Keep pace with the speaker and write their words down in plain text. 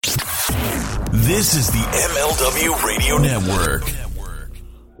This is the MLW Radio Network.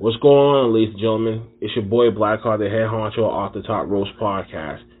 What's going on, ladies and gentlemen? It's your boy Blackheart, the head honcho Off the Top Roast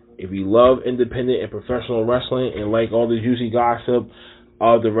podcast. If you love independent and professional wrestling and like all the juicy gossip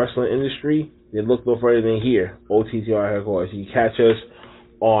of the wrestling industry, then look no further than here, OTTR headquarters. You can catch us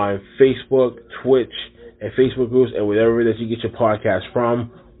on Facebook, Twitch, and Facebook groups, and whatever that you get your podcast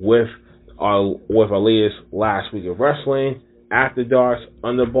from, with our latest Last Week of Wrestling, After Darks,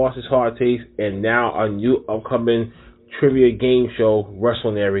 Underboss's Hard Taste, and now our new upcoming trivia game show,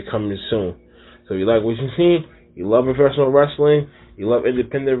 WrestleMania, coming soon. So if you like what you see, you love professional wrestling, you love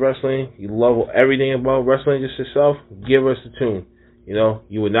independent wrestling, you love everything about wrestling just yourself, give us a tune. You know,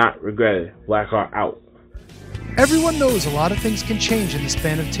 you would not regret it. Blackheart out. Everyone knows a lot of things can change in the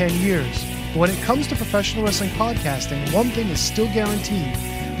span of 10 years. But when it comes to professional wrestling podcasting, one thing is still guaranteed.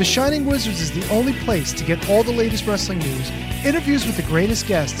 The Shining Wizards is the only place to get all the latest wrestling news, interviews with the greatest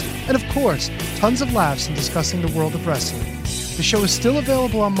guests, and of course, tons of laughs in discussing the world of wrestling. The show is still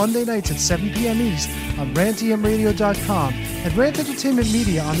available on Monday nights at 7 p.m. East on rantemradio.com and Rant Entertainment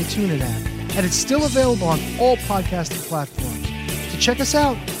Media on the TuneIn app, and it's still available on all podcasting platforms. To check us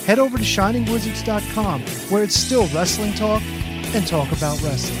out, head over to shiningwizards.com, where it's still wrestling talk and talk about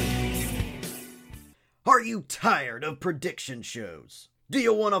wrestling. Are you tired of prediction shows? Do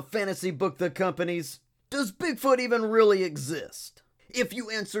you want to fantasy book the companies? Does Bigfoot even really exist? If you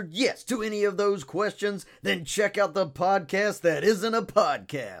answered yes to any of those questions, then check out the podcast that isn't a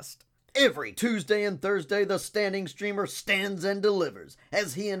podcast. Every Tuesday and Thursday, the standing streamer stands and delivers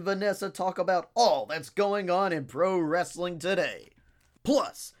as he and Vanessa talk about all that's going on in pro wrestling today.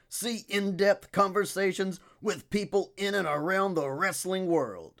 Plus, see in-depth conversations with people in and around the wrestling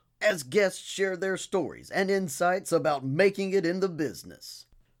world, as guests share their stories and insights about making it in the business.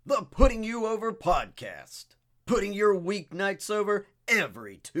 The Putting You Over podcast. Putting your weeknights over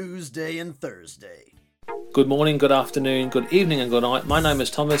every Tuesday and Thursday. Good morning, good afternoon, good evening, and good night. My name is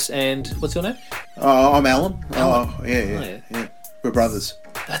Thomas, and what's your name? I'm Alan. Alan. Oh, yeah. We're brothers.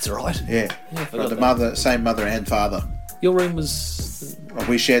 That's right. Yeah. Got the mother, same mother and father. Your room was... Oh,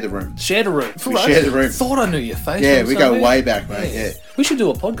 we shared the room. Shared a room. We shared the room. Thought I knew your face. Yeah, we go way back, mate. Yeah. We should do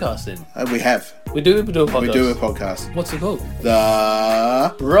a podcast then. We have. We do a podcast. We do a podcast. What's it called?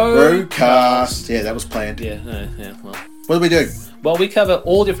 The Roadcast. Yeah, that was planned. Yeah. Well. What do we do? Well, we cover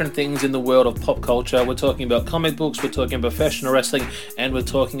all different things in the world of pop culture. We're talking about comic books, we're talking about professional wrestling, and we're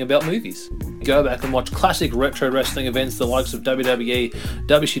talking about movies. Go back and watch classic retro wrestling events, the likes of WWE,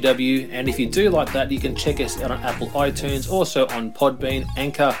 WCW, and if you do like that, you can check us out on Apple iTunes, also on Podbean,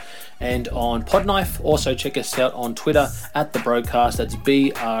 Anchor, and on Podknife. Also check us out on Twitter at The Broadcast. That's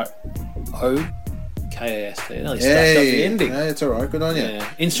BROKAST. Nearly stuffed up the ending. Yeah, it's alright, good on you. Yeah.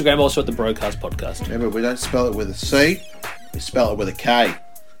 Instagram also at The Broadcast Podcast. Remember, we don't spell it with a C, we spell it with a K.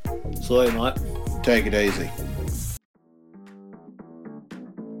 Sorry, mate. Take it easy.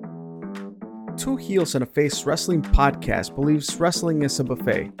 Two Heels and a Face Wrestling Podcast believes wrestling is a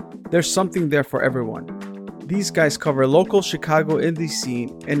buffet. There's something there for everyone. These guys cover local Chicago indie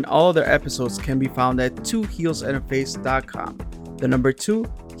scene, and all of their episodes can be found at twoheelsandaface.com. The number 2,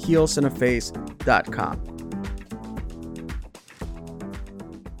 heelsandaface.com.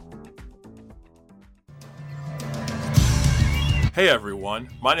 Hey everyone,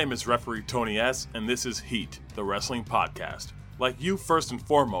 my name is Referee Tony S, and this is Heat, the wrestling podcast. Like you, first and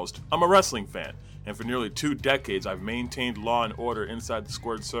foremost, I'm a wrestling fan, and for nearly 2 decades I've maintained law and order inside the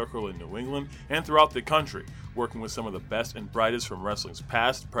squared circle in New England and throughout the country, working with some of the best and brightest from wrestling's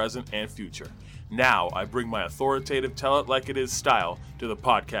past, present, and future. Now I bring my authoritative tell-it-like-it-is style to the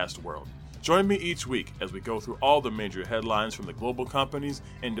podcast world. Join me each week as we go through all the major headlines from the global companies,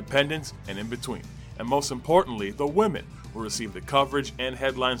 independents, and in between. And most importantly, the women will receive the coverage and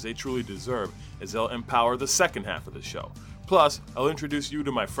headlines they truly deserve as they'll empower the second half of the show. Plus, I'll introduce you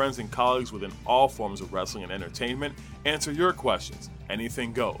to my friends and colleagues within all forms of wrestling and entertainment, answer your questions,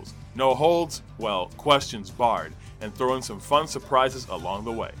 anything goes. No holds, well, questions barred, and throw in some fun surprises along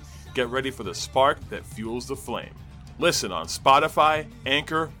the way. Get ready for the spark that fuels the flame. Listen on Spotify,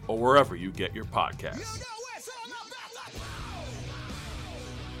 Anchor, or wherever you get your podcasts.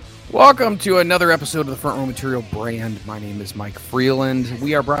 Welcome to another episode of the Front Row Material brand. My name is Mike Freland.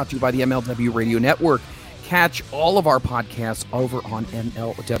 We are brought to you by the MLW Radio Network. Catch all of our podcasts over on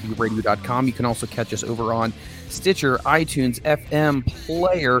MLWradio.com. You can also catch us over on Stitcher, iTunes, FM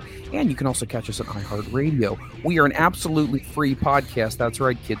Player, and you can also catch us on iHeartRadio. We are an absolutely free podcast. That's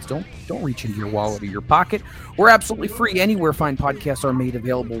right, kids. Don't reach into your wallet or your pocket. We're absolutely free anywhere fine podcasts are made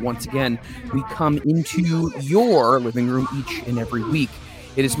available. Once again, we come into your living room each and every week.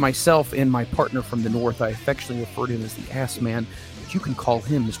 It is myself and my partner from the north. I affectionately refer to him as the Ass Man, but you can call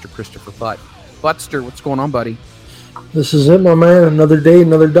him Mr. Christopher Butt. Butster, what's going on, buddy? This is it, my man. Another day,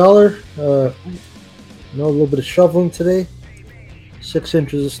 another dollar. A little bit of shoveling today. 6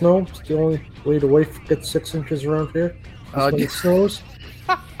 inches of snow. It's the only way to get 6 inches around here. When it snows.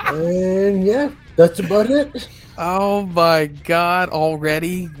 And yeah, that's about it. Oh my God!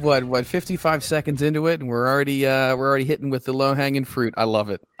 Already, what? 55 seconds into it, and we're already hitting with the low hanging fruit. I love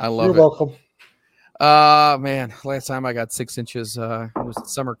it. You're welcome. Man, last time I got 6 inches was at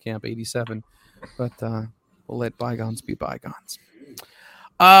summer camp '87, but we'll let bygones be bygones.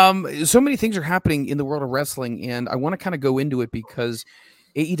 So many things are happening in the world of wrestling, and I want to kind of go into it because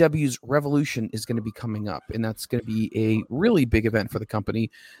AEW's Revolution is going to be coming up, and that's going to be a really big event for the company,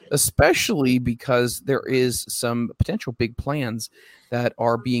 especially because there is some potential big plans that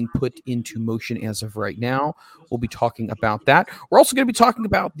are being put into motion as of right now. We'll be talking about that. We're also going to be talking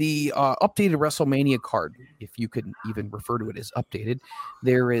about the updated WrestleMania card, if you could even refer to it as updated.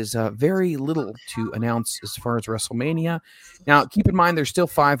 There is very little to announce as far as WrestleMania. Now, keep in mind, there's still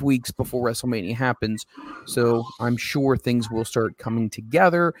 5 weeks before WrestleMania happens, so I'm sure things will start coming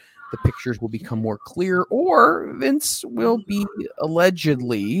together. The pictures will become more clear, or Vince will be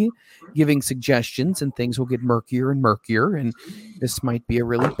allegedly giving suggestions and things will get murkier and murkier, and this might be a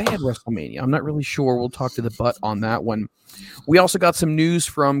really bad WrestleMania. I'm not really sure. We'll talk to the butt on that one. We also got some news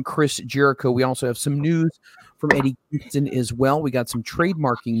from Chris Jericho. We also have some news from Eddie Kingston as well. We got some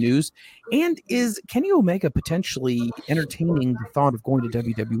trademarking news. And is Kenny Omega potentially entertaining the thought of going to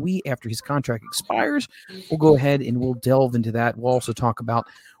WWE after his contract expires? We'll go ahead and we'll delve into that. We'll also talk about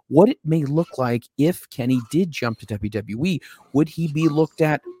what it may look like if Kenny did jump to WWE. Would he be looked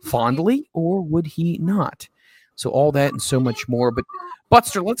at fondly or would he not? So all that and so much more. But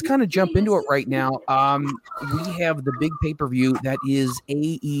Butster, let's kind of jump into it right now. We have the big pay-per-view that is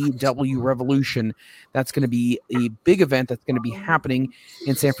AEW Revolution. That's going to be a big event that's going to be happening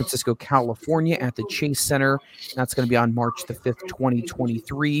in San Francisco, California at the Chase Center. That's going to be on March the 5th,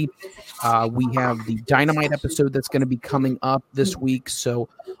 2023. We have the Dynamite episode that's going to be coming up this week. So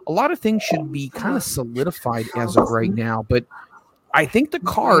a lot of things should be kind of solidified as of right now. But I think the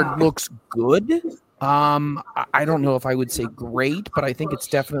card looks good. I don't know if I would say great, but I think it's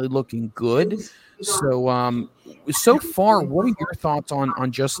definitely looking good. So, so far, what are your thoughts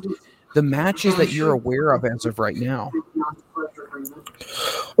on just the matches that you're aware of as of right now?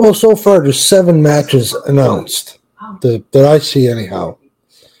 Well, so far there's 7 matches announced that I see anyhow,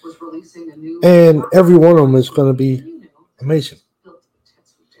 and every one of them is going to be amazing.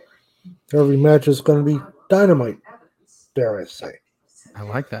 Every match is going to be dynamite, dare I say. I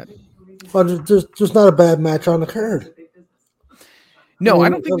like that. But there's not a bad match on the card. No, I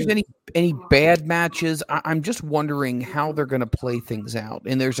don't think there's any bad matches. I'm just wondering how they're going to play things out.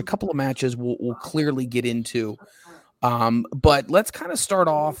 And there's a couple of matches we'll clearly get into. But let's kind of start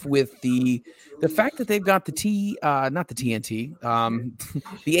off with the fact that they've got the not the TNT,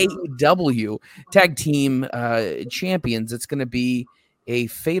 the AEW Tag Team Champions. It's going to be a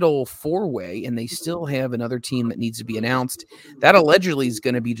fatal 4-way, and they still have another team that needs to be announced. That allegedly is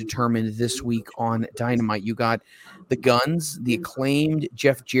going to be determined this week on Dynamite. You got the Guns, the Acclaimed,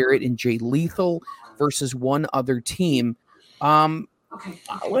 Jeff Jarrett, and Jay Lethal versus one other team.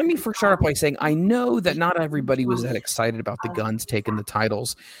 Let me first start off by saying I know that not everybody was that excited about the Guns taking the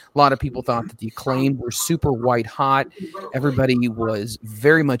titles. A lot of people thought that the Acclaimed were super white hot. Everybody was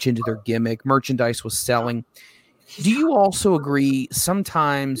very much into their gimmick. Merchandise was selling. Do you also agree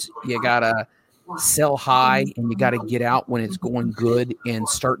sometimes you got to sell high and you got to get out when it's going good and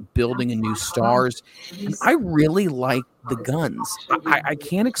start building a new stars? And I really like the Guns. I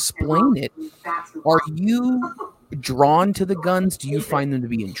can't explain it. Are you drawn to the Guns? Do you find them to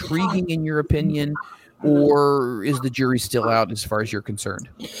be intriguing in your opinion? Or is the jury still out as far as you're concerned?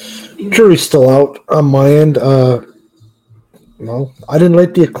 Jury's still out on my end. No, I didn't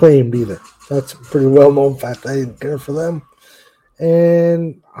like the Acclaimed either. That's a pretty well-known fact. I didn't care for them.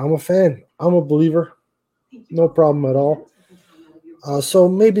 And I'm a fan. I'm a believer. No problem at all. So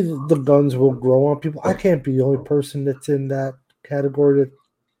maybe the Guns will grow on people. I can't be the only person that's in that category that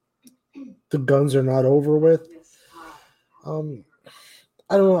the Guns are not over with. I don't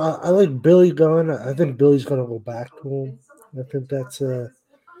know. I like Billy Gunn. I think Billy's going to go back to him. I think that's a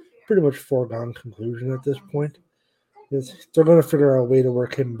pretty much foregone conclusion at this point. They're going to figure out a way to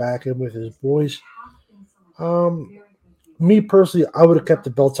work him back in with his boys. Me personally, I would have kept the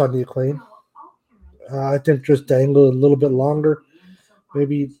belts on the Acclaim. I think just dangle a little bit longer.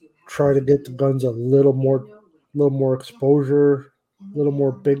 Maybe try to get the Guns a little more exposure, a little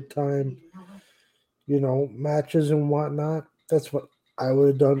more big time, matches and whatnot. That's what I would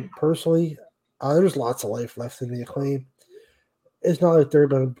have done personally. There's lots of life left in the Acclaim. it's not like they're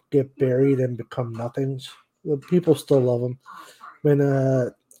going to get buried and become nothings. The people still love them.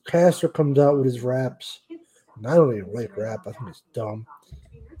 When Caster comes out with his raps, and I don't even like rap. I think it's dumb.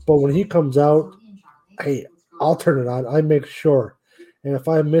 But when he comes out, hey, I'll turn it on. I make sure. And if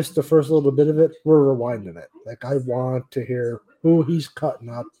I miss the first little bit of it, we're rewinding it. Like, I want to hear who he's cutting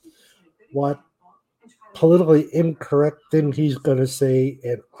up, what politically incorrect thing he's going to say,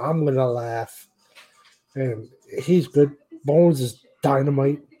 and I'm going to laugh. And he's good. Bones is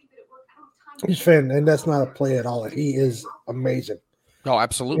dynamite. He's fan, and that's not a play at all. He is amazing. Oh,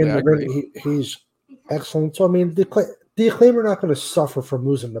 absolutely. I agree. He's excellent. So, I mean, the Acclaim are not going to suffer from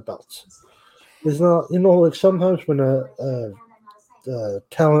losing the belts. It's not, like sometimes when a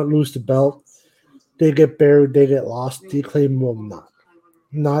talent lose the belt, they get buried, they get lost. The Acclaim will not.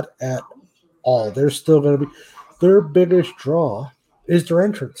 Not at all. They're still going to be their biggest draw is their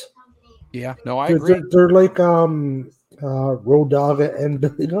entrance. Yeah, no, I agree. They're like Road Dogg and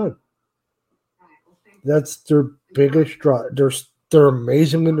Billy Gunn. That's their biggest draw. They're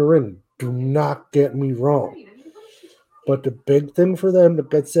amazing in the ring. Do not get me wrong. But the big thing for them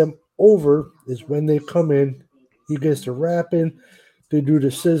that gets them over is when they come in, he gets to rapping. They do the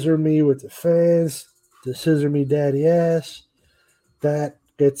scissor me with the fans, the scissor me daddy ass. That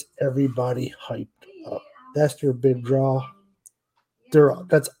gets everybody hyped up. That's their big draw.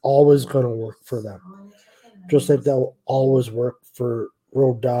 That's always going to work for them. Just like that will always work for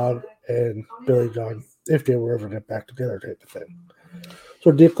Road Dogg and Billy Gunn if they were ever get back together type of thing.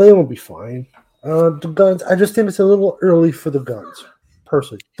 So the Acclaim will be fine. The Guns, I just think it's a little early for the Guns,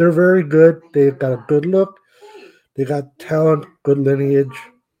 personally. They're very good. They've got a good look. They got talent, good lineage.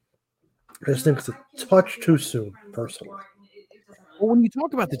 I just think it's a touch too soon, personally. Well, when you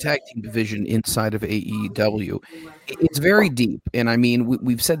talk about the tag team division inside of AEW, it's very deep. And I mean,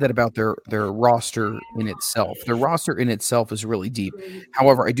 we've said that about their roster in itself. Their roster in itself is really deep.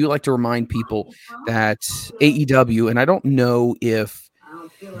 However, I do like to remind people that AEW, and I don't know if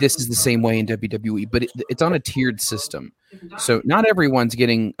this is the same way in WWE, but it's on a tiered system. So not everyone's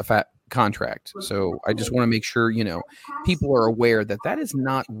getting a fat contract. So I just want to make sure, people are aware that is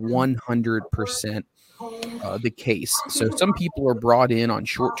not 100% the case. So some people are brought in on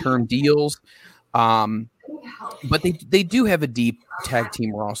short-term deals, but they do have a deep tag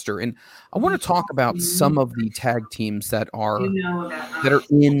team roster. And I want to talk about some of the tag teams that are in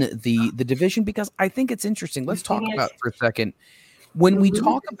the division, because I think it's interesting. Let's talk about for a second. When we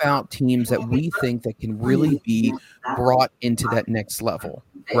talk about teams that we think that can really be brought into that next level,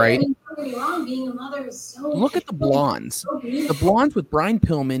 right? Look at the Blondes. The Blondes with Brian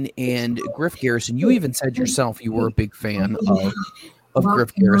Pillman and Griff Garrison. You even said yourself you were a big fan of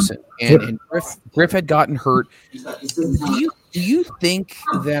Griff Garrison. And Griff had gotten hurt. Do you think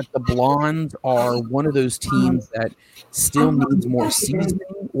that the Blondes are one of those teams that still needs more seasoning,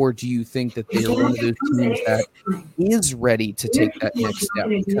 or do you think that they're one of those teams that is ready to take that next step?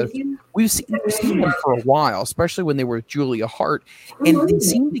 Because we've seen them for a while, especially when they were with Julia Hart, and they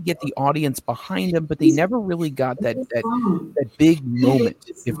seemed to get the audience behind them, but they never really got that big moment,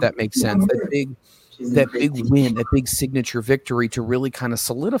 if that makes sense, that big win, that big signature victory to really kind of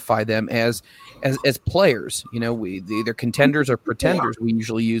solidify them as players. They're contenders or pretenders we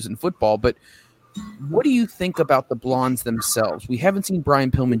usually use in football. But what do you think about the Blondes themselves? We haven't seen Brian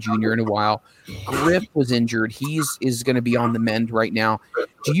Pillman Jr. in a while. Griff was injured. Is going to be on the mend right now.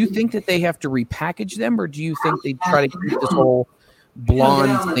 Do you think that they have to repackage them, or do you think they try to keep this whole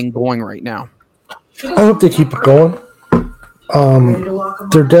Blonde thing going right now? I hope they keep it going.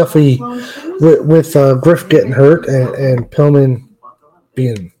 They're definitely with Griff getting hurt and Pillman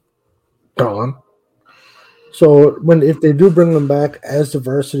being gone. So if they do bring them back as the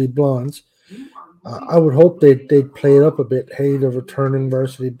Varsity Blondes, I would hope they'd play it up a bit. Hey, the returning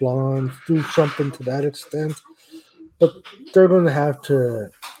Varsity Blondes, do something to that extent. But they're going to have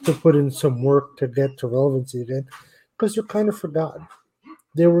to put in some work to get to relevancy again, because they're kind of forgotten.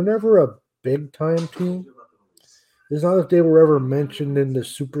 They were never a big-time team. It's not like they were ever mentioned in the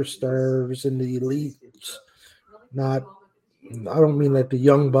superstars and the elites. I don't mean like the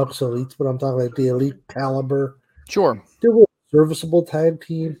Young Bucks elites, but I'm talking like the elite caliber. Sure. They were a serviceable tag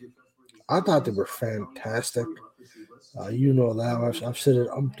team. I thought they were fantastic. You know that. I've said it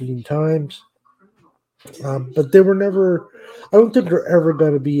umpteen times. But they were never – I don't think they're ever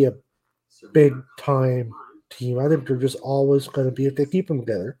going to be a big-time team. I think they're just always going to be – if they keep them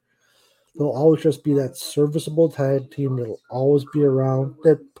together, they'll always just be that serviceable tag team that'll always be around,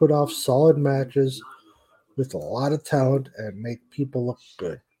 that put off solid matches with a lot of talent and make people look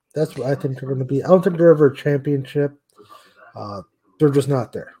good. That's what I think they're going to be. I don't think they're ever a championship. They're just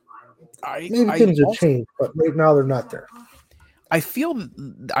not there. Maybe things have changed, but right now they're not there. I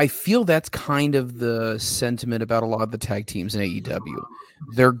feel that's kind of the sentiment about a lot of the tag teams in AEW.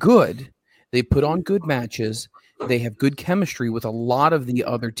 They're good. They put on good matches. They have good chemistry with a lot of the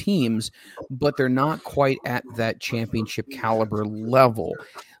other teams, but they're not quite at that championship caliber level.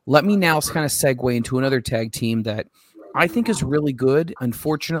 Let me now kind of segue into another tag team that I think is really good.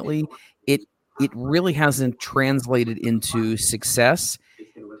 Unfortunately, it really hasn't translated into success.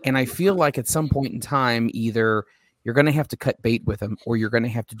 And I feel like at some point in time, either you're going to have to cut bait with them or you're going to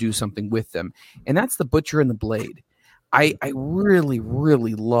have to do something with them. And that's the Butcher and the Blade. I really,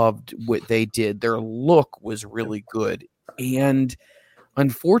 really loved what they did. Their look was really good. And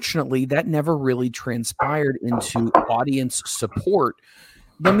unfortunately, that never really transpired into audience support.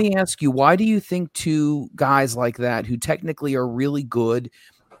 Let me ask you, why do you think two guys like that, who technically are really good,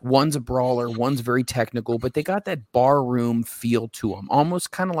 one's a brawler, one's very technical, but they got that barroom feel to them,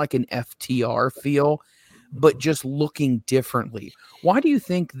 almost kind of like an FTR feel, but just looking differently. Why do you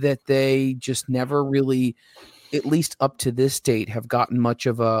think that they just never really, at least up to this date, have gotten much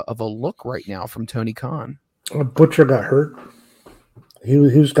of a look right now from Tony Khan? Butcher got hurt. He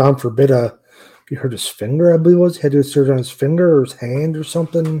was gone for a bit. He hurt his finger, I believe it was. He had to do surgery on his finger or his hand or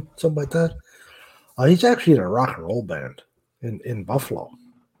something like that. He's actually in a rock and roll band in Buffalo.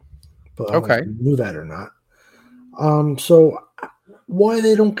 But I don't know if you knew that or not. So why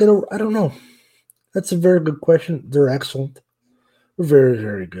they don't get I don't know. That's a very good question. They're excellent. They're very,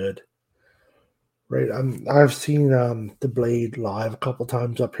 very good. Right. I've seen the Blade live a couple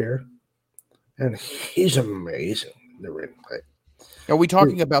times up here, and he's amazing in the ring. Right? Are we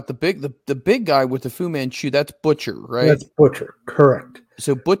talking about the big guy with the Fu Manchu? That's Butcher, right? That's Butcher, correct.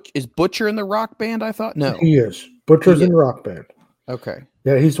 So is Butcher in the rock band? I thought no. He is. Butcher's in the rock band. Okay.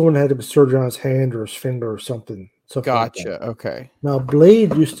 Yeah, he's the one that had to surgery on his hand or his finger or something. Gotcha. Like Okay. Now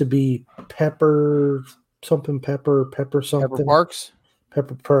Blade used to be Pepper something. Pepper Parks.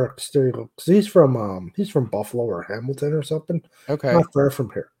 Pepper Parks. There you go. 'Cause he's from Buffalo or Hamilton or something. Okay. Not far from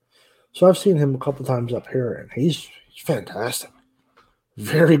here. So I've seen him a couple times up here, and he's fantastic.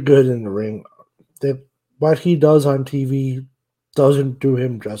 Very good in the ring. What he does on TV doesn't do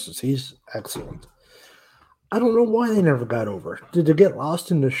him justice. He's excellent. I don't know why they never got over. Did they get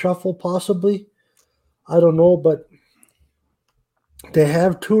lost in the shuffle, possibly? I don't know, but they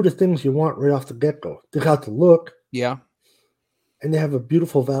have two of the things you want right off the get-go. They got the look. Yeah. And they have a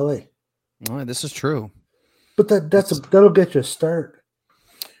beautiful valet. Oh, this is true. But that'll get you a start.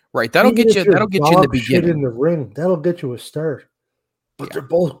 Right. That'll get you in the beginning. In the ring. That'll get you a start. But they're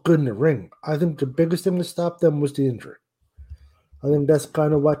both good in the ring. I think the biggest thing to stop them was the injury. I think that's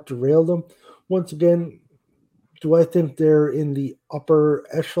kind of what derailed them. Once again, do I think they're in the upper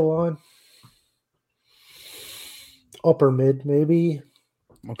echelon? Upper mid, maybe.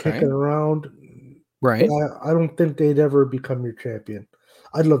 Okay. Kicking around. Right. I don't think they'd ever become your champion.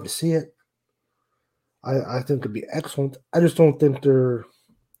 I'd love to see it. I think it'd be excellent. I just don't think they're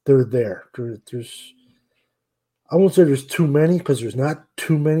there. There's I won't say there's too many, because there's not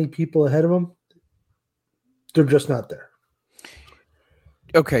too many people ahead of them. They're just not there.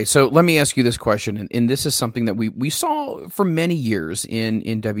 Okay, so let me ask you this question, and this is something that we saw for many years in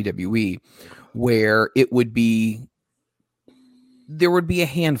WWE, where there would be a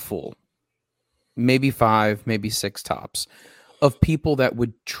handful, maybe 5, maybe 6 tops, of people that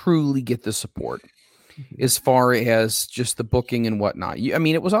would truly get the support as far as just the booking and whatnot. I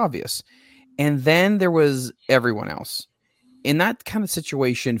mean, it was obvious. And then there was everyone else. And that kind of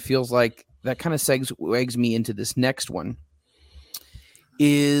situation feels like that kind of segues me into this next one,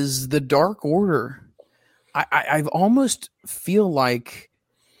 is the Dark Order. I've almost feel like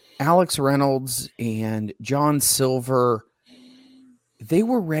Alex Reynolds and John Silver, they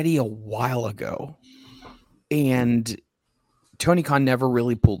were ready a while ago. And Tony Khan never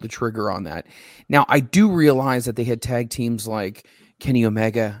really pulled the trigger on that. Now, I do realize that they had tag teams like Kenny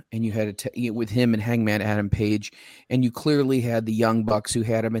Omega, and you had with him and Hangman Adam Page, and you clearly had the Young Bucks who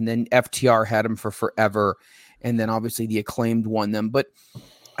had him, and then FTR had him for forever, and then obviously the Acclaimed won them. But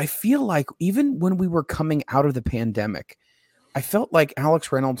I feel like even when we were coming out of the pandemic, I felt like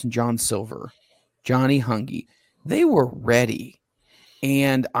Alex Reynolds and John Silver, Johnny Hungy, they were ready.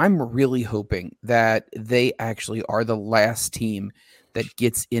 And I'm really hoping that they actually are the last team that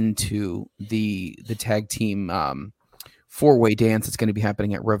gets into the tag team 4-way dance that's going to be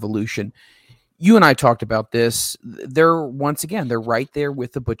happening at Revolution. You and I talked about this. They're right there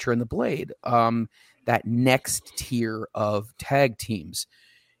with the Butcher and the Blade. That next tier of tag teams.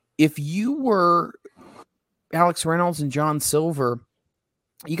 If you were Alex Reynolds and John Silver,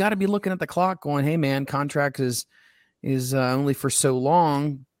 you got to be looking at the clock going, hey man, contract is only for so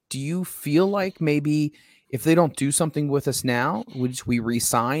long. Do you feel like maybe if they don't do something with us now, would we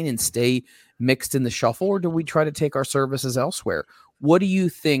re-sign and stay mixed in the shuffle, or do we try to take our services elsewhere? What do you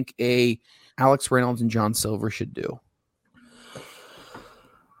think Alex Reynolds and John Silver should do?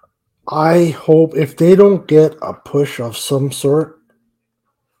 I hope if they don't get a push of some sort,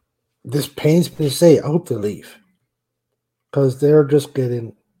 this pains me to say, I hope they leave. Because they're just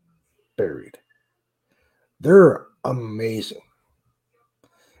getting buried. They're amazing.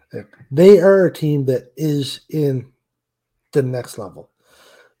 They are a team that is in the next level.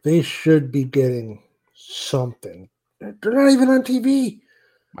 They should be getting something. They're not even on TV.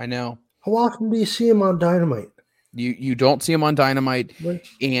 I know. How often do you see them on Dynamite? You don't see them on Dynamite, right.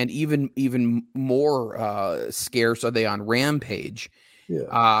 And even more scarce are they on Rampage. Yeah.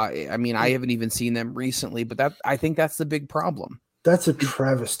 I mean, I haven't even seen them recently, but I think that's the big problem. That's a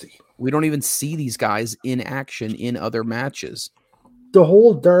travesty. We don't even see these guys in action in other matches. The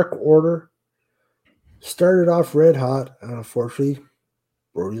whole Dark Order started off red hot, and unfortunately,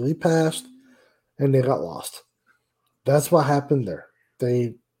 Brody Lee passed, and they got lost. That's what happened there.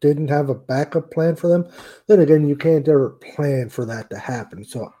 They didn't have a backup plan for them. Then again, you can't ever plan for that to happen.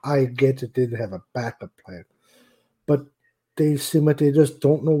 So I get it, didn't have a backup plan. But they seem like they just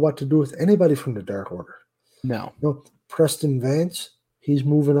don't know what to do with anybody from the Dark Order. No. Preston Vance, he's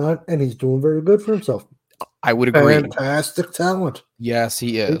moving on, and he's doing very good for himself. I would agree. Fantastic talent. Yes,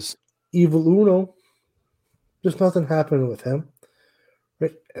 he is. Evil Uno, there's nothing happening with him.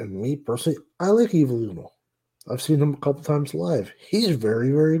 Right? And me personally, I like Evil Uno. I've seen him a couple times live. He's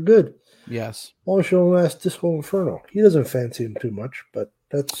very, very good. Yes. Only show him as Disco Inferno. He doesn't fancy him too much, but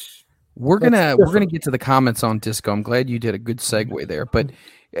that's we're gonna get to the comments on Disco. I'm glad you did a good segue there, but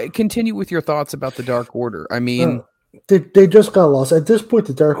continue with your thoughts about the Dark Order. I mean, they just got lost. At this point,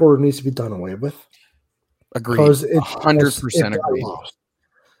 the Dark Order needs to be done away with. Agreed. 100% agreed. Lost.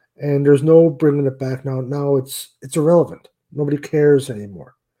 And there's no bringing it back now. Now it's irrelevant. Nobody cares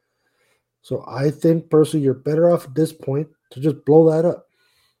anymore. So I think personally, you're better off at this point to just blow that up.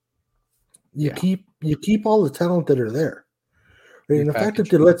 You keep all the talent that are there. Right? And the fact that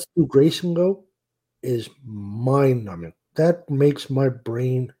they let Stu Grayson go is mind-numbing. That makes my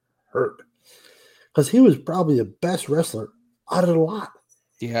brain hurt. Because he was probably the best wrestler out of the lot.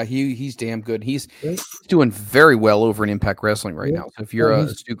 Yeah, he's damn good. He's doing very well over in Impact Wrestling right now. So if you're a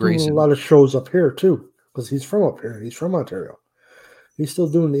Stu Grayson, doing a lot of shows up here too, because he's from up here. He's from Ontario. He's still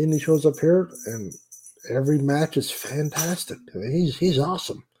doing the indie shows up here, and every match is fantastic. He's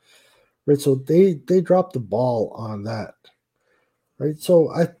awesome, right? So they dropped the ball on that, right?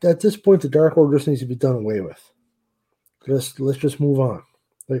 So at this point, the Dark Order just needs to be done away with. Let's just move on.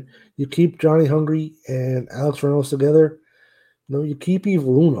 Like you keep Johnny Hungry and Alex Reynolds together. No, you keep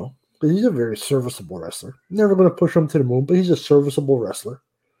Evil Uno because he's a very serviceable wrestler. Never going to push him to the moon, but he's a serviceable wrestler.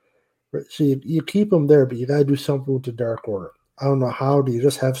 Right? So you keep him there, but you got to do something with the Dark Order. I don't know how. Do you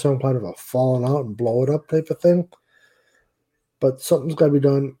just have some kind of a falling out and blow it up type of thing? But something's got to be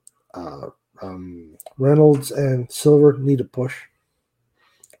done. Reynolds and Silver need a push.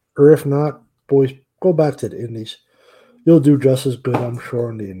 Or if not, boys, go back to the Indies. You'll do just as good, I'm sure,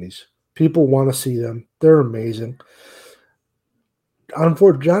 in the Indies. People want to see them. They're amazing.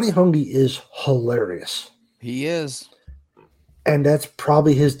 Unfortunately, Johnny Hungee is hilarious. He is. And that's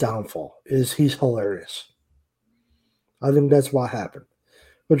probably his downfall, is he's hilarious. I think that's what happened.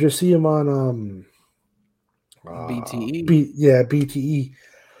 But you see him on BTE. BTE.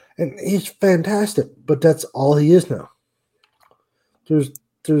 And he's fantastic, but that's all he is now. There's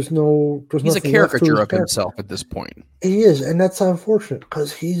he's a caricature of himself at this point. He is, and that's unfortunate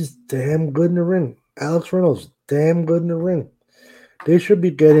because he's damn good in the ring. Alex Reynolds, damn good in the ring. They should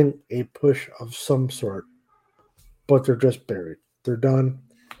be getting a push of some sort, but they're just buried. They're done.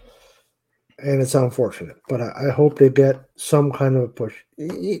 And it's unfortunate, but I hope they get some kind of a push.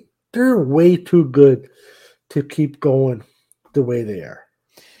 They're way too good to keep going the way they are.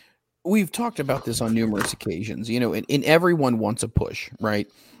 We've talked about this on numerous occasions, and everyone wants a push, right?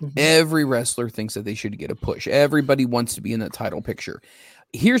 Mm-hmm. Every wrestler thinks that they should get a push. Everybody wants to be in the title picture.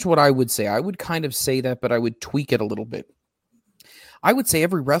 Here's what I would say. I would kind of say that, but I would tweak it a little bit. I would say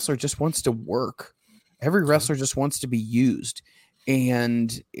every wrestler just wants to work. Every wrestler just wants to be used.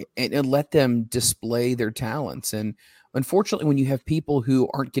 And let them display their talents. And unfortunately, when you have people who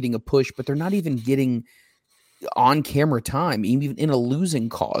aren't getting a push, but they're not even getting on-camera time, even in a losing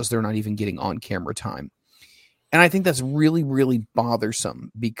cause, they're not even getting on-camera time. And I think that's really, really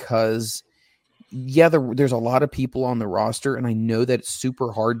bothersome because, there's a lot of people on the roster, and I know that it's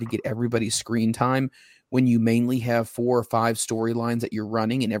super hard to get everybody's screen time when you mainly have 4 or 5 storylines that you're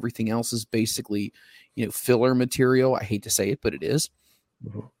running and everything else is basically filler material. I hate to say it, but it is.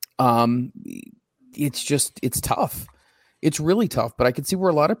 Mm-hmm. it's tough. It's really tough, but I can see where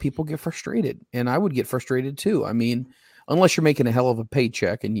a lot of people get frustrated, and I would get frustrated too. I mean, unless you're making a hell of a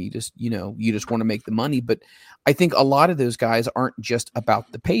paycheck and you just want to make the money. But I think a lot of those guys aren't just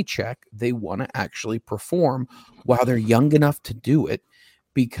about the paycheck. They want to actually perform while they're young enough to do it,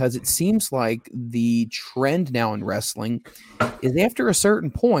 because it seems like the trend now in wrestling is after a certain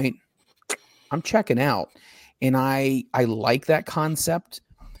point, I'm checking out. And I like that concept,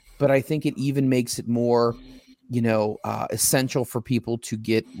 but I think it even makes it more, essential for people to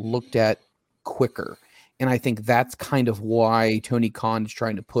get looked at quicker. And I think that's kind of why Tony Khan is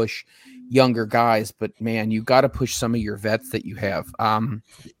trying to push younger guys. But man, you got to push some of your vets that you have. But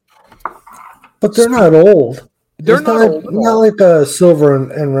they're not old. They're not old. Not like Silver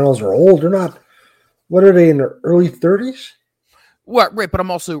and Reynolds are old. They're not. What are they, in their early 30s? Well, right, but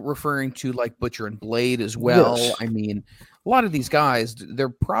I'm also referring to like Butcher and Blade as well. Yes. I mean, a lot of these guys, they're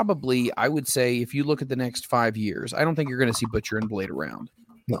probably, I would say, if you look at the next 5 years, I don't think you're going to see Butcher and Blade around.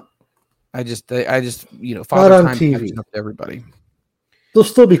 No. I just, Not Father on Time TV. catching up to everybody. They'll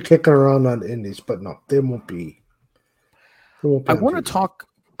still be kicking around on the indies, but no, they won't be. I want to talk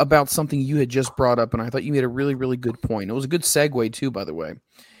about something you had just brought up, and I thought you made a really, really good point. It was a good segue too, by the way,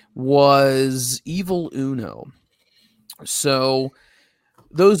 was Evil Uno. So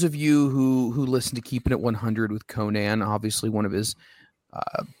those of you who listen to Keeping It 100 with Conan, obviously one of his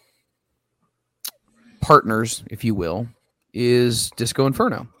partners, if you will, is Disco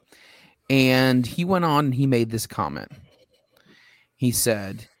Inferno. And he went on and he made this comment. He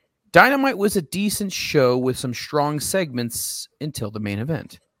said, Dynamite was a decent show with some strong segments until the main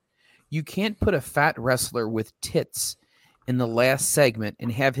event. You can't put a fat wrestler with tits in the last segment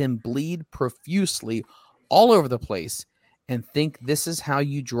and have him bleed profusely all over the place and think this is how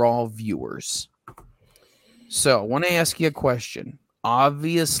you draw viewers. So I want to ask you a question.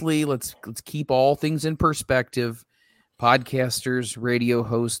 Obviously, let's keep all things in perspective. Podcasters, radio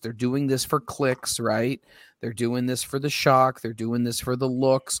hosts, they're doing this for clicks, right? They're doing this for the shock. They're doing this for the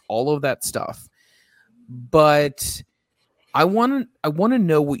looks, all of that stuff. But I want to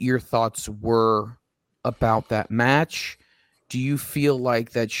know what your thoughts were about that match. Do you feel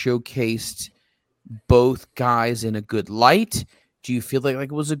like that showcased both guys in a good light? Do you feel like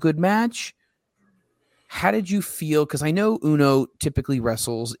it was a good match? How did you feel? Because I know Uno typically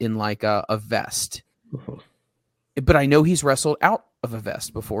wrestles in like a vest. But I know he's wrestled out of a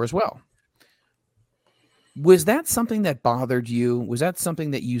vest before as well. Was that something that bothered you? Was that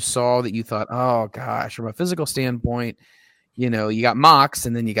something that you saw that you thought, oh gosh, from a physical standpoint, you got Mox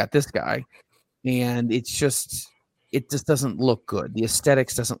and then you got this guy, and it just doesn't look good. The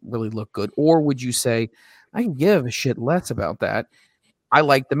aesthetics doesn't really look good. Or would you say, I can give a shit less about that. I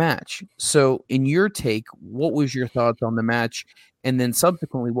like the match. So in your take, what was your thoughts on the match? And then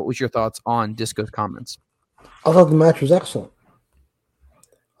subsequently, what was your thoughts on Disco's comments? I thought the match was excellent.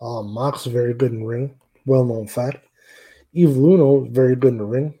 Mox is very good in the ring. Well-known fact. Evil Uno is very good in the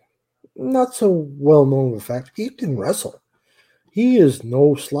ring. Not so well-known of a fact. He can wrestle. He is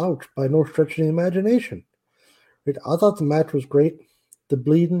no slouch by no stretch of the imagination. I thought the match was great. The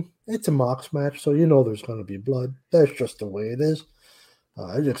bleeding, it's a Mox match, so there's going to be blood. That's just the way it is.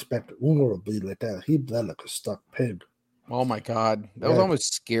 I just expect Uno to bleed like that. He bled like a stuck pig. Oh my God. That was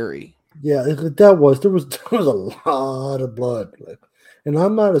almost scary. Yeah, there was a lot of blood. And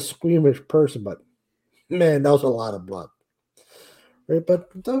I'm not a squeamish person, but man, that was a lot of blood. Right? But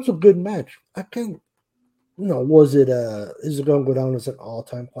that was a good match. I can't, is it going to go down as an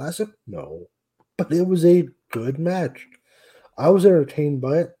all-time classic? No. But it was a good match. I was entertained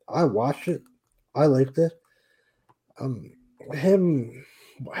by it. I watched it. I liked it. Him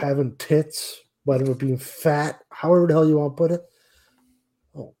having tits, whatever, being fat, however the hell you want to put it.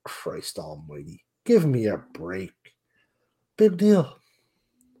 Oh, Christ almighty. Give me a break. Big deal.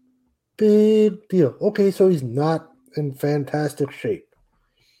 Big deal. Okay, so he's not in fantastic shape.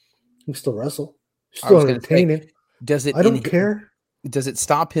 He can still wrestle. Still entertaining. I don't care. Does it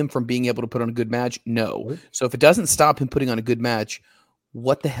stop him from being able to put on a good match? No. So if it doesn't stop him putting on a good match,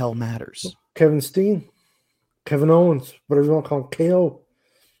 what the hell matters? Kevin Steen, Kevin Owens, whatever you want to call him, KO.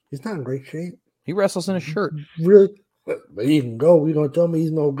 He's not in great shape. He wrestles in a shirt. Really? But he can go. You're going to tell me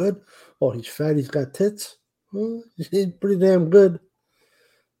he's no good? Oh, he's fat. He's got tits. Well, he's pretty damn good.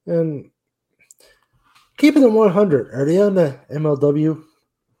 And Keeping It 100. Are they on the MLW?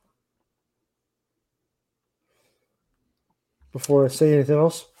 Before I say anything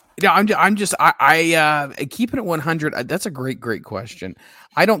else? Yeah, I'm just Keeping It 100. That's a great question.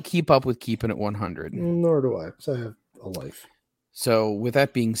 I don't keep up with Keeping It 100. Nor do I, because I have a life. So with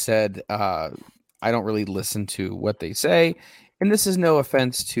that being said, I don't really listen to what they say, and this is no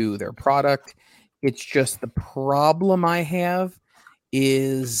offense to their product. It's just the problem I have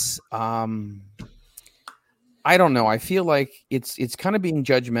is I don't know. I feel like it's kind of being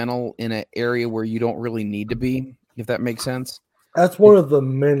judgmental in an area where you don't really need to be, if that makes sense. That's one of the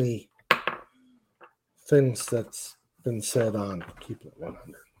many things that's been said on Keep It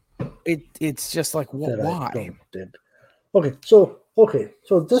 100. It's just like, why? Okay,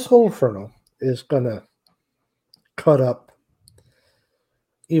 so Disco Inferno is gonna cut up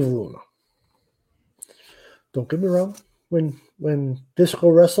Evil Uno. Don't get me wrong. When Disco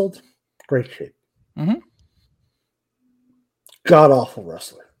wrestled, great shape. Mm-hmm. God awful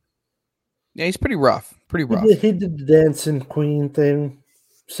wrestler. Yeah, he's pretty rough. He did the dancing queen thing,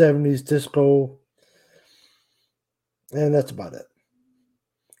 70s disco, and that's about it.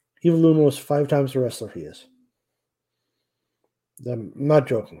 Evil Uno is 5 times the wrestler he is. I'm not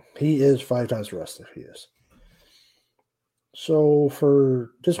joking. He is 5 times the wrestler he is. So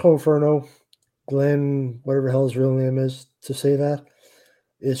for Disco Inferno, Glenn, whatever the hell his real name is, to say that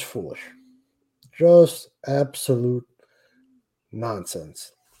is foolish. Just absolute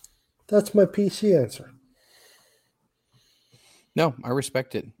nonsense. That's my PC answer. No, I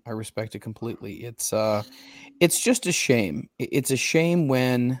respect it. I respect it completely. It's just a shame. It's a shame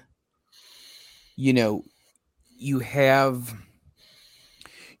when, you know, you have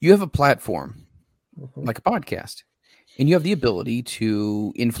a platform like a podcast, and you have the ability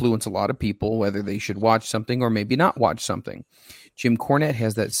to influence a lot of people, whether they should watch something or maybe not watch something. Jim Cornette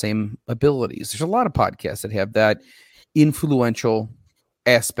has that same abilities. There's a lot of podcasts that have that influential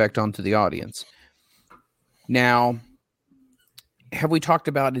aspect onto the audience. Now, have we talked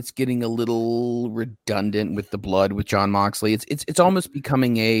about it's getting a little redundant with the blood with John Moxley? It's almost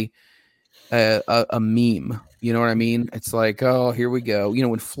becoming a meme. You know what I mean? It's like, oh, here we go. You know,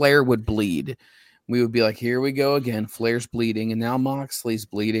 when Flair would bleed, we would be like, here we go again. Flair's bleeding, and now Moxley's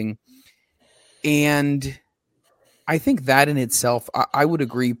bleeding. And I think that in itself, I would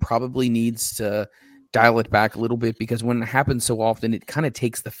agree, probably needs to dial it back a little bit, because when it happens so often, it kind of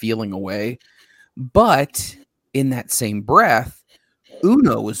takes the feeling away. But in that same breath,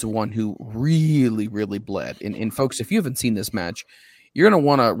 Uno is the one who really, really bled. And folks, if you haven't seen this match, you're going to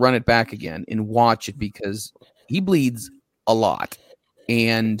want to run it back again and watch it, because he bleeds a lot.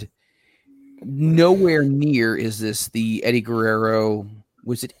 And nowhere near is this the Eddie Guerrero.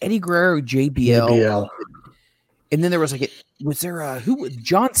 Was it Eddie Guerrero JBL? And then there was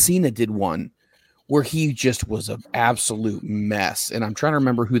John Cena did one where he just was an absolute mess. And I'm trying to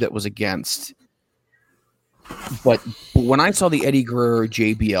remember who that was against. But when I saw the Eddie Guerrero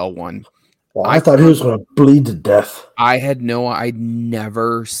JBL one, well, I thought he was going to bleed to death. I'd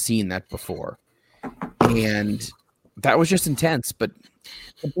never seen that before. And that was just intense. But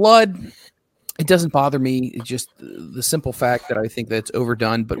the blood, it doesn't bother me. It's just the simple fact that I think that it's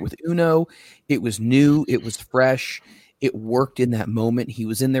overdone. But with Uno, it was new. It was fresh. It worked in that moment. He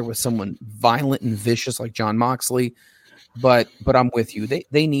was in there with someone violent and vicious like John Moxley. But I'm with you.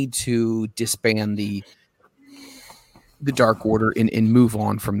 They need to disband the Dark Order and move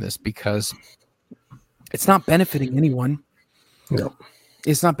on from this, because it's not benefiting anyone. No,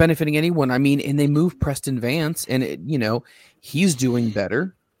 it's not benefiting anyone. I mean, and they moved Preston Vance, and he's doing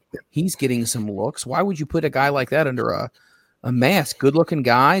better. He's getting some looks. Why would you put a guy like that under a mask? Good looking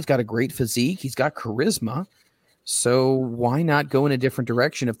guy. He's got a great physique. He's got charisma. So why not go in a different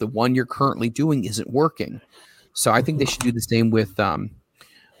direction if the one you're currently doing isn't working? So I think they should do the same with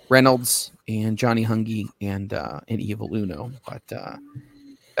Reynolds and Johnny Hungy and Evil Uno. But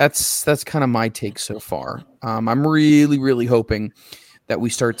that's kind of my take so far. I'm really, really hoping that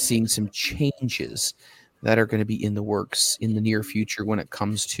we start seeing some changes that are going to be in the works in the near future when it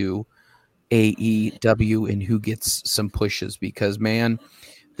comes to AEW and who gets some pushes, because, man,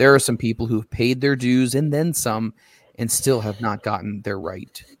 there are some people who have paid their dues and then some and still have not gotten their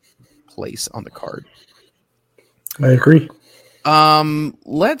right place on the card. I agree.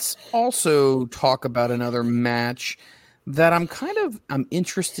 Let's also talk about another match that I'm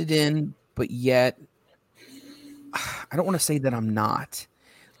interested in, but yet I don't want to say that I'm not.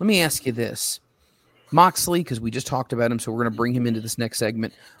 Let me ask you this. Moxley, because we just talked about him, so we're going to bring him into this next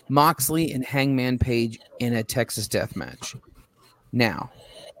segment. Moxley and Hangman Page in a Texas death match. Now,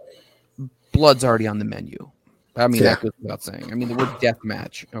 blood's already on the menu. I mean, that goes without saying. I mean, the word death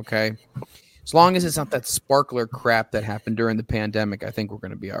match, okay? As long as it's not that sparkler crap that happened during the pandemic, I think we're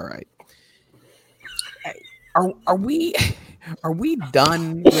going to be all right. Are we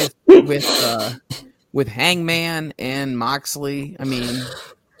done with Hangman and Moxley? I mean,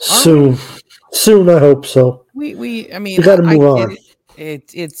 soon I hope so. I mean, we got to move on.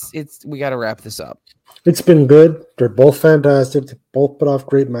 It's we got to wrap this up. It's been good. They're both fantastic. They both put off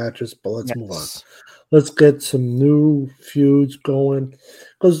great matches, but let's move on. Let's get some new feuds going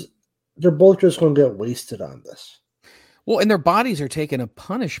because they're both just going to get wasted on this. Well, and their bodies are taking a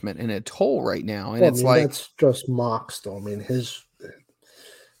punishment and a toll right now. And it's like, that's just Mox, though. I mean,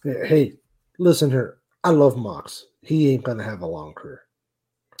 hey, listen here. I love Mox. He ain't going to have a long career.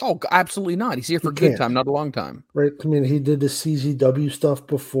 Oh, absolutely not. He's here for a good time, not a long time. Right. I mean, he did the CZW stuff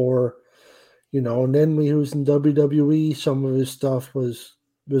before, and then when he was in WWE, some of his stuff was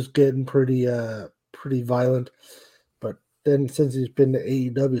getting pretty violent. But then since he's been to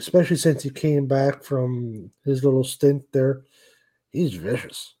AEW, especially since he came back from his little stint there, he's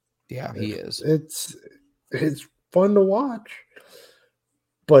vicious. Yeah, he is. It's fun to watch,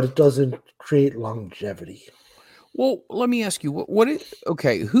 but it doesn't create longevity. Well, let me ask you,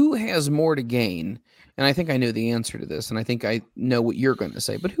 who has more to gain? And I think I know the answer to this, and I think I know what you're going to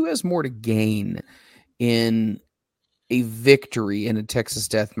say, but who has more to gain in a victory in a Texas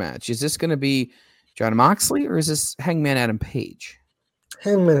death match? Is this going to be Jon Moxley or is this Hangman Adam Page?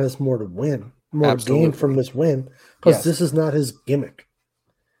 Hangman has more to win, more to gain from this win, because this is not his gimmick.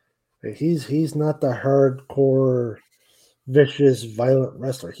 He's not the hardcore, vicious, violent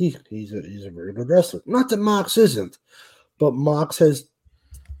wrestler. He's a very good wrestler. Not that Mox isn't, but Mox has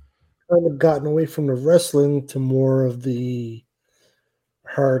kind of gotten away from the wrestling to more of the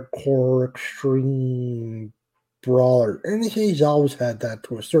hardcore, extreme brawler. And he's always had that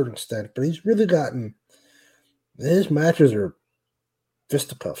to a certain extent, but he's really gotten his matches are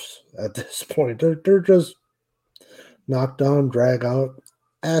fisticuffs at this point. They're just knock down, drag out,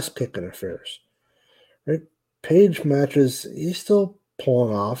 ass kicking affairs. Right? Page matches, he's still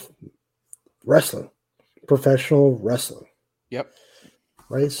pulling off wrestling, professional wrestling. Yep.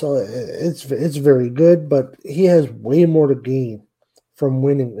 Right, so it's very good, but he has way more to gain from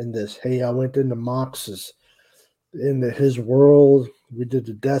winning in this. Hey, I went into Mox's, into his world. We did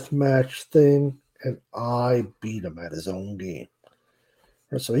the death match thing, and I beat him at his own game.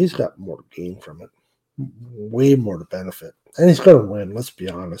 Right, so he's got more to gain from it, way more to benefit, and he's going to win. Let's be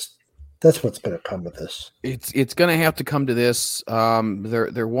honest. That's what's going to come with this. It's going to have to come to this. They're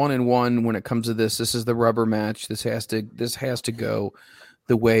 1-1 when it comes to this. This is the rubber match. This has to go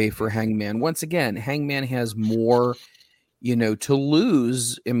the way for Hangman. Once again, Hangman has more, to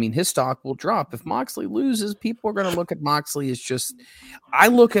lose. I mean, his stock will drop. If Moxley loses, people are going to look at Moxley as I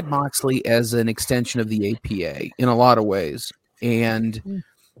look at Moxley as an extension of the APA in a lot of ways. And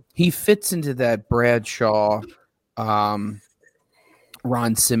he fits into that Bradshaw,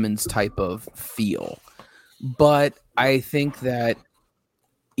 Ron Simmons type of feel. But I think that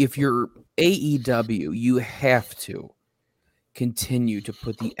if you're AEW, you have to continue to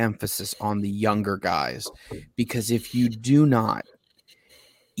put the emphasis on the younger guys, because if you do not,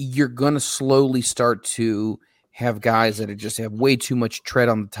 you're going to slowly start to have guys that just have way too much tread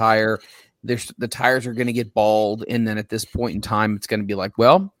on the tire. The tires are going to get bald, and then at this point in time, it's going to be like,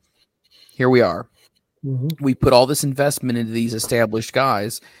 well, here we are. Mm-hmm. We put all this investment into these established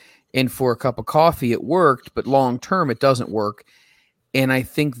guys, and for a cup of coffee, it worked, but long term, it doesn't work. And I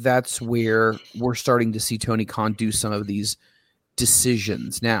think that's where we're starting to see Tony Khan do some of these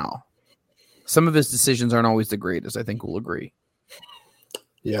decisions now. Some of his decisions aren't always the greatest, I think we'll agree.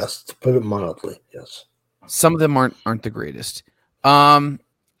 Yes, to put it mildly, yes. Some of them aren't the greatest.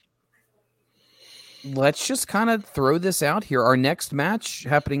 Let's just kind of throw this out here. Our next match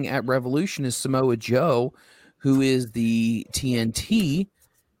happening at Revolution is Samoa Joe, who is the TNT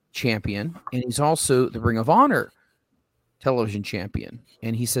champion, and he's also the Ring of Honor television champion.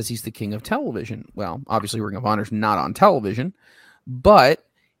 And he says he's the king of television. Well, obviously Ring of Honor is not on television, but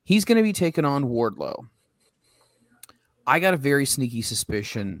he's going to be taking on Wardlow. I got a very sneaky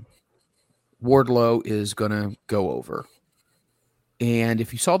suspicion Wardlow is going to go over. And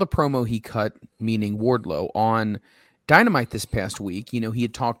if you saw the promo he cut, meaning Wardlow, on Dynamite this past week, he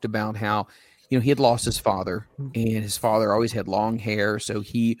had talked about how, he had lost his father, and his father always had long hair, so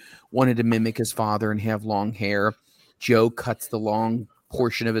he wanted to mimic his father and have long hair. Joe cuts the long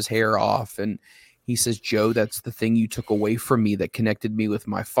portion of his hair off, and he says, Joe, that's the thing you took away from me that connected me with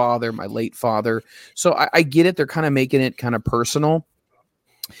my father, my late father. So I get it. They're kind of making it kind of personal.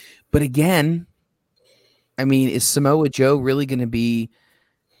 But again, I mean, is Samoa Joe really going to be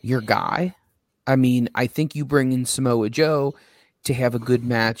your guy? I mean, I think you bring in Samoa Joe to have a good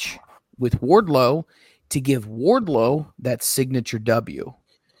match with Wardlow, to give Wardlow that signature W.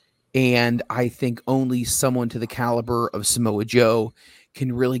 And I think only someone to the caliber of Samoa Joe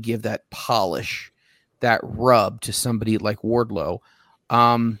can really give that polish, that rub to somebody like Wardlow.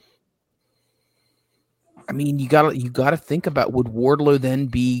 I mean, you gotta think about, would Wardlow then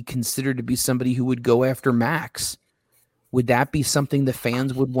be considered to be somebody who would go after Max? Would that be something the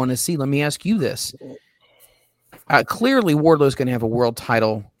fans would want to see? Let me ask you this. Clearly, Wardlow's going to have a world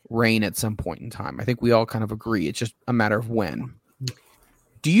title reign at some point in time. I think we all kind of agree. It's just a matter of when.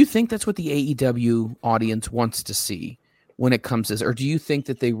 Do you think that's what the AEW audience wants to see when it comes to this? Or do you think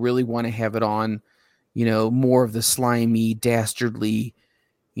that they really want to have it on, more of the slimy, dastardly,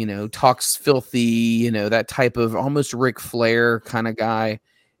 talks filthy, that type of almost Ric Flair kind of guy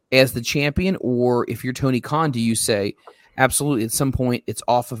as the champion? Or if you're Tony Khan, do you say, absolutely, at some point it's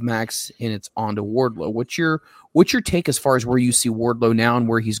off of Max and it's on to Wardlow? What's your take as far as where you see Wardlow now and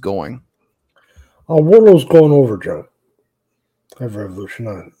where he's going? Wardlow's going over Joe at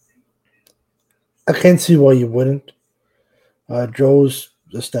Revolution. I can't see why you wouldn't. Joe's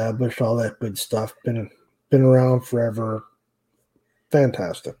established all that good stuff, been around forever.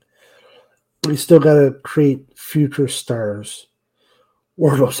 Fantastic. But he's still got to create future stars.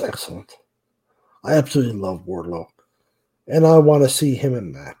 Wardlow's excellent. I absolutely love Wardlow. And I want to see him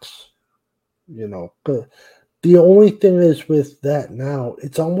and Max. The only thing is with that now,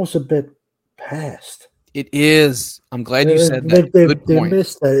 it's almost a bit past. It is. I'm glad you said that. They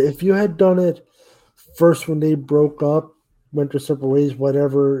missed that. If you had done it first when they broke up, went to separate ways,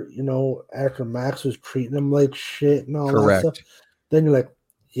 whatever, after Max was treating them like shit and all Correct. that stuff, then you're like,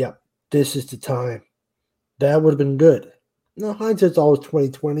 yep, this is the time. That would have been good. Hindsight's always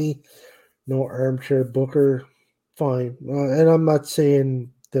 2020. No armchair booker. Fine. And I'm not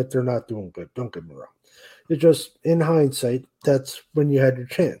saying that they're not doing good. Don't get me wrong. It's just, in hindsight, that's when you had your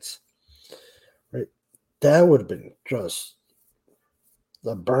chance. Right? That would have been just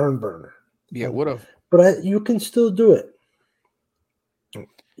the burner. Yeah, would have. But you can still do it.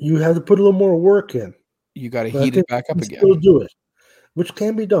 You have to put a little more work in. You got to heat it back up again. Still do it, which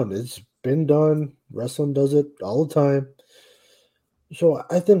can be done. It's been done. Wrestling does it all the time. So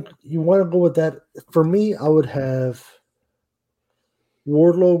I think you want to go with that. For me, I would have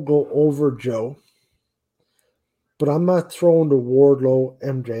Wardlow go over Joe, but I'm not throwing the Wardlow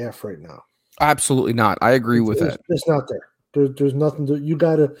MJF right now. Absolutely not. I agree with that. It's not there. There's nothing to. You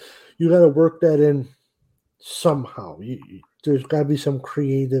gotta work that in somehow. There's got to be some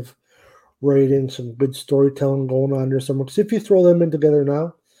creative writing, some good storytelling going on there somewhere. Because if you throw them in together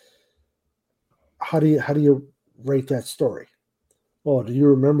now, how do you write that story? Oh, do you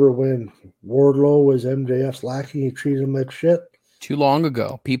remember when Wardlow was MJF's lackey? He treated him like shit. Too long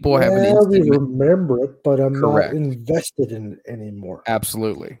ago. People have an instant. instinct. We remember it, but I'm Correct. not invested in it anymore.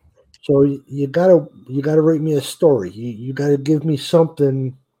 Absolutely. So you gotta write me a story. You gotta give me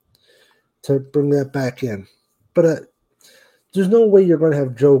something to bring that back in. But there's no way you're going to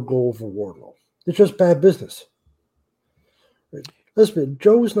have Joe go over Wardlow. It's just bad business. Listen,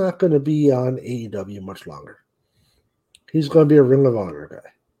 Joe's not going to be on AEW much longer. He's going to be a Ring of Honor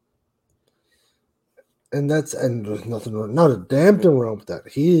guy. And there's nothing wrong, not a damn thing wrong with that.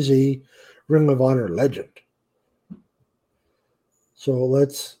 He is a Ring of Honor legend. So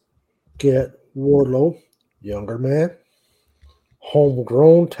let's get Wardlow, younger man,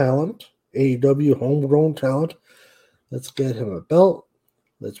 homegrown talent, AEW homegrown talent. Let's get him a belt.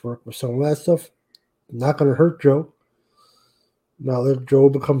 Let's work with some of that stuff. Not going to hurt Joe. Now that Joe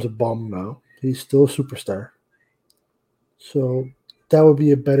becomes a bum now, he's still a superstar. So that would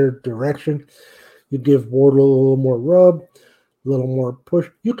be a better direction. You give Wardlow a little more rub, a little more push.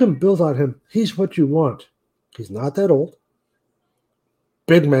 You can build on him. He's what you want. He's not that old.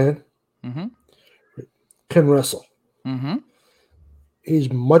 Big man. Mm-hmm. Can wrestle. Mm-hmm. He's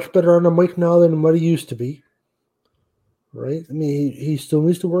much better on the mic now than what he used to be. Right? I mean, he still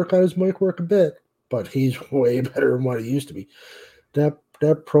needs to work on his mic work a bit, but he's way better than what he used to be. That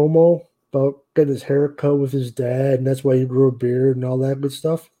promo about getting his hair cut with his dad, and that's why he grew a beard and all that good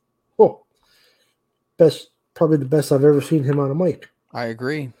stuff. Oh, probably the best I've ever seen him on a mic. I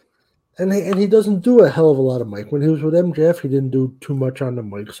agree. And he doesn't do a hell of a lot of mic. When he was with MJF, he didn't do too much on the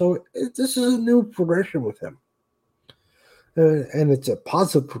mic. So this is a new progression with him. And it's a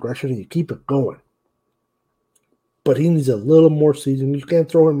positive progression, and you keep it going. But he needs a little more season. You can't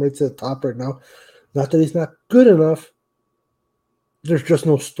throw him right to the top right now. Not that he's not good enough. There's just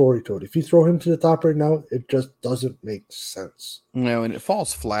no story to it. If you throw him to the top right now, it just doesn't make sense. No, and it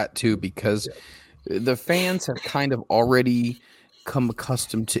falls flat, too, because the fans have kind of already come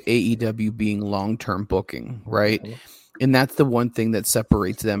accustomed to AEW being long-term booking, right? Mm-hmm. And that's the one thing that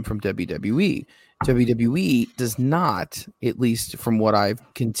separates them from WWE. WWE does not, at least from what I've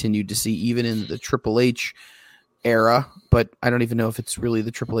continued to see, even in the Triple H era, but I don't even know if it's really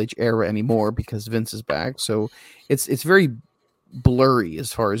the Triple H era anymore because Vince is back. So it's very blurry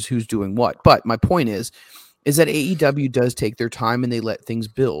as far as who's doing what. But my point is that AEW does take their time and they let things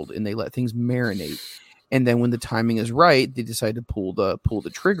build and they let things marinate. And then when the timing is right, they decide to pull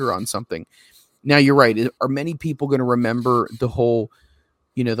the trigger on something. Now you're right. Are many people going to remember the whole,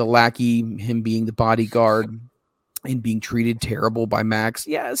 the lackey, him being the bodyguard and being treated terrible by Max?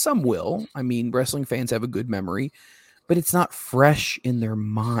 Yeah, some will. I mean, wrestling fans have a good memory, but it's not fresh in their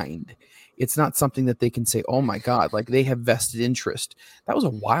mind. It's not something that they can say, oh my God, like they have vested interest. That was a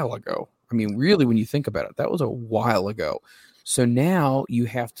while ago. I mean, really, when you think about it, that was a while ago. So now you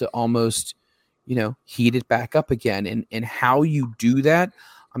have to almost, heat it back up again. And how you do that,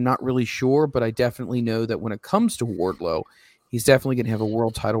 I'm not really sure, but I definitely know that when it comes to Wardlow, he's definitely going to have a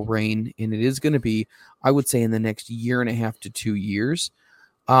world title reign, and it is going to be, I would say, in the next 1.5 to 2 years.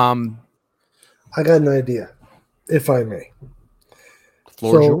 I got an idea, if I may.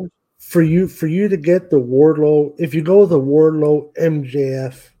 Floor yours. For you to get the Wardlow, if you go the Wardlow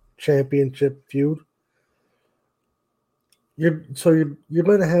MJF championship feud, you're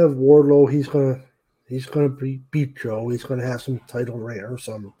going to have Wardlow. He's going to beat Joe. He's going to have some title reign or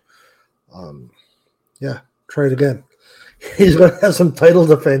some. Try it again. He's going to have some title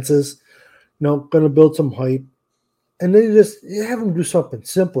defenses. Going to build some hype, and then you have him do something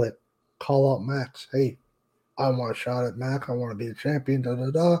simple. Like call out Max. Hey, I want a shot at Max. I want to be the champion. Da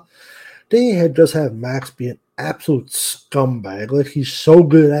da da. Then you just have Max be an absolute scumbag, like he's so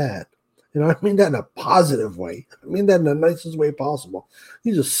good at. I mean that in a positive way. I mean that in the nicest way possible.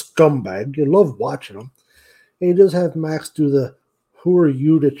 He's a scumbag. You love watching him. And you just have Max do the, who are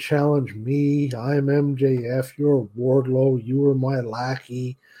you to challenge me? I'm MJF. You're Wardlow. You were my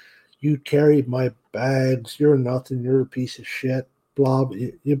lackey. You carried my bags. You're nothing. You're a piece of shit. Blah.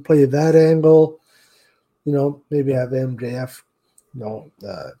 You play that angle. Maybe have MJF,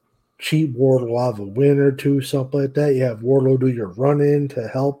 cheat Wardlow out of a win or two, something like that. You have Wardlow do your run-in to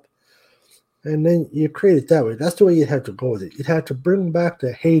help. And then you create it that way. That's the way you'd have to go with it. You'd have to bring back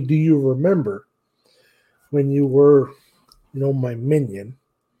the, hey, do you remember when you were, my minion?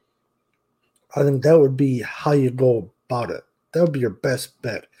 I think that would be how you go about it. That would be your best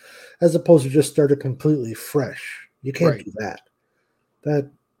bet. As opposed to just start it completely fresh. You can't do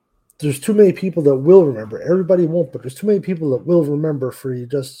that. There's too many people that will remember. Everybody won't, but there's too many people that will remember for you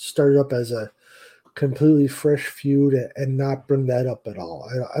just start it up as a completely fresh feud and not bring that up at all.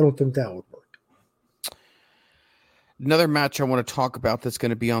 I don't think that would work. Another match I want to talk about that's going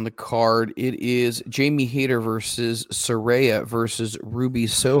to be on the card. It is Jamie Hayter versus Saraya versus Ruby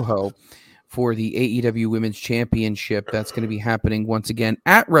Soho for the AEW Women's Championship. That's going to be happening once again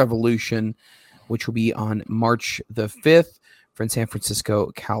at Revolution, which will be on March the 5th from San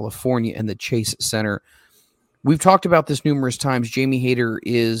Francisco, California, in the Chase Center. We've talked about this numerous times. Jamie Hayter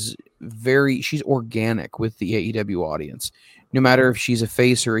is she's organic with the AEW audience. No matter if she's a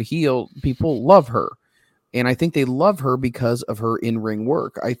face or a heel, people love her. And I think they love her because of her in-ring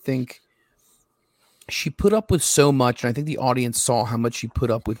work. I think she put up with so much, and I think the audience saw how much she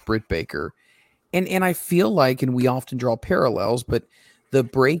put up with Britt Baker. And I feel like, and we often draw parallels, but the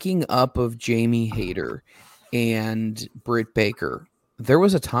breaking up of Jamie Hayter and Britt Baker, there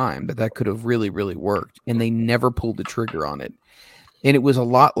was a time that could have really, really worked, and they never pulled the trigger on it. And it was a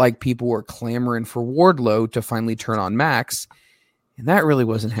lot like people were clamoring for Wardlow to finally turn on Max, and that really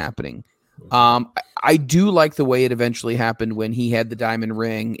wasn't happening. I do like the way it eventually happened when he had the diamond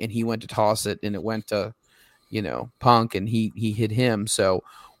ring and he went to toss it and it went to, Punk and he hit him. So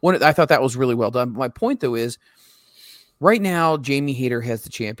I thought that was really well done. My point though is right now, Jamie Hayter has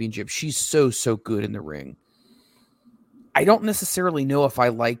the championship. She's so good in the ring. I don't necessarily know if I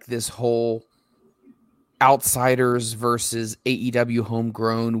like this whole outsiders versus AEW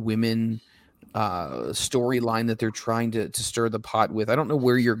homegrown women storyline that they're trying to stir the pot with. I don't know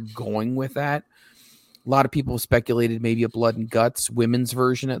where you're going with that. A lot of people have speculated maybe a blood and guts women's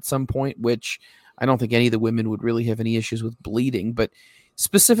version at some point, which I don't think any of the women would really have any issues with bleeding. But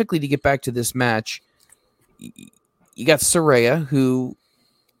specifically to get back to this match, you got Saraya, who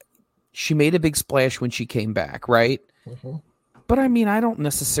she made a big splash when she came back, right? Mm-hmm. But I mean, I don't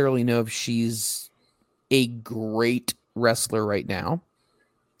necessarily know if she's a great wrestler right now.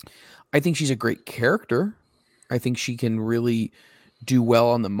 I think she's a great character. I think she can really do well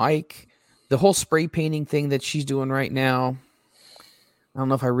on the mic. The whole spray painting thing that she's doing right now, I don't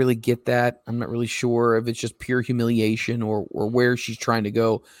know if I really get that. I'm not really sure if it's just pure humiliation or where she's trying to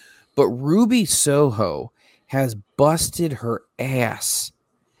go. But Ruby Soho has busted her ass,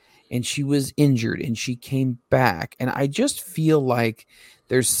 and she was injured, and she came back. And I just feel like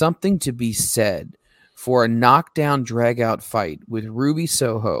there's something to be said for a knockdown, drag-out fight with Ruby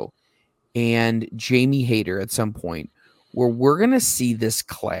Soho and Jamie Hayter at some point, where we're going to see this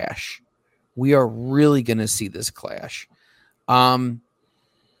clash. We are really going to see this clash. I'm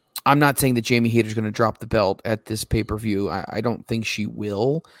not saying that Jamie Hayter's going to drop the belt at this pay-per-view. I don't think she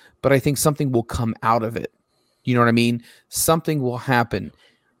will, but I think something will come out of it. You know what I mean? Something will happen.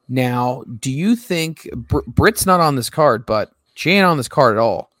 Now, do you think Britt's not on this card, but she ain't on this card at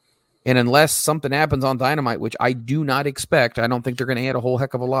all. And unless something happens on Dynamite, which I do not expect, I don't think they're going to add a whole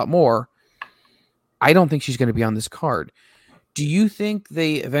heck of a lot more. I don't think she's going to be on this card. Do you think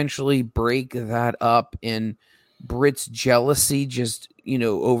they eventually break that up and Britt's jealousy just,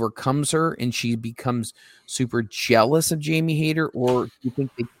 overcomes her and she becomes super jealous of Jamie Hayter? Or do you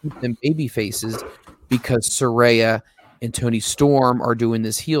think they keep them baby faces because Saraya and Toni Storm are doing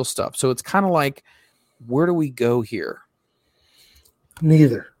this heel stuff? So it's kind of like, where do we go here?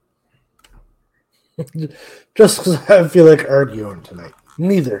 Neither. Just because I feel like arguing tonight.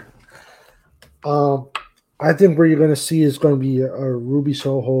 Neither. I think where you're going to see is going to be a Ruby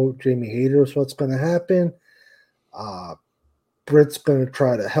Soho, Jamie Hayter is what's going to happen. Britt's going to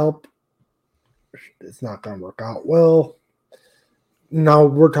try to help. It's not going to work out well. Now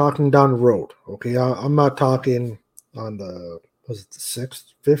we're talking down the road, okay? I'm not talking on the, was it the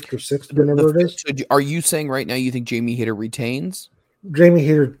 6th, 5th or 6th, whatever it is. So are you saying right now you think Jamie Hayter retains? Jamie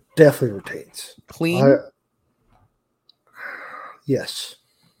Hayter definitely retains. Clean? Yes.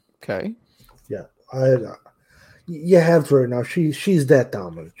 Okay. Yeah. You have her now. She's that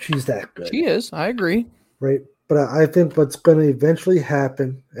dominant. She's that good. She is. I agree. Right. But I think what's going to eventually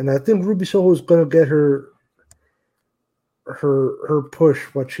happen, and I think Ruby Soho is going to get her push,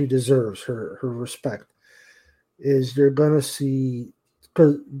 what she deserves, her respect, is you're going to see,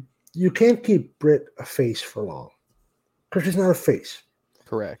 because you can't keep Britt a face for long, because she's not a face.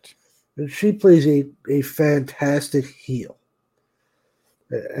 Correct. And she plays a fantastic heel.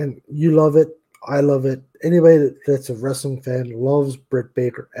 And you love it. I love it. Anybody that's a wrestling fan loves Britt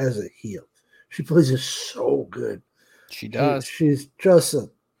Baker as a heel. She plays it so good. She does. She's just a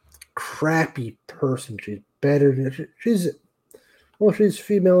crappy person. She's better than she's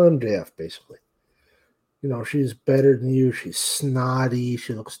female MJF basically. She's better than you. She's snotty.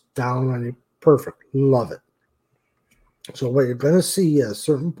 She looks down on you. Perfect. Love it. So what you're going to see at a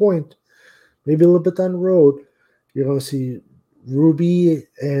certain point, maybe a little bit down the road, you're going to see Ruby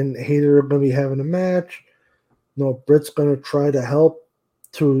and Hayter are going to be having a match. Britt's going to try to help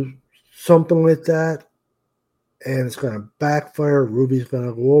to something like that, and it's going to backfire. Ruby's going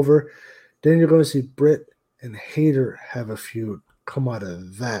to go over. Then you're going to see Britt and Hayter have a feud come out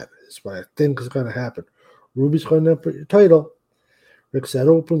of that. Is what I think is going to happen. Ruby's going to put your title. That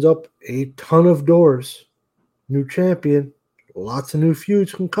opens up a ton of doors. New champion. Lots of new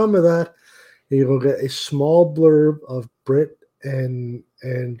feuds can come of that. And you're going to get a small blurb of Britt and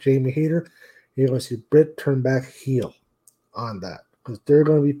Jamie Hayter. You're going to see Britt turn back heel on that. Because they're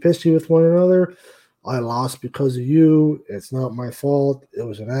going to be pissy with one another. I lost because of you. It's not my fault. It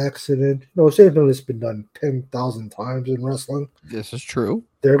was an accident. Same thing that's been done 10,000 times in wrestling. This is true.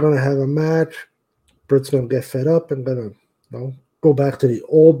 They're going to have a match. Britt's going to get fed up and going to go back to the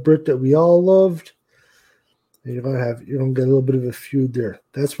old Britt that we all loved. And you're going to get a little bit of a feud there.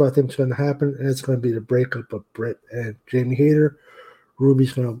 That's what I think is going to happen. And it's going to be the breakup of Britt and Jamie Hayter.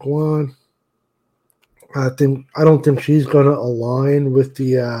 Ruby's going to go on. I don't think she's going to align with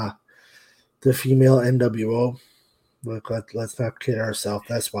the female NWO. Let's not kid ourselves.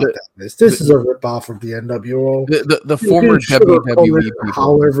 That's what that is. This is a ripoff of the NWO. The former WWE people.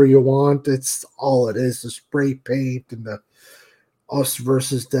 However you want. It's all it is. The spray paint and the us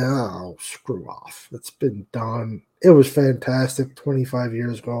versus them. Oh, screw off. It's been done. It was fantastic 25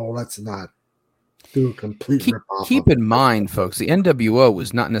 years ago. Let's not do a complete ripoff. Keep in mind, folks, the NWO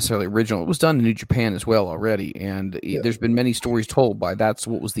was not necessarily original. It was done in New Japan as well already. And there's been many stories told by that's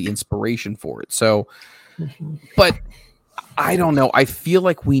what was the inspiration for it. So, but I don't know. I feel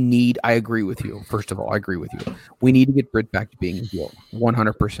like I agree with you. First of all, I agree with you. We need to get Britt back to being a heel.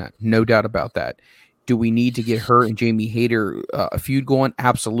 100%. No doubt about that. Do we need to get her and Jamie Hayter a feud going?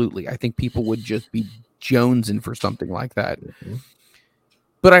 Absolutely. I think people would just be jonesing for something like that. Mm-hmm.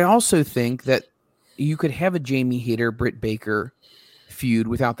 But I also think that you could have a Jamie Hayter, Britt Baker feud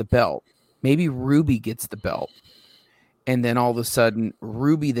without the belt. Maybe Ruby gets the belt. And then all of a sudden,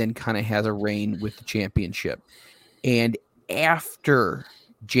 Ruby then kind of has a reign with the championship. And after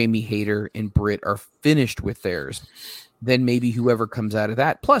Jamie Hayter and Britt are finished with theirs, then maybe whoever comes out of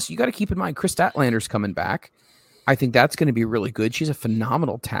that. Plus, you got to keep in mind, Chris Statlander's coming back. I think that's going to be really good. She's a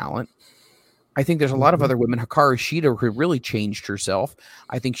phenomenal talent. I think there's a lot of other women. Hikaru Shida, who really changed herself.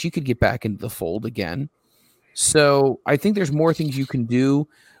 I think she could get back into the fold again. So I think there's more things you can do.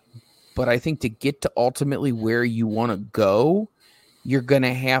 But I think to get to ultimately where you want to go, you're going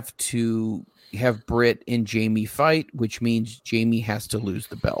to have Britt and Jamie fight, which means Jamie has to lose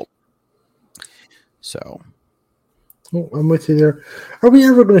the belt. So. Oh, I'm with you there. Are we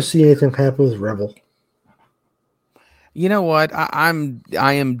ever going to see anything happen with Rebel? You know what? I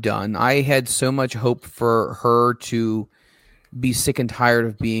am done. I had so much hope for her to be sick and tired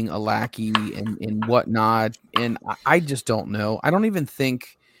of being a lackey and whatnot. And I just don't know. I don't even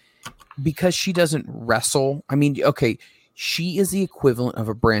think, because she doesn't wrestle. I mean, okay, she is the equivalent of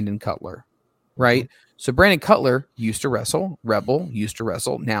a Brandon Cutler, right? Mm-hmm. So Brandon Cutler used to wrestle. Rebel used to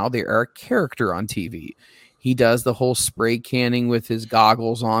wrestle. Now they are a character on TV. He does the whole spray canning with his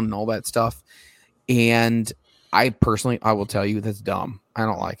goggles on and all that stuff. And I will tell you, that's dumb. I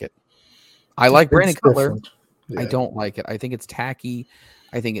don't like it. I like Brandon Cutler. Yeah. I don't like it. I think it's tacky.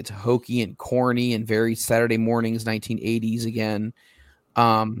 I think it's hokey and corny and very Saturday mornings, 1980s again.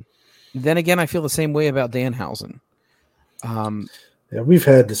 Then again, I feel the same way about Danhausen. Yeah, we've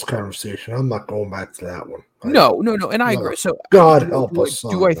had this conversation. I'm not going back to that one. No. And I agree. So God help us.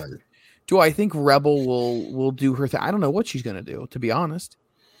 Do I think Rebel will do her thing? I don't know what she's going to do, to be honest.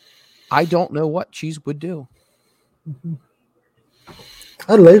 I don't know what she would do. Mm-hmm.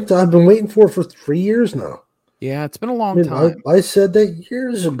 I've been waiting for 3 years now. Yeah, it's been a long time. I said that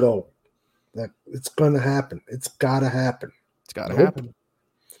years ago that it's going to happen. It's got to happen. It's got to happen.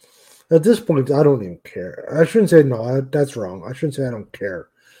 At this point, I don't even care. I shouldn't say no. That's wrong. I shouldn't say I don't care.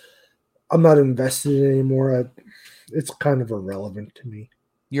 I'm not invested in it anymore. It's kind of irrelevant to me.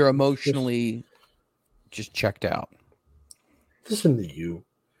 You're emotionally just checked out. Listen to you.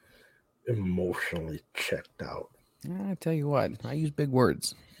 Emotionally checked out. I tell you what, I use big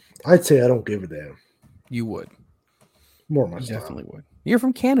words. I'd say I don't give a damn. You would. More myself. You definitely would. You're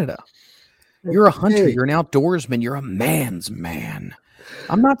from Canada. You're a hunter. You're an outdoorsman. You're a man's man.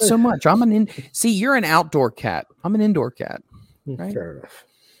 I'm not so much. See, you're an outdoor cat. I'm an indoor cat. Right? Fair enough.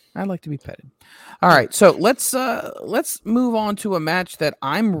 I like to be petted. All right, so let's move on to a match that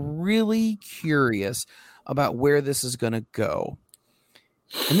I'm really curious about where this is going to go.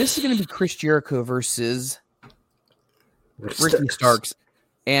 And this is going to be Chris Jericho versus Ricky Starks.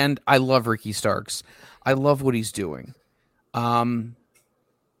 And I love Ricky Starks. I love what he's doing. I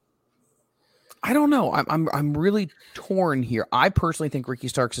don't know. I'm really torn here. I personally think Ricky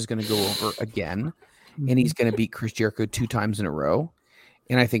Starks is going to go over again, and he's going to beat Chris Jericho 2 times in a row.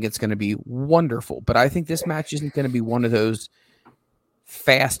 And I think it's going to be wonderful. But I think this match isn't going to be one of those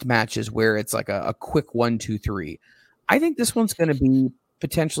fast matches where it's like a quick 1, 2, 3. I think this one's going to be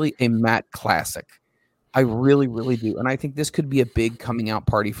potentially a mat classic. I really, really do. And I think this could be a big coming out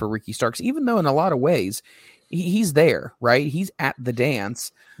party for Ricky Starks, even though in a lot of ways he's there, right? He's at the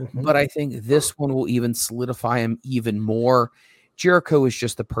dance. Mm-hmm. But I think this one will even solidify him even more. Jericho is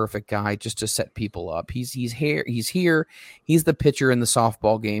just the perfect guy just to set people up. He's here. He's the pitcher in the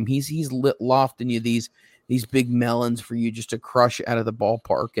softball game. He's lofting you these big melons for you just to crush out of the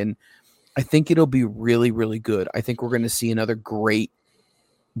ballpark. And I think it'll be really, really good. I think we're going to see another great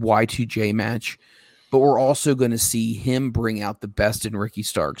Y2J match, but we're also going to see him bring out the best in Ricky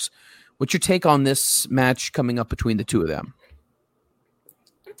Starks. What's your take on this match coming up between the two of them?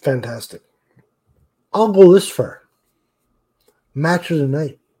 Fantastic. I'll go this far. Match of the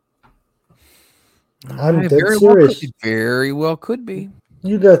night. I'm dead serious. Very well could be.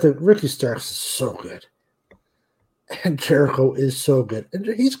 You got the Ricky Starks is so good. And Jericho is so good. And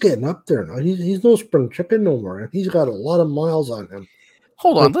he's getting up there now. He's no spring chicken no more. And he's got a lot of miles on him.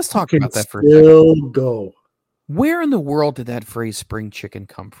 Hold on, let's talk about that for a second. Still go. Where in the world did that phrase spring chicken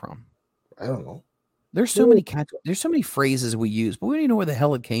come from? I don't know. There's so many phrases we use, but we don't even know where the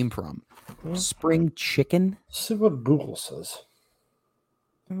hell it came from. Spring chicken? See what Google says.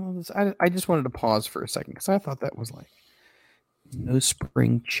 I just wanted to pause for a second because I thought that was like no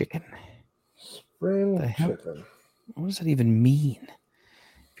spring chicken. Spring chicken. What does that even mean?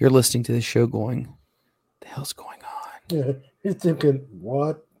 If you're listening to this show going, what the hell's going on? Yeah, you're thinking,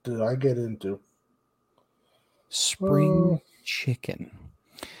 what did I get into? Spring chicken.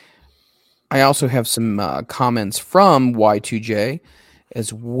 I also have some comments from Y2J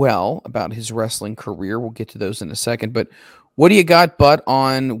as well about his wrestling career. We'll get to those in a second, but what do you got, Bud,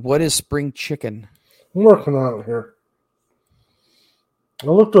 on what is spring chicken? I'm working on it here. I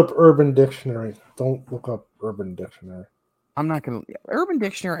looked up Urban Dictionary. Don't look up Urban Dictionary. I'm not going to. Urban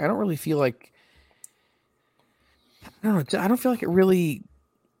Dictionary, I don't really feel like. I don't know. I don't feel like it really.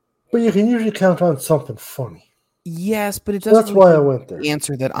 But you can usually count on something funny. Yes, but it doesn't. That's why I went there. The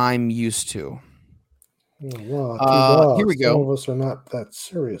answer that I'm used to. Wow, here we go. Some of us are not that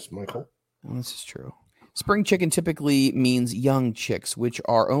serious, Michael. Well, this is true. Spring chicken typically means young chicks, which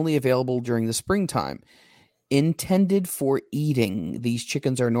are only available during the springtime. Intended for eating, these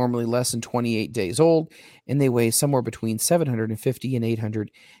chickens are normally less than 28 days old, and they weigh somewhere between 750 and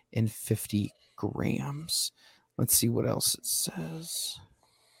 850 grams. Let's see what else it says.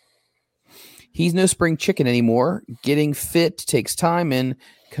 He's no spring chicken anymore. Getting fit takes time and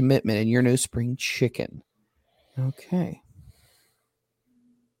commitment, and you're no spring chicken. Okay.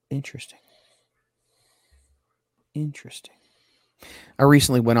 Interesting. I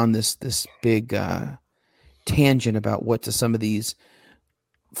recently went on this big tangent about what do some of these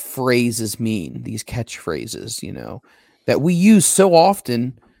phrases mean, these catchphrases, that we use so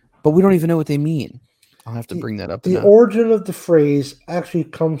often, but we don't even know what they mean. I'll have to bring that up. The origin of the phrase actually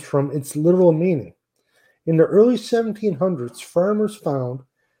comes from its literal meaning. In the early 1700s, farmers found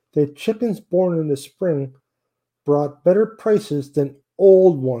that chickens born in the spring brought better prices than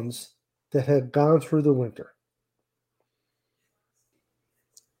old ones that had gone through the winter.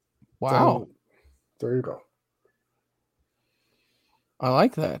 Wow. So, there you go. I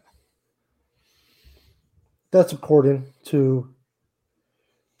like that. That's according to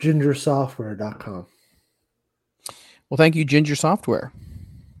gingersoftware.com. Well, thank you, Ginger Software.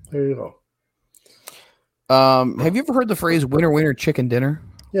 There you go. Have you ever heard the phrase winner, winner, chicken dinner?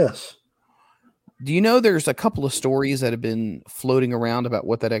 Yes. Do you know there's a couple of stories that have been floating around about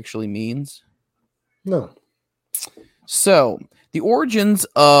what that actually means? No. So the origins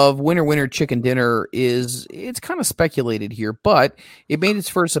of winner, winner, chicken dinner it's kind of speculated here, but it made its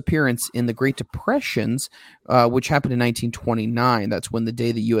first appearance in the Great Depressions, which happened in 1929. That's when the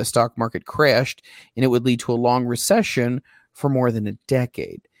day the U.S. stock market crashed, and it would lead to a long recession for more than a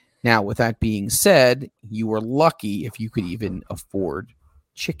decade. Now, with that being said, you were lucky if you could even afford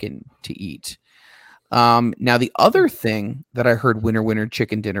chicken to eat. Now, the other thing that I heard winner, winner,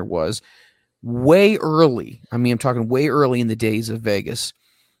 chicken dinner was way early. I mean, I'm talking way early in the days of Vegas.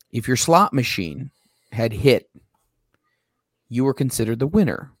 If your slot machine had hit, you were considered the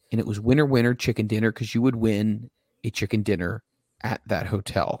winner. And it was winner, winner, chicken dinner because you would win a chicken dinner at that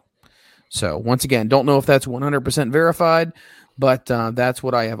hotel. So once again, don't know if that's 100% verified, but that's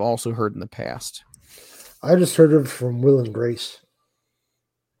what I have also heard in the past. I just heard it from Will and Grace.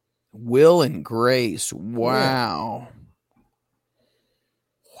 Will and Grace. Wow. Yeah.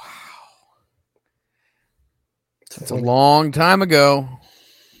 It's a long time ago.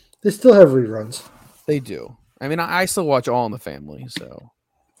 They still have reruns. They do. I mean, I still watch All in the Family, so.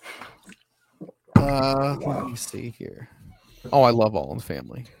 Let me see here. Oh, I love All in the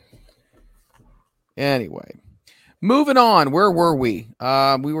Family. Anyway, moving on. Where were we?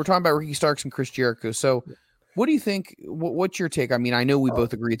 We were talking about Ricky Starks and Chris Jericho. So, what do you think? What's your take? I mean, I know we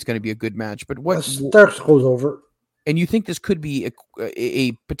both agree it's going to be a good match, but what? Starks goes over. And you think this could be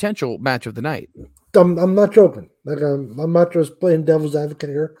a potential match of the night? I'm not joking. I'm not just playing devil's advocate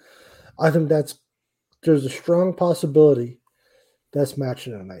here. I think there's a strong possibility that's match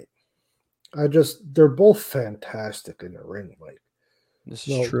of the night. They're both fantastic in the ring. Like, this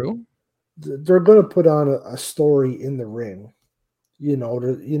is true. They're going to put on a story in the ring.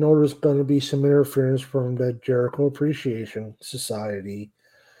 There's going to be some interference from the Jericho Appreciation Society.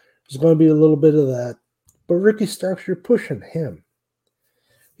 There's going to be a little bit of that. But Ricky Starks, you're pushing him.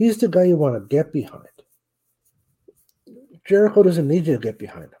 He's the guy you want to get behind. Jericho doesn't need you to get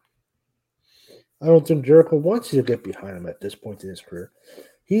behind him. I don't think Jericho wants you to get behind him at this point in his career.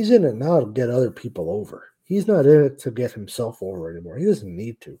 He's in it now to get other people over. He's not in it to get himself over anymore. He doesn't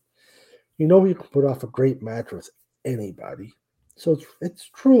need to. He can put off a great match with anybody. So it's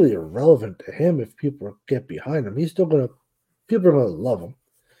truly irrelevant to him if people get behind him. People are going to love him.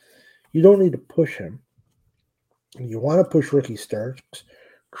 You don't need to push him. You want to push Ricky Starks,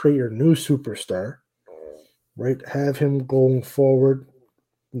 create your new superstar, right? Have him going forward,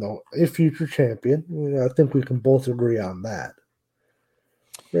 a future champion. I think we can both agree on that,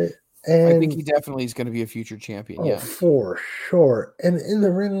 right? And I think he definitely is going to be a future champion. Yeah, for sure. And in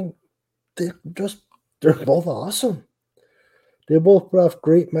the ring, they're both awesome. They both put off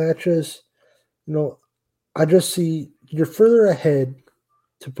great matches. I just see you're further ahead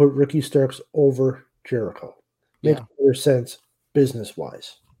to put Ricky Starks over Jericho. Makes more sense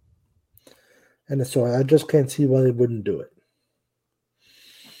business-wise. And so I just can't see why they wouldn't do it.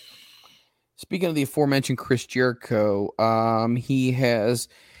 Speaking of the aforementioned Chris Jericho, he has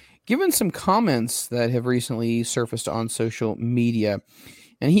given some comments that have recently surfaced on social media.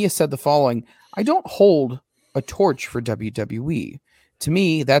 And he has said the following: I don't hold a torch for WWE. To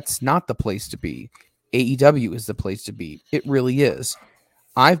me, that's not the place to be. AEW is the place to be. It really is.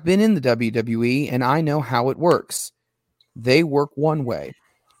 I've been in the WWE and I know how it works. They work one way.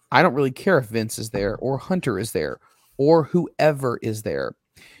 I don't really care if Vince is there or Hunter is there or whoever is there.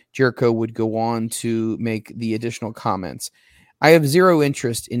 Jericho would go on to make the additional comments. I have zero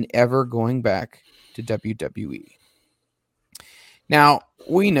interest in ever going back to WWE. Now,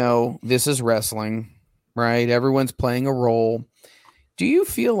 we know this is wrestling, right? Everyone's playing a role. Do you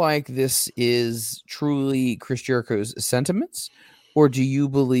feel like this is truly Chris Jericho's sentiments? Or do you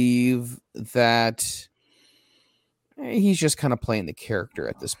believe that he's just kind of playing the character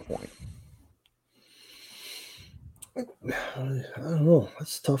at this point? I don't know.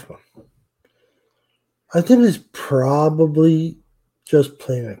 That's a tough one. I think he's probably just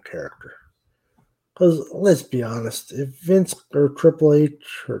playing a character. Because let's be honest, if Vince or Triple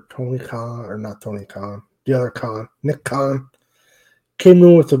H or Tony Khan, or not Tony Khan, the other Khan, Nick Khan, came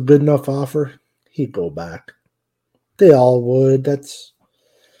in with a good enough offer, he'd go back. They all would. It's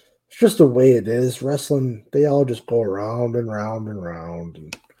just the way it is. Wrestling, they all just go around and round and round.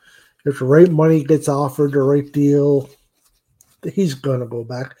 And if the right money gets offered, the right deal, he's going to go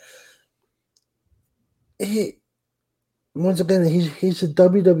back. Once again, he's a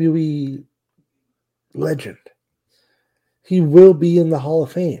WWE legend. He will be in the Hall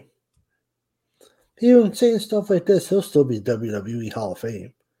of Fame. Even saying stuff like this, he'll still be WWE Hall of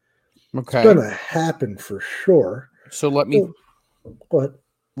Fame. Okay. It's going to happen for sure. So let me go ahead.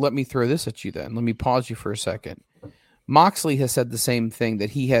 Let me throw this at you then. Let me pause you for a second. Moxley has said the same thing, that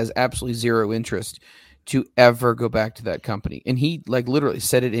he has absolutely zero interest to ever go back to that company. And he literally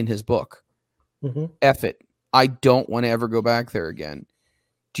said it in his book. Mm-hmm. F it. I don't want to ever go back there again.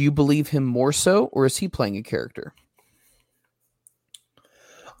 Do you believe him more so, or is he playing a character?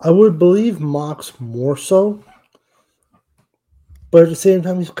 I would believe Mox more so. But at the same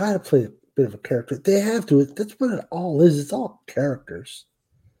time, he's got to play a bit of a character. They have to. That's what it all is. It's all characters.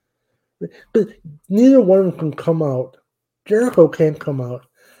 But neither one of them can come out. Jericho can't come out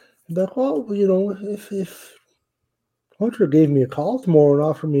and be like, well, if Hunter gave me a call tomorrow and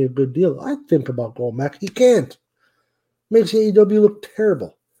offered me a good deal, I'd think about going back. He can't. Makes AEW look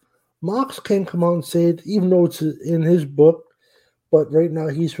terrible. Mox can't come out and say it, even though it's in his book, but right now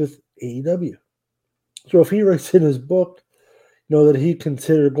he's with AEW. So if he writes in his book, that he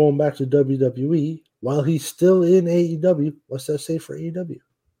considered going back to WWE while he's still in AEW, what's that say for AEW?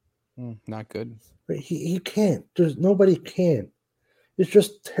 Not good. He can't. Nobody can. It's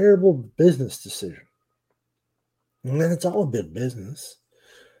just terrible business decision. And then it's all a big business.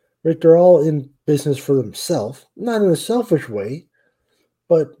 Right? They're all in business for themselves. Not in a selfish way,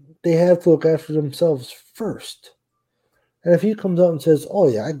 but they have to look after themselves first. And if he comes out and says, oh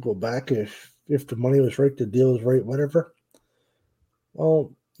yeah, I'd go back if the money was right, the deal was right, whatever.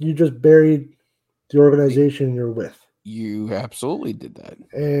 Well, you just buried the organization you're with. You absolutely did that.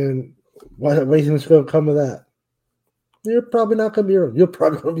 And what do you think's going to come of that? You're probably not going to be around. You're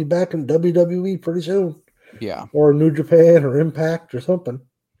probably going to be back in WWE pretty soon. Yeah. Or New Japan or Impact or something.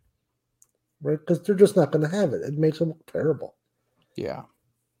 Right? Because they're just not going to have it. It makes them look terrible. Yeah.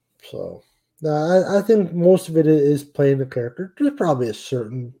 So, I think most of it is playing the character. There's probably a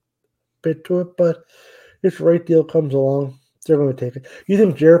certain bit to it, but if the right deal comes along, they're going to take it. You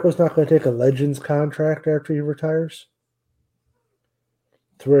think Jericho's not going to take a Legends contract after he retires?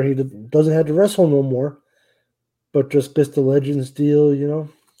 To where he doesn't have to wrestle no more, but just gets the Legends deal, Of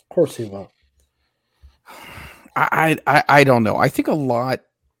course he will. I don't know. I think a lot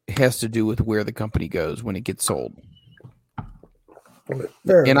has to do with where the company goes when it gets sold.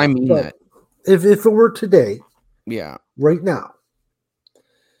 Fair and enough, I mean that. If it were today, yeah, right now,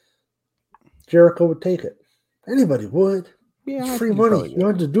 Jericho would take it. Anybody would. Yeah, it's free money. You don't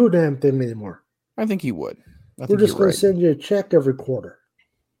have to do a damn thing anymore. I think he would. We're just going to send you a check every quarter.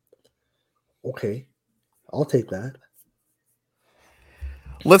 Okay, I'll take that.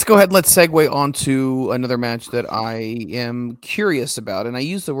 Let's go ahead and let's segue on to another match that I am curious about. And I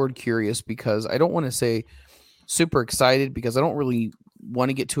use the word curious because I don't want to say super excited, because I don't really want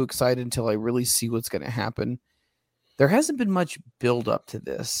to get too excited until I really see what's going to happen. There hasn't been much build up to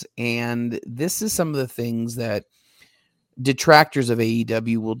this. And this is some of the things that detractors of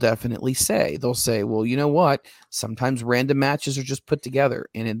AEW will definitely say. They'll say, well, you know what? Sometimes random matches are just put together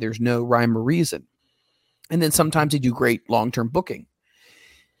and there's no rhyme or reason. And then sometimes they do great long-term booking.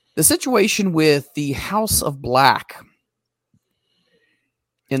 The situation with the House of Black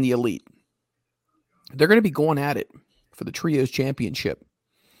and the Elite, they're going to be going at it for the Trios Championship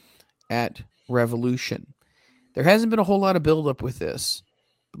at Revolution. There hasn't been a whole lot of buildup with this.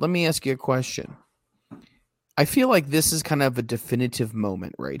 But let me ask you a question. I feel like this is kind of a definitive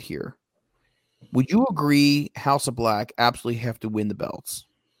moment right here. Would you agree House of Black absolutely have to win the belts?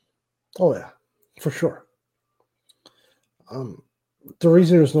 Oh, yeah, for sure. The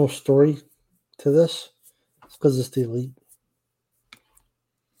reason there's no story to this is because it's the Elite.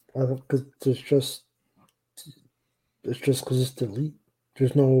 Because it's just because it's the Elite.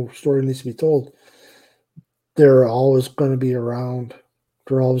 There's no story that needs to be told. They're always going to be around.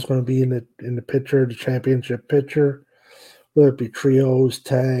 They're always going to be in the picture, the championship picture, whether it be trios,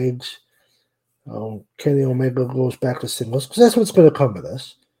 tags. Kenny Omega goes back to singles because that's what's going to come of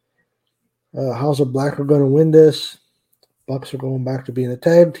this. House of Black are going to win this. Bucks are going back to being a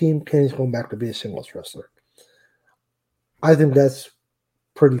tag team. Kenny's going back to be a singles wrestler. I think that's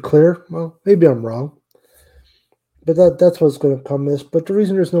pretty clear. Well, maybe I'm wrong, but that's what's going to come of this. But the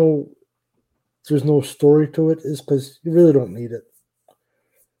reason there's no story to it is because you really don't need it.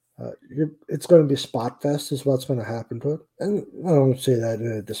 It's going to be spot fest is what's going to happen to it. And I don't say that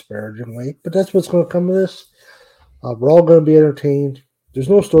in a disparaging way, but that's what's going to come of this. We're all going to be entertained. There's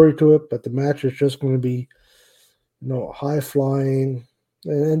no story to it, but the match is just going to be, high flying.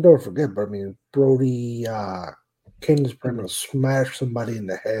 And don't forget, but I mean, Brody King's going to smash somebody in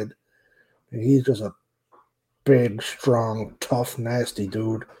the head. And he's just a big, strong, tough, nasty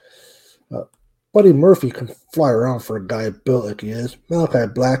dude. Buddy Murphy can fly around for a guy built like he is. Malachi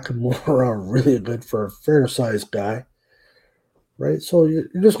Black can move around really good for a fair-sized guy. Right? So you're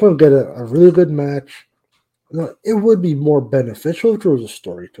just going to get a really good match. Now, it would be more beneficial if there was a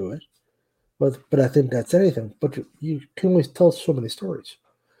story to it. But I think that's anything. But you can only tell so many stories.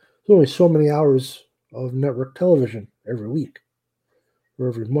 There's only so many hours of network television every week. Or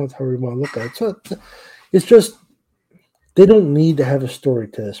every month, however you want to look at it. So it's just... They don't need to have a story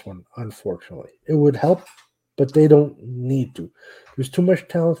to this one, unfortunately. It would help, but they don't need to. There's too much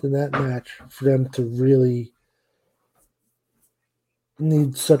talent in that match for them to really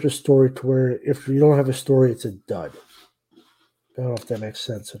need such a story to where if you don't have a story, it's a dud. I don't know if that makes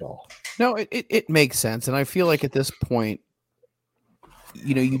sense at all. No, it makes sense. And I feel like at this point,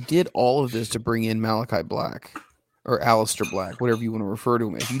 you did all of this to bring in Malachi Black. Or Aleister Black, whatever you want to refer to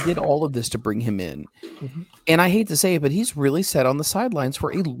him as. You did all of this to bring him in. Mm-hmm. And I hate to say it, but he's really sat on the sidelines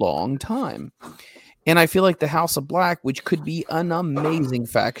for a long time. And I feel like the House of Black, which could be an amazing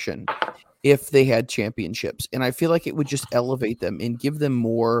faction if they had championships. And I feel like it would just elevate them and give them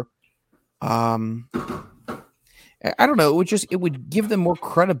more, I don't know, it would give them more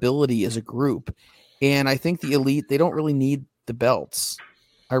credibility as a group. And I think the Elite, they don't really need the belts.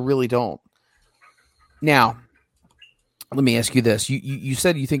 I really don't. Now, let me ask you this. You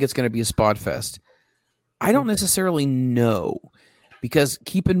said you think it's going to be a spot fest. I don't necessarily know because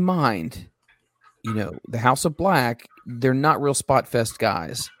keep in mind, the House of Black, they're not real spot fest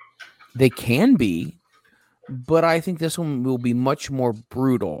guys. They can be, but I think this one will be much more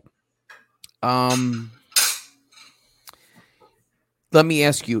brutal. Let me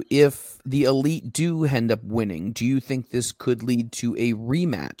ask you, if the Elite do end up winning, do you think this could lead to a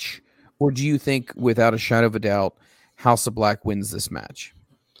rematch? Or do you think, without a shadow of a doubt, House of Black wins this match?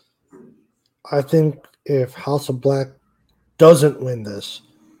 I think if House of Black doesn't win this,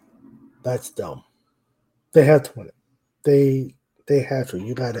 that's dumb. They have to win it. They have to.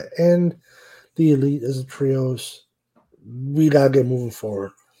 You got to end the Elite as a trios. We got to get moving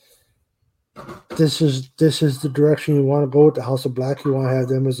forward. This is the direction you want to go with the House of Black. You want to have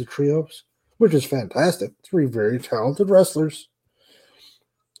them as the trios, which is fantastic. Three very talented wrestlers.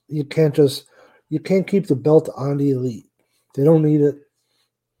 You can't keep the belt on the Elite. They don't need it.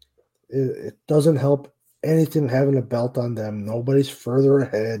 It doesn't help anything having a belt on them. Nobody's further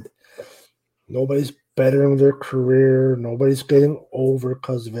ahead. Nobody's bettering their career. Nobody's getting over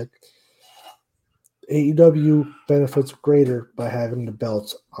because of it. AEW benefits greater by having the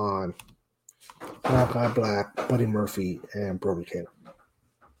belts on Malachi Black, Buddy Murphy, and Brody King.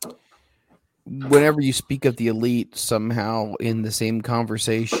 Whenever you speak of the Elite somehow in the same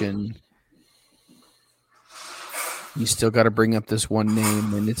conversation, you still got to bring up this one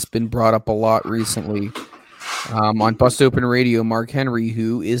name, and it's been brought up a lot recently. On Bust Open Radio, Mark Henry,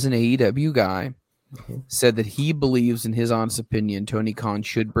 who is an AEW guy, said that he believes, in his honest opinion, Tony Khan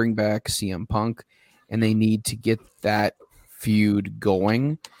should bring back CM Punk, and they need to get that feud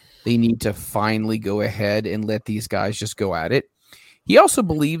going. They need to finally go ahead and let these guys just go at it. He also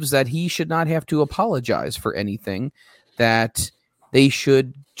believes that he should not have to apologize for anything, that they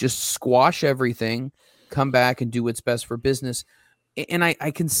should just squash everything, come back and do what's best for business. And I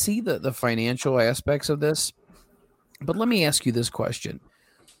can see the financial aspects of this, but let me ask you this question.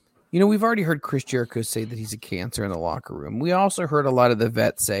 We've already heard Chris Jericho say that he's a cancer in the locker room. We also heard a lot of the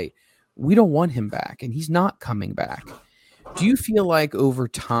vets say, we don't want him back, and he's not coming back. Do you feel like over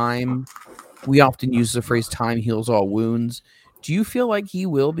time, we often use the phrase time heals all wounds, do you feel like he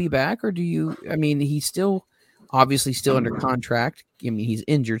will be back, or he's still Obviously still under contract. I mean, he's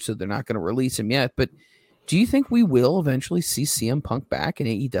injured, so they're not going to release him yet. But do you think we will eventually see CM Punk back in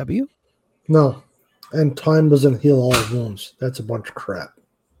AEW? No. And time doesn't heal all wounds. That's a bunch of crap.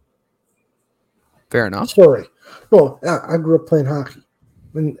 Fair enough. Sorry. No, I grew up playing hockey,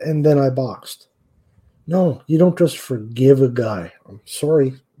 and then I boxed. No, you don't just forgive a guy. I'm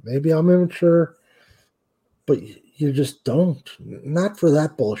sorry. Maybe I'm immature, but you just don't. Not for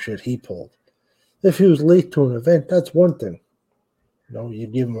that bullshit he pulled. If he was late to an event, that's one thing. You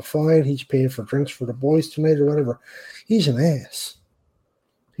give him a fine. He's paying for drinks for the boys tonight or whatever. He's an ass.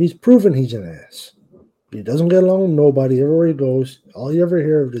 He's proven he's an ass. He doesn't get along with nobody. Everywhere he goes, all you ever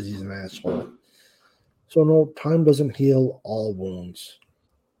hear of is he's an asshole. So no, time doesn't heal all wounds.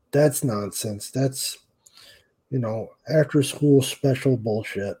 That's nonsense. That's, after school special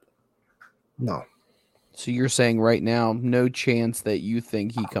bullshit. No. So you're saying right now, no chance that you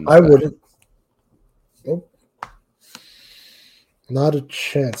think he comes I back? wouldn't. Nope. Not a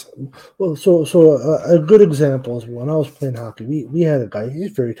chance. Well, so a good example is when I was playing hockey, we had a guy,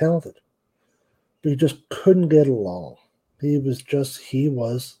 he's very talented. But he just couldn't get along. He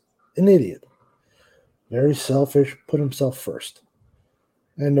was an idiot. Very selfish, put himself first.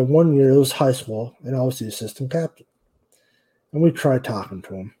 And the 1 year, it was high school, and I was the assistant captain. And we tried talking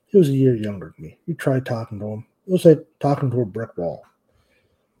to him. He was a year younger than me. We tried talking to him. It was like talking to a brick wall.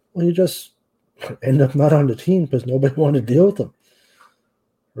 Well, he just ended up not on the team because nobody wanted to deal with him.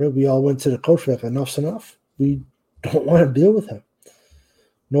 Right? We all went to the coach like, enough's enough. We don't want to deal with him.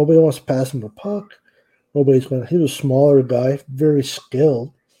 Nobody wants to pass him the puck. He was a smaller guy, very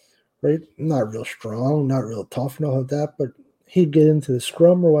skilled, right? Not real strong, not real tough, nothing like that, but he'd get into the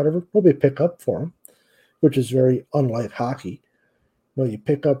scrum or whatever. Nobody pick up for him, which is very unlike hockey. You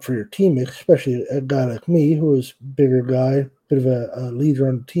pick up for your teammates, especially a guy like me who is a bigger guy, bit of a leader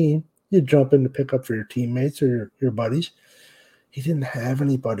on the team. You jump in to pick up for your teammates or your buddies. He didn't have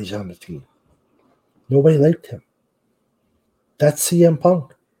any buddies on the team. Nobody liked him. That's CM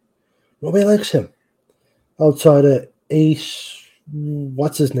Punk. Nobody likes him. Outside of Ace,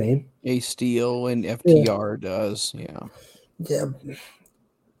 what's his name? Ace Steel and FTR does, yeah.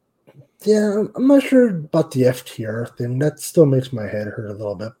 Yeah, I'm not sure about the FTR thing. That still makes my head hurt a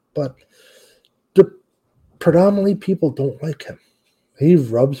little bit. But predominantly people don't like him. He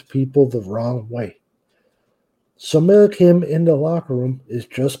rubs people the wrong way. Somebody like him in the locker room is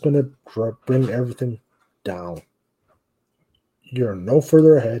just going to bring everything down. You're no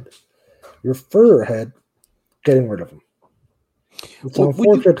further ahead. You're further ahead getting rid of him. It's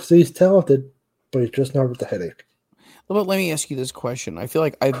unfortunate because he's talented, but he's just not with the headache. But let me ask you this question. I feel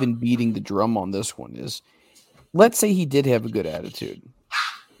like I've been beating the drum on this one. Let's say he did have a good attitude.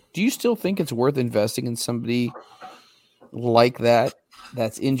 Do you still think it's worth investing in somebody like that,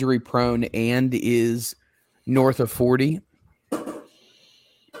 that's injury prone and is north of 40?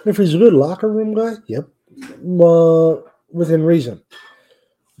 If he's a good locker room guy, yep. Within reason.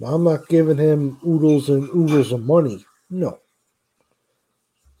 I'm not giving him oodles and oodles of money. No.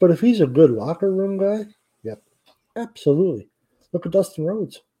 But if he's a good locker room guy, yep. Absolutely. Look at Dustin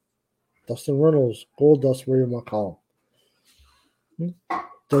Rhodes. Dustin Reynolds, Gold Dust, whatever you want to call him.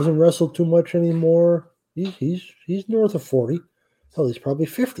 Doesn't wrestle too much anymore. He's north of 40. Hell, he's probably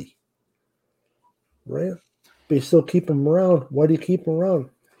 50. Right? But you still keep him around. Why do you keep him around?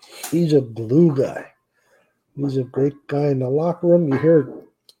 He's a glue guy. He's a great guy in the locker room. You hear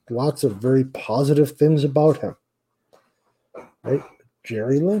lots of very positive things about him. Right?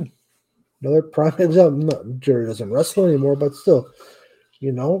 Jerry Lynn. Another prime example. No, Jerry doesn't wrestle anymore, but still,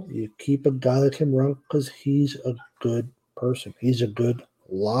 you keep a guy like him around because he's a good person. He's a good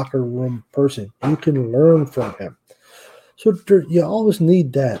locker room person. You can learn from him. So you always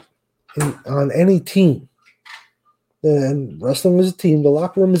need that on any team. And wrestling is a team. The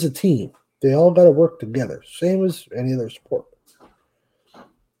locker room is a team. They all got to work together. Same as any other sport.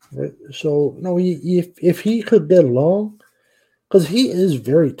 Right? So, no, if he could get along, because he is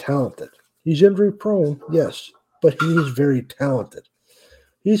very talented. He's injury prone, yes, but he is very talented.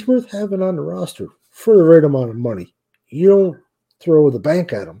 He's worth having on the roster for the right amount of money. You don't throw the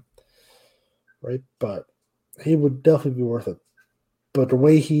bank at him, right? But he would definitely be worth it. But the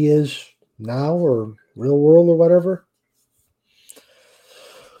way he is now, or real world or whatever,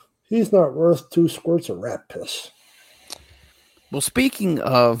 he's not worth 2 squirts of rat piss. Well, speaking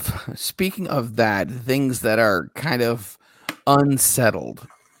of that, things that are kind of unsettled.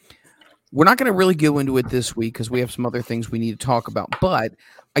 We're not going to really go into it this week because we have some other things we need to talk about. But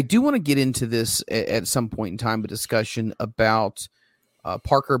I do want to get into this at some point in time, a discussion about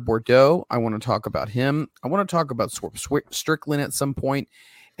Parker Bordeaux. I want to talk about him. I want to talk about Strickland at some point.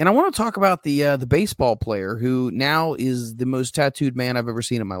 And I want to talk about the baseball player who now is the most tattooed man I've ever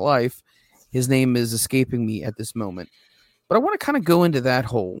seen in my life. His name is escaping me at this moment. But I want to kind of go into that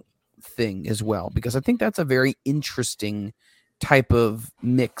whole thing as well, because I think that's a very interesting type of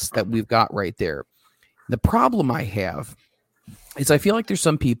mix that we've got right there. The problem I have is I feel like there's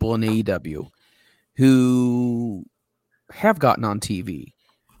some people in AEW who have gotten on TV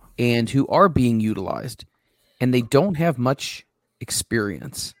and who are being utilized, and they don't have much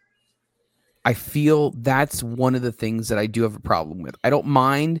experience. I feel that's one of the things that I do have a problem with. I don't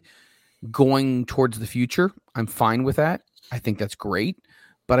mind going towards the future. I'm fine with that. I think that's great.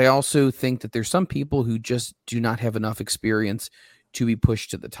 But I also think that there's some people who just do not have enough experience to be pushed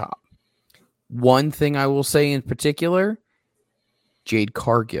to the top. One thing I will say in particular, Jade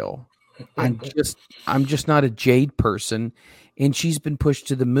Cargill. I'm just not a Jade person, and she's been pushed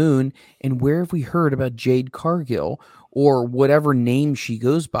to the moon. And where have we heard about Jade Cargill or whatever name she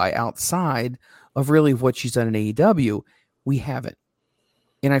goes by outside of really what she's done in AEW? We haven't.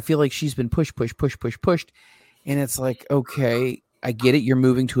 And I feel like she's been pushed. And it's like, okay, I get it. You're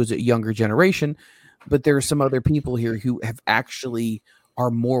moving to a younger generation, but there are some other people here who have actually are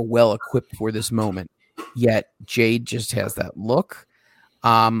more well equipped for this moment. Yet Jade just has that look.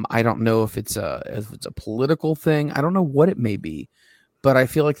 I don't know if it's a political thing. I don't know what it may be, but I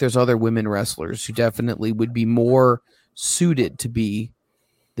feel like there's other women wrestlers who definitely would be more suited to be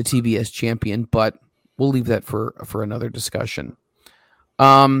the TBS champion, but we'll leave that for another discussion.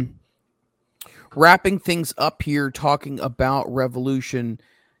 Wrapping things up here, talking about Revolution,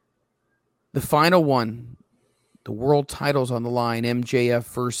 the final one, the world titles on the line, MJF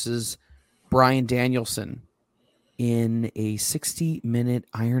versus Bryan Danielson in a 60-minute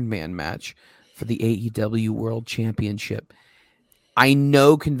Iron Man match for the AEW World Championship. I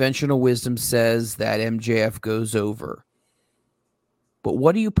know conventional wisdom says that MJF goes over, but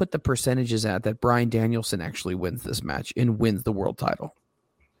what do you put the percentages at that Bryan Danielson actually wins this match and wins the world title?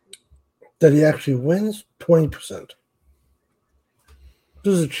 That he actually wins? 20%.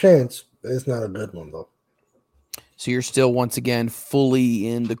 There's a chance, but it's not a good one, though. So you're still, once again, fully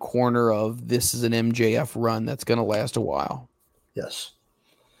in the corner of this is an MJF run that's going to last a while. Yes.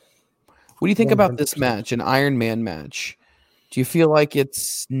 What do you think 100%. about this match, an Iron Man match? Do you feel like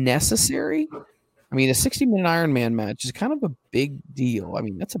it's necessary? I mean, a 60-minute Iron Man match is kind of a big deal. I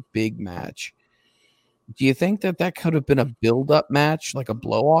mean, that's a big match. Do you think that could have been a build-up match, like a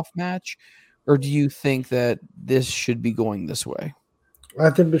blow-off match? Or do you think that this should be going this way? I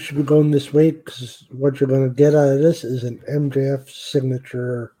think it should be going this way because what you're going to get out of this is an MJF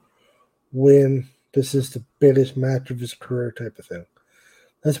signature win. This is the biggest match of his career type of thing.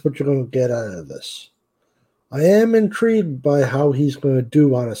 That's what you're going to get out of this. I am intrigued by how he's going to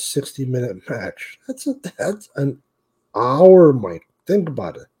do on a 60-minute match. That's an hour, Mike. Think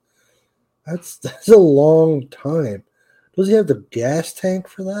about it. That's a long time. Does he have the gas tank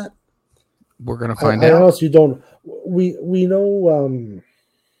for that? We're gonna find out. I honestly don't. We know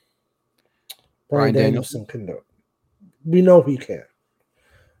Bryan Danielson can do it. We know he can.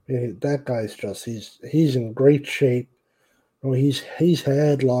 I mean, that guy's just he's in great shape. Oh, he's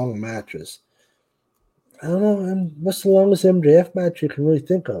had long matches. I don't know. And what's the longest MJF match you can really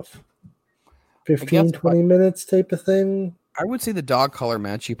think of? 15, 20 minutes type of thing? I would say the dog collar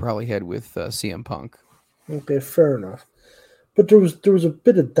match he probably had with CM Punk. Okay, fair enough. But there was a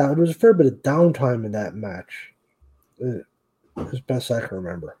fair bit of downtime in that match, as best I can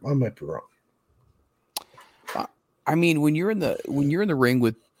remember. I might be wrong. I mean, when you're in the ring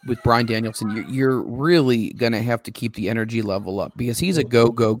with Bryan Danielson, you're really gonna have to keep the energy level up because he's a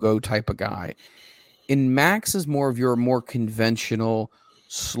go type of guy. And Max is more of your more conventional,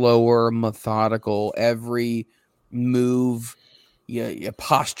 slower, methodical. Every move, you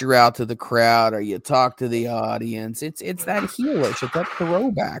posture out to the crowd or you talk to the audience. It's that heelish. It's that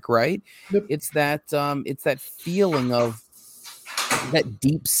throwback, right? Yep. It's that feeling of that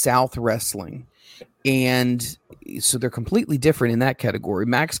deep South wrestling. And so they're completely different in that category.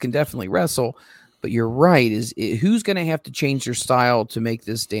 Max can definitely wrestle, but you're right. Who's going to have to change their style to make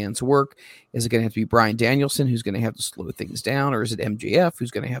this dance work? Is it going to have to be Bryan Danielson who's going to have to slow things down, or is it MJF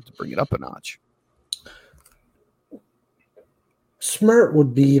who's going to have to bring it up a notch? Smart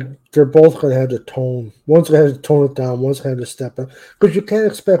would be they're both going to have to tone. One's going to have to tone it down. One's going to have to step up. Because you can't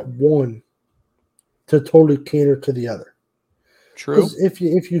expect one to totally cater to the other. True. If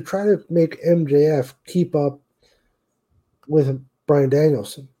you try to make MJF keep up with Bryan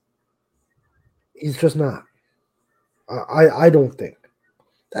Danielson, he's just not. I don't think.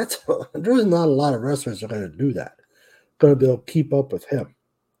 There's not a lot of wrestlers that are going to do that. Going to be able to keep up with him.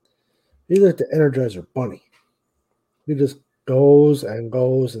 He's like the Energizer Bunny. He just goes and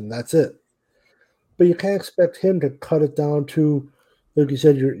goes, and that's it. But you can't expect him to cut it down to, like you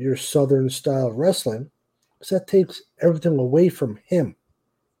said, your Southern style of wrestling, because that takes everything away from him.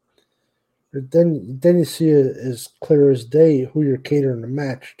 Then you see it as clear as day who you're catering the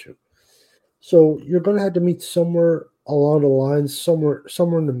match to. So you're going to have to meet somewhere along the lines, somewhere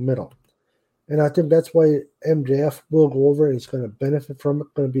in the middle. And I think that's why MJF will go over and he's going to benefit from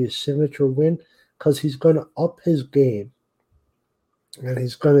it. Going to be a signature win because he's going to up his game. And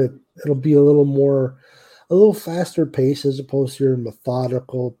it'll be a little faster pace as opposed to your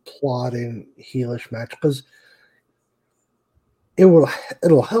methodical, plodding, heelish match. Because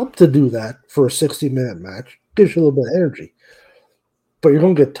it'll help to do that for a 60-minute match. Gives you a little bit of energy. But you're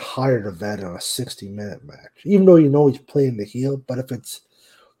going to get tired of that in a 60-minute match. Even though you know he's playing the heel, but if it's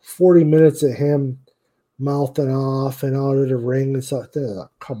 40 minutes of him mouthing off and out of the ring and stuff,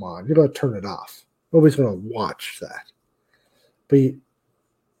 come on, you're going to turn it off. Nobody's going to watch that. But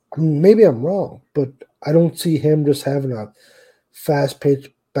maybe I'm wrong, but I don't see him just having a fast-paced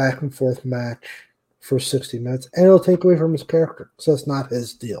back-and-forth match for 60 minutes, and it'll take away from his character, because that's not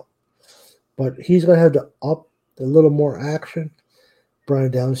his deal. But he's going to have to up a little more action.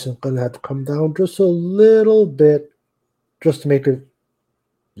 Bryan Danielson's going to have to come down just a little bit just to make it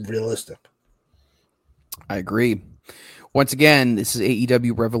realistic. I agree. Once again, this is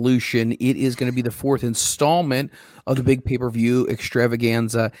AEW Revolution. It is going to be the fourth installment of the big pay-per-view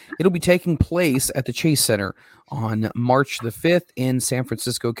extravaganza. It'll be taking place at the Chase Center on March the 5th in San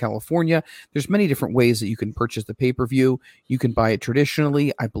Francisco, California. There's many different ways that you can purchase the pay-per-view. You can buy it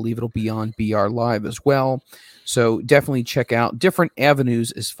traditionally. I believe it'll be on BR Live as well. So definitely check out different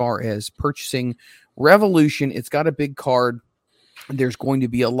avenues as far as purchasing Revolution. It's got a big card. There's going to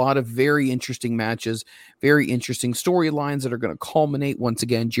be a lot of very interesting matches, very interesting storylines that are going to culminate. Once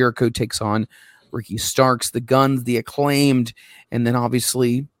again, Jericho takes on Ricky Starks, the Guns, the Acclaimed, and then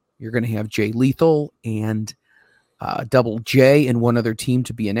obviously you're going to have Jay Lethal and Double J and one other team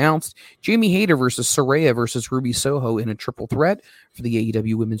to be announced. Jamie Hayter versus Saraya versus Ruby Soho in a triple threat for the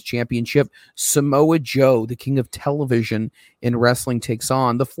AEW Women's Championship. Samoa Joe, the king of television in wrestling, takes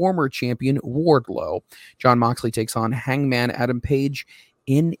on the former champion Wardlow. Jon Moxley takes on Hangman Adam Page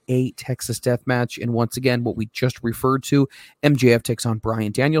in a Texas death match. And once again, what we just referred to, MJF takes on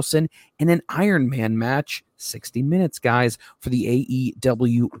Bryan Danielson in an Iron Man match. 60 minutes, guys, for the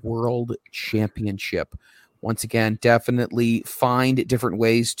AEW World Championship. Once again, definitely find different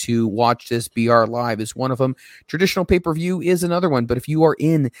ways to watch this. BR Live is one of them. Traditional pay-per-view is another one. But if you are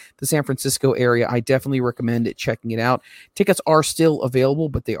in the San Francisco area, I definitely recommend checking it out. Tickets are still available,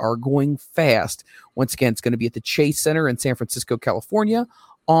 but they are going fast. Once again, it's going to be at the Chase Center in San Francisco, California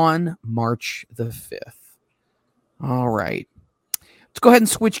on March the 5th. All right. Let's go ahead and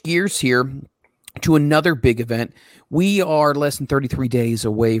switch gears here to another big event. We are less than 33 days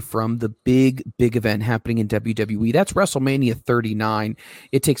away from the big event happening in WWE. That's WrestleMania 39.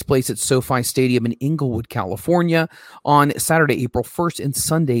 It takes place at SoFi Stadium in Inglewood, California on Saturday, April 1st and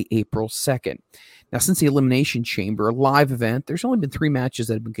Sunday, April 2nd. Now, since the Elimination Chamber, a live event, there's only been 3 matches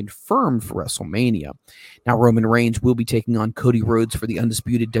that have been confirmed for WrestleMania. Now, Roman Reigns will be taking on Cody Rhodes for the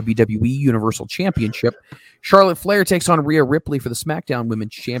undisputed WWE Universal Championship. Charlotte Flair takes on Rhea Ripley for the SmackDown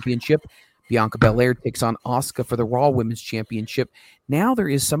Women's Championship. Bianca Belair takes on Asuka for the Raw Women's Championship. Now there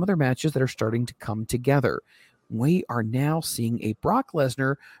is some other matches that are starting to come together. We are now seeing a Brock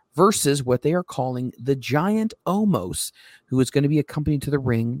Lesnar versus what they are calling the Giant Omos, who is going to be accompanied to the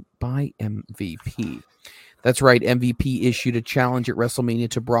ring by MVP. That's right, MVP issued a challenge at WrestleMania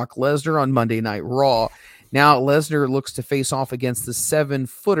to Brock Lesnar on Monday Night Raw. Now Lesnar looks to face off against the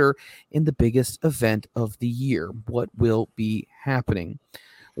 7-footer in the biggest event of the year. What will be happening?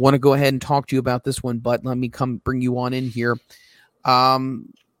 I want to go ahead and talk to you about this one, but let me come bring you on in here.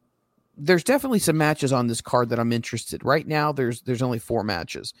 There's definitely some matches on this card that I'm interested. Right now, there's only 4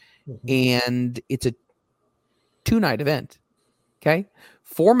 matches, and it's a 2-night event. Okay,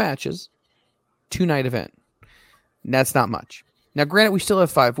 4 matches, 2-night event. And that's not much. Now, granted, we still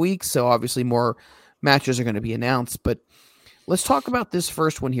have 5 weeks, so obviously more matches are going to be announced. But let's talk about this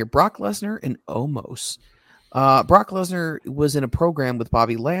first one here: Brock Lesnar and Omos. Brock Lesnar was in a program with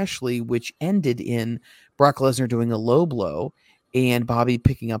Bobby Lashley, which ended in Brock Lesnar doing a low blow and Bobby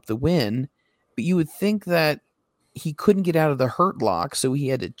picking up the win. But you would think that he couldn't get out of the hurt lock, so he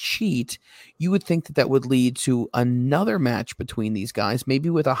had to cheat. You would think that would lead to another match between these guys, maybe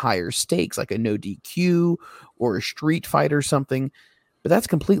with a higher stakes, like a no DQ or a street fight or something. But that's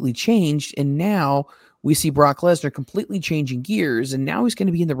completely changed, and now we see Brock Lesnar completely changing gears, and now he's going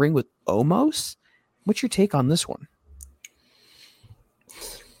to be in the ring with Omos. What's your take on this one?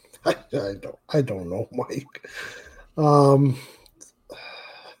 I don't know, Mike. What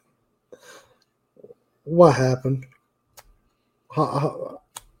happened?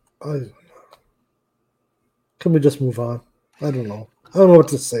 Can we just move on? I don't know. I don't know what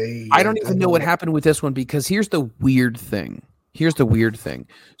to say. I don't even know what happened with this one, because here's the weird thing.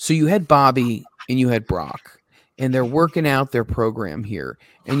 So you had Bobby and you had Brock, and they're working out their program here.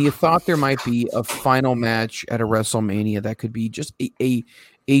 And you thought there might be a final match at a WrestleMania that could be just a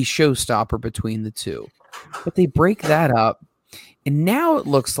showstopper between the two. But they break that up. And now it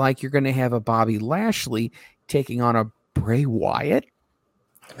looks like you're going to have a Bobby Lashley taking on a Bray Wyatt.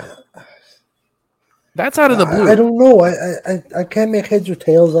 That's out of the blue. I don't know. I can't make heads or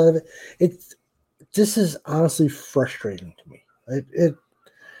tails out of it. This is honestly frustrating to me.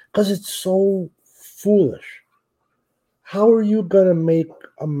 Because it's so foolish. How are you going to make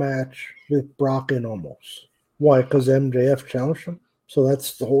a match with Brock and Omos? Why? Because MJF challenged him? So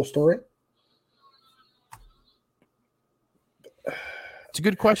that's the whole story? It's a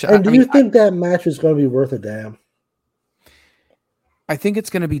good question. And do you think that match is going to be worth a damn? I think it's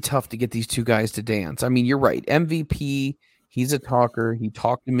going to be tough to get these two guys to dance. I mean, you're right. MVP, he's a talker. He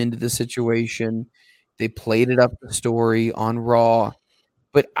talked him into the situation. They played it up the story on Raw.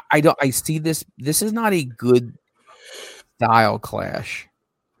 But I see this. This is not a good style clash.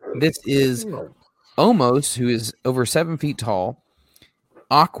 This is Omos, who is over 7 feet tall,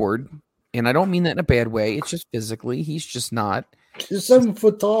 awkward. And I don't mean that in a bad way. It's just physically. He's just not. He's 7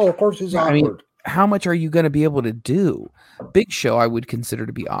 foot tall. Of course he's awkward. I mean, how much are you going to be able to do? Big Show, I would consider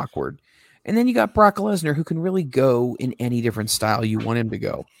to be awkward. And then you got Brock Lesnar, who can really go in any different style you want him to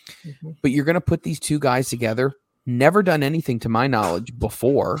go. Mm-hmm. But you're going to put these two guys together. Never done anything, to my knowledge,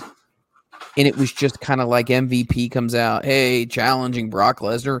 before. And it was just kind of like MVP comes out, hey, challenging Brock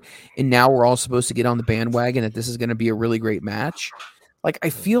Lesnar. And now we're all supposed to get on the bandwagon that this is going to be a really great match. Like, I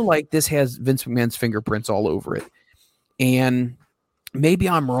feel like this has Vince McMahon's fingerprints all over it. And maybe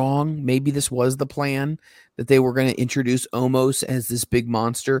I'm wrong. Maybe this was the plan, that they were going to introduce Omos as this big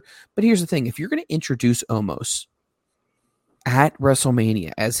monster. But here's the thing. If you're going to introduce Omos at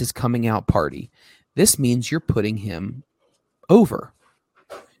WrestleMania as his coming out party, this means you're putting him over.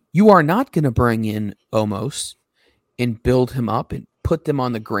 You are not going to bring in Omos and build him up and put them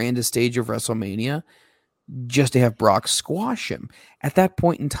on the grandest stage of WrestleMania just to have Brock squash him. At that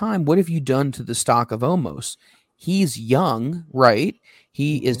point in time, what have you done to the stock of Omos? He's young, right?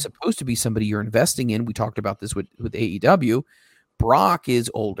 He is supposed to be somebody you're investing in. We talked about this with AEW. Brock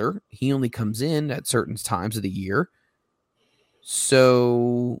is older. He only comes in at certain times of the year.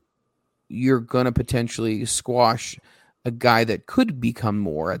 So you're going to potentially squash a guy that could become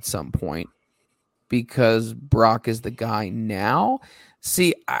more at some point because Brock is the guy now.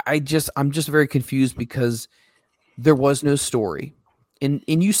 See, I'm just very confused because there was no story. And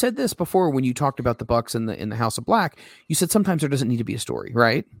you said this before when you talked about the Bucks in the House of Black. You said sometimes there doesn't need to be a story,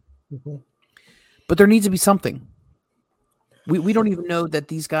 right? Mm-hmm. But there needs to be something. We don't even know that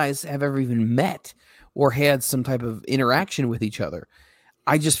these guys have ever even met or had some type of interaction with each other.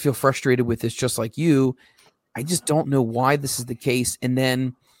 I just feel frustrated with this, just like you. I just don't know why this is the case. And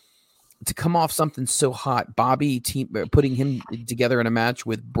then to come off something so hot, Bobby putting him together in a match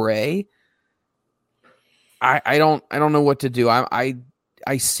with Bray. I don't know what to do. I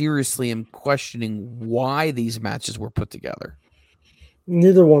seriously am questioning why these matches were put together.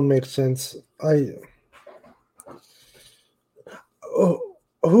 Neither one makes sense.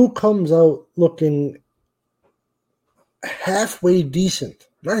 Who comes out looking halfway decent,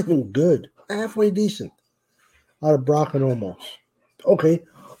 not even good, halfway decent, out of Brock and Omos? Okay,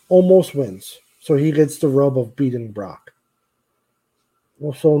 Omos wins, so he gets the rub of beating Brock.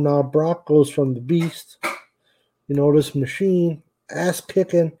 Well, so now Brock goes from the beast, this machine, ass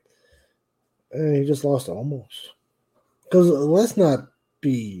kicking, and he just lost to Omos. Because let's not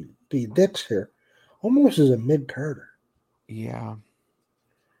be dicks here. Omos is a mid-carder. Yeah.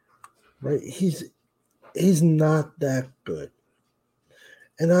 Right? He's not that good.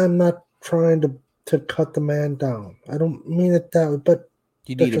 And I'm not trying to cut the man down. I don't mean it that way, but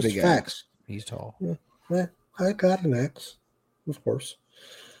you need a big facts. X. He's tall. Yeah, I got an X, of course.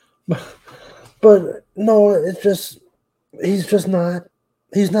 But no, it's just he's not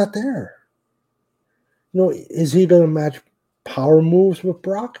there. Is he gonna match power moves with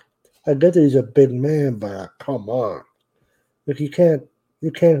Brock? I get that he's a big man, but come on. Like you can't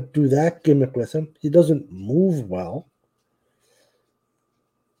do that gimmick with him. He doesn't move well.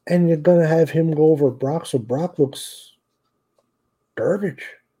 And you're gonna have him go over Brock, so Brock looks garbage.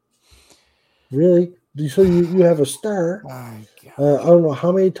 Really? So you have a star, I don't know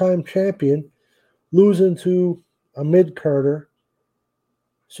how many time champion, losing to a mid-carder,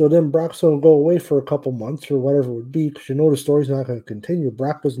 So then Brock's going to go away for a couple months or whatever it would be, because you know the story's not going to continue.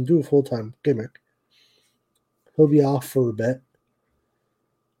 Brock doesn't do a full-time gimmick. He'll be off for a bit,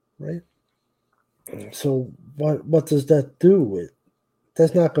 right? So what does that do?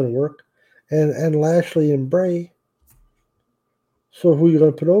 That's not going to work. And Lashley and Bray, so who are you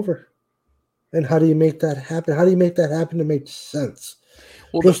going to put over? And how do you make that happen? How do you make that happen to make sense?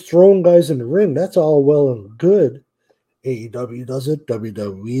 Well, just throwing guys in the ring, that's all well and good. AEW does it.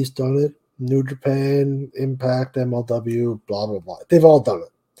 WWE's done it. New Japan, Impact, MLW, blah, blah, blah. They've all done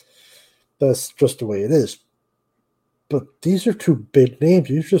it. That's just the way it is. But these are two big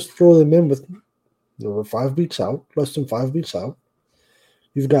names. You just throw them in with over 5 weeks out, less than 5 weeks out.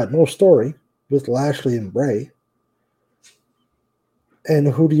 You've got no story with Lashley and Bray. And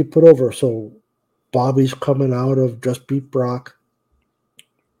who do you put over? So Bobby's coming out of just beat Brock.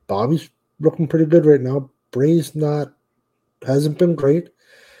 Bobby's looking pretty good right now. Bray's hasn't been great.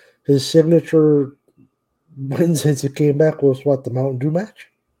 His signature win since he came back was the Mountain Dew match?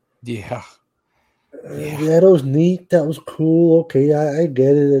 Yeah. Yeah, that was neat. That was cool. Okay, I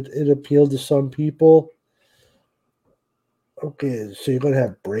get it. It appealed to some people. Okay, so you're going to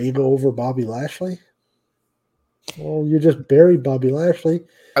have Bray go over Bobby Lashley? Well, you just buried Bobby Lashley.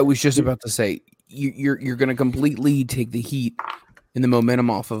 I was just about to say, you're going to completely take the heat and the momentum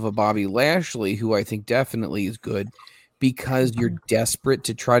off of a Bobby Lashley, who I think definitely is good, because you're desperate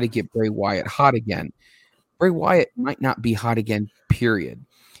to try to get Bray Wyatt hot again. Bray Wyatt might not be hot again, period.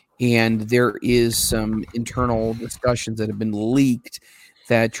 And there is some internal discussions that have been leaked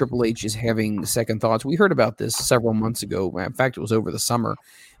that Triple H is having second thoughts. We heard about this several months ago. In fact, it was over the summer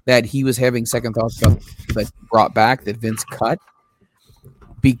that he was having second thoughts about that brought back that Vince cut,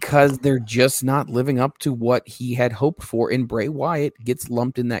 because they're just not living up to what he had hoped for. And Bray Wyatt gets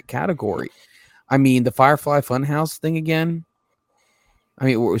lumped in that category. I mean, the Firefly Funhouse thing again. I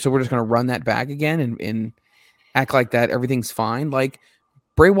mean, so we're just going to run that back again and act like that everything's fine. Like,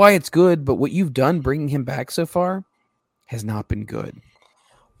 Bray Wyatt's good, but what you've done bringing him back so far has not been good.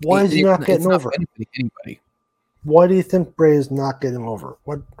 Why is he not getting over? Anybody. Why do you think Bray is not getting over?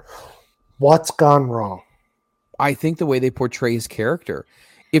 What's gone wrong? I think the way they portray his character.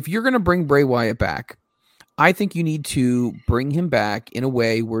 If you're going to bring Bray Wyatt back, I think you need to bring him back in a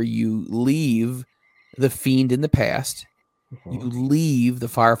way where you leave the Fiend in the past. You leave the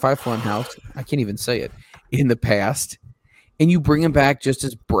Firefly Funhouse. I can't even say it. In the past. And you bring him back just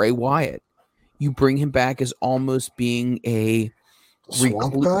as Bray Wyatt. You bring him back as almost being a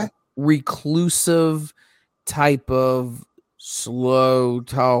reclusive type of slow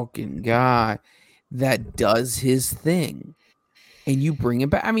talking guy that does his thing. And you bring him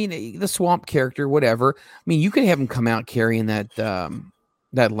back. I mean, the swamp character, whatever. I mean, you could have him come out carrying that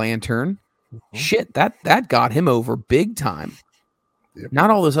lantern. Shit, that got him over big time. Yep. Not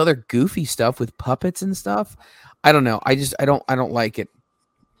all this other goofy stuff with puppets and stuff. I don't know. I don't like it.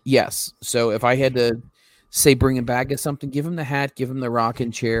 Yes. So if I had to say bring him back as something, give him the hat, give him the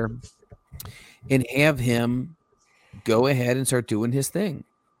rocking chair, and have him go ahead and start doing his thing,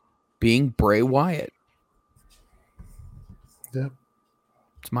 being Bray Wyatt. Yeah.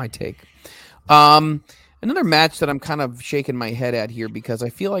 It's my take. Another match that I'm kind of shaking my head at here because I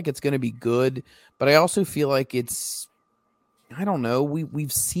feel like it's going to be good, but I also feel like I don't know.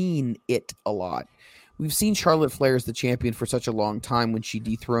 We've seen it a lot. We've seen Charlotte Flair as the champion for such a long time when she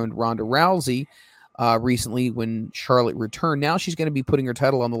dethroned Ronda Rousey recently when Charlotte returned. Now she's going to be putting her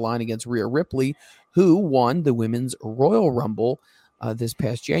title on the line against Rhea Ripley, who won the Women's Royal Rumble this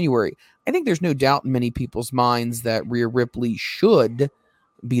past January. I think there's no doubt in many people's minds that Rhea Ripley should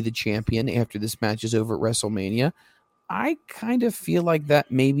be the champion after this match is over at WrestleMania. I kind of feel like that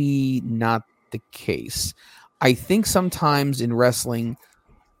maybe not the case. I think sometimes in wrestling,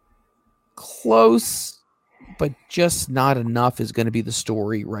 close, but just not enough is going to be the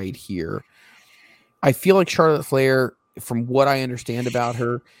story right here. I feel like Charlotte Flair, from what I understand about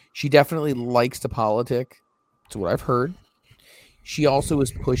her, she definitely likes to politic. That's what I've heard. She also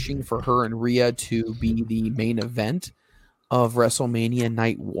is pushing for her and Rhea to be the main event of WrestleMania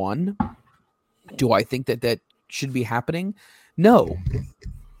Night 1. Do I think that should be happening? No,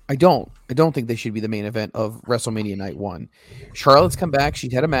 I don't. I don't think they should be the main event of WrestleMania Night 1. Charlotte's come back.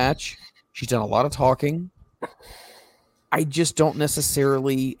 She's had a match. She's done a lot of talking. I just don't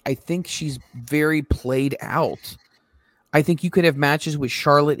necessarily... I think she's very played out. I think you could have matches with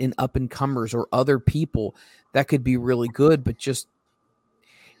Charlotte and up-and-comers or other people that could be really good, but just...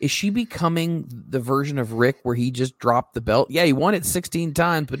 Is she becoming the version of Rick where he just dropped the belt? Yeah, he won it 16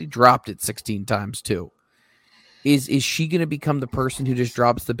 times, but he dropped it 16 times too. Is she going to become the person who just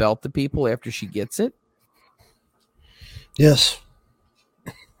drops the belt to people after she gets it? Yes.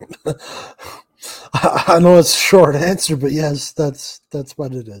 I know it's a short answer, but yes, that's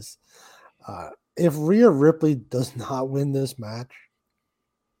what it is. If Rhea Ripley does not win this match,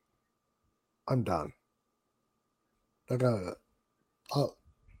 I'm done. I'm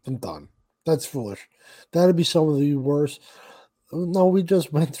done. That's foolish. That'd be some of the worst. No, we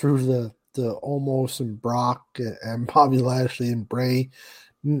just went through the Omos and Brock and Bobby Lashley and Bray.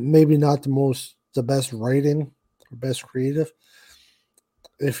 Maybe not the best writing or best creative.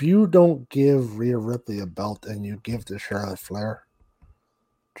 If you don't give Rhea Ripley a belt and you give to Charlotte Flair,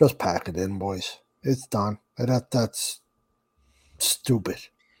 just pack it in, boys. It's done. That's stupid.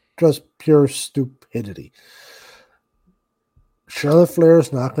 Just pure stupidity. Charlotte Flair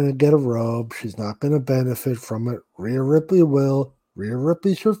is not going to get a rub. She's not going to benefit from it. Rhea Ripley will. Rhea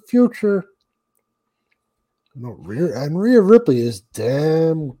Ripley's her future. No, Rhea Ripley is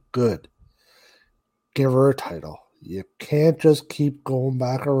damn good. Give her a title. You can't just keep going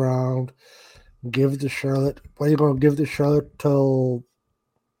back around. Give it to Charlotte. What are you going to give to Charlotte till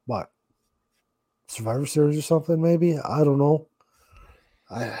what? Survivor Series or something, maybe? I don't know.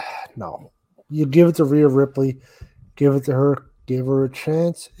 No. You give it to Rhea Ripley. Give it to her. Give her a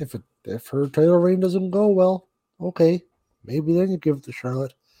chance. If her title reign doesn't go well, okay. Maybe then you give it to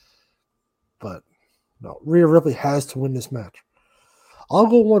Charlotte. But no, Rhea Ripley has to win this match. I'll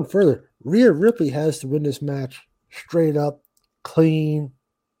go one further. Rhea Ripley has to win this match straight up, clean,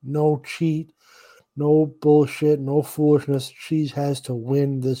 no cheat, no bullshit, no foolishness. She has to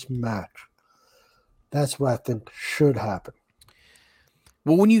win this match. That's what I think should happen.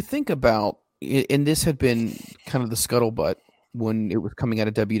 Well, when you think about, and this had been kind of the scuttlebutt when it was coming out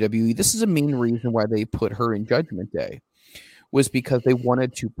of WWE, this is a main reason why they put her in Judgment Day, was because they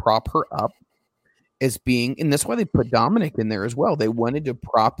wanted to prop her up as being, and that's why they put Dominic in there as well. They wanted to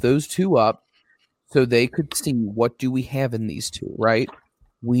prop those two up so they could see, what do we have in these two, right?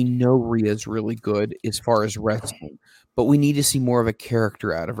 We know Rhea's really good as far as wrestling, but we need to see more of a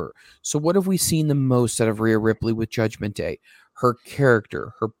character out of her. So what have we seen the most out of Rhea Ripley with Judgment Day? Her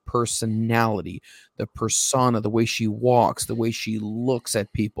character, her personality, the persona, the way she walks, the way she looks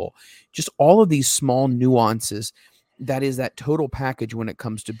at people, just all of these small nuances. That is that total package when it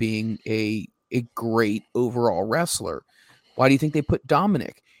comes to being a great overall wrestler. Why do you think they put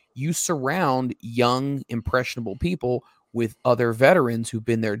Dominic? You surround young, impressionable people with other veterans who've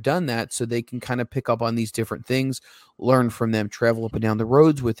been there, done that, so they can kind of pick up on these different things, learn from them, travel up and down the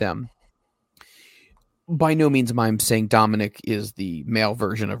roads with them. By no means am I saying Dominic is the male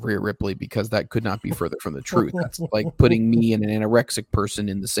version of Rhea Ripley, because that could not be further from the truth. That's like putting me and an anorexic person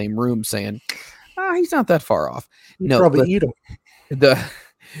in the same room saying, he's not that far off. You probably eat him.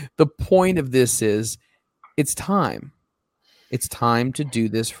 The point of this is, it's time. It's time to do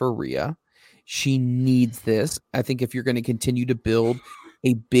this for Rhea. She needs this. I think if you're going to continue to build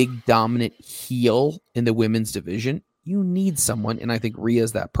a big dominant heel in the women's division, you need someone, and I think Rhea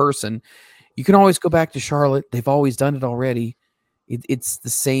is that person. You can always go back to Charlotte. They've always done it already. It's the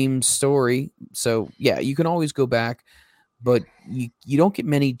same story. So, yeah, you can always go back, but you don't get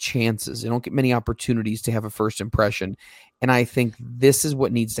many chances. You don't get many opportunities to have a first impression. And I think this is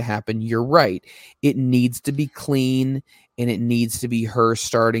what needs to happen. You're right. It needs to be clean, and it needs to be her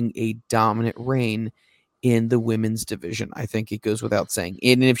starting a dominant reign in the women's division. I think it goes without saying.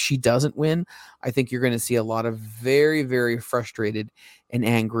 And if she doesn't win, I think you're going to see a lot of very, very frustrated and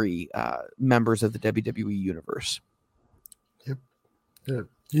angry members of the WWE universe. Yep. Yeah,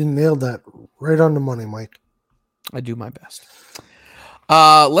 you nailed that right on the money, Mike. I do my best.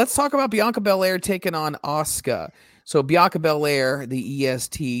 Let's talk about Bianca Belair taking on Asuka. So Bianca Belair, the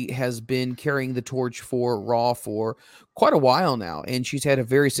EST, has been carrying the torch for Raw for quite a while now, and she's had a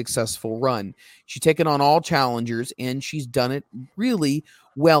very successful run. She's taken on all challengers, and she's done it really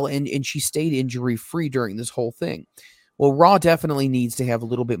well, and she stayed injury-free during this whole thing. Well, Raw definitely needs to have a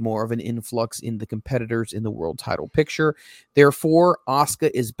little bit more of an influx in the competitors in the world title picture. Therefore, Asuka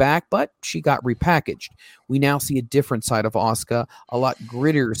is back, but she got repackaged. We now see a different side of Asuka, a lot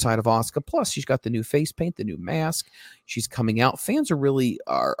grittier side of Asuka. Plus, she's got the new face paint, the new mask. She's coming out. Fans are really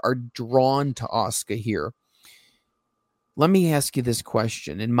are drawn to Asuka here. Let me ask you this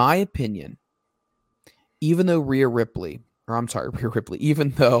question. In my opinion, even though even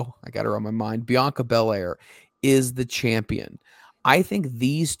though I got her on my mind, Bianca Belair is the champion, I think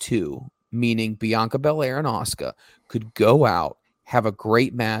these two, meaning Bianca Belair and Asuka, could go out, have a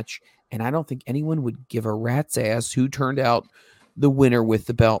great match, and I don't think anyone would give a rat's ass who turned out the winner with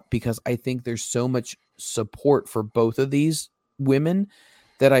the belt, because I think there's so much support for both of these women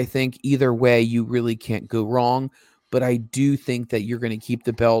that I think either way you really can't go wrong. But I do think that you're going to keep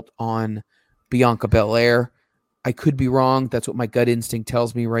the belt on Bianca Belair. I could be wrong. That's what my gut instinct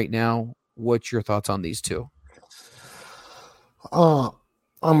tells me right now. What's your thoughts on these two? I'm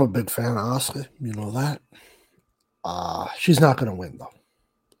a big fan of Asuka. You know that. She's not going to win,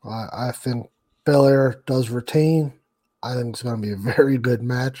 though. I think Belair does retain. I think it's going to be a very good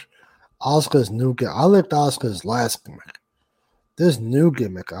match. Asuka's new gimmick. I liked Asuka's last gimmick. This new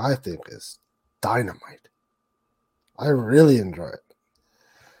gimmick, I think, is dynamite. I really enjoy it.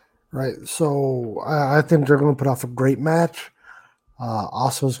 Right, so I think they're going to put off a great match.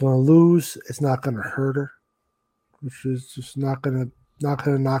 Asuka's going to lose. It's not going to hurt her, which is just not going to knock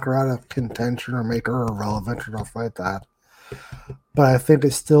her out of contention or make her irrelevant or stuff like that. But I think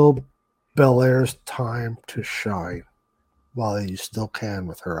it's still Belair's time to shine while you still can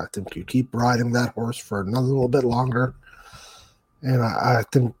with her. I think you keep riding that horse for another little bit longer. And I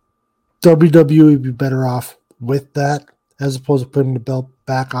think WWE would be better off with that as opposed to putting the belt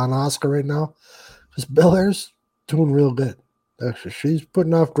back on Asuka right now. Because Belair's doing real good. Actually, she's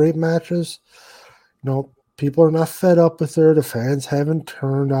putting off great matches. People are not fed up with her. The fans haven't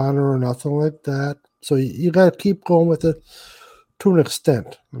turned on her or nothing like that. So you got to keep going with it to an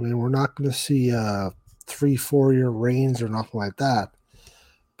extent. I mean, we're not going to see 3-4 year reigns or nothing like that.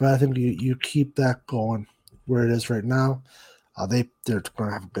 But I think you keep that going where it is right now. They're going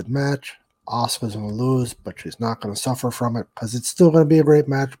to have a good match. Asuka's going to lose, but she's not going to suffer from it because it's still going to be a great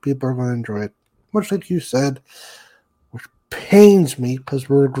match. People are going to enjoy it. Much like you said, which pains me because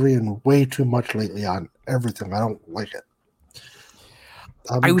we're agreeing way too much lately on everything. I don't like it.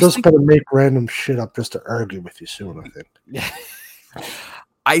 I'm just going to make random shit up just to argue with you soon, I think.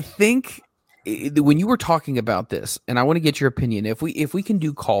 I think when you were talking about this, and I want to get your opinion, if we can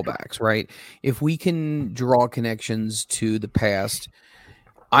do callbacks, right? If we can draw connections to the past,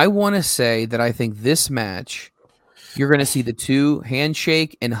 I want to say that I think this match, you're going to see the two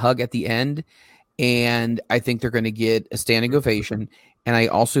handshake and hug at the end, and I think they're going to get a standing ovation, and I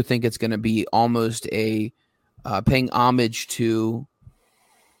also think it's going to be almost a paying homage to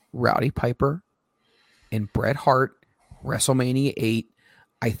Rowdy Piper and Bret Hart, WrestleMania 8.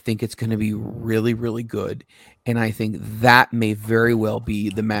 I think it's going to be really, really good. And I think that may very well be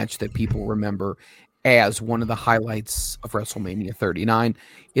the match that people remember as one of the highlights of WrestleMania 39,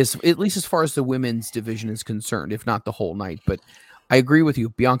 is at least as far as the women's division is concerned, if not the whole night. But I agree with you.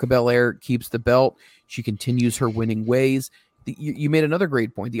 Bianca Belair keeps the belt. She continues her winning ways. You made another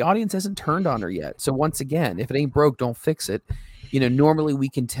great point. The audience hasn't turned on her yet. So once again, if it ain't broke, don't fix it. Normally we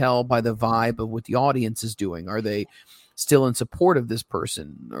can tell by the vibe of what the audience is doing. Are they still in support of this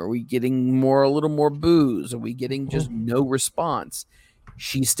person? Are we getting a little more boos? Are we getting just no response?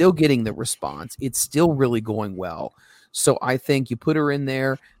 She's still getting the response. It's still really going well. So I think you put her in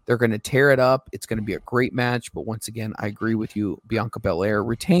there, they're going to tear it up. It's going to be a great match. But once again, I agree with you. Bianca Belair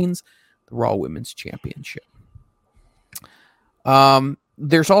retains the Raw Women's Championship.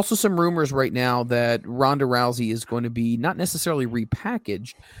 There's also some rumors right now that Ronda Rousey is going to be not necessarily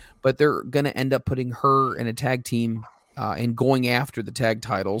repackaged, but they're going to end up putting her in a tag team and going after the tag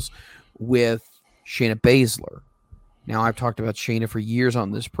titles with Shayna Baszler. Now, I've talked about Shayna for years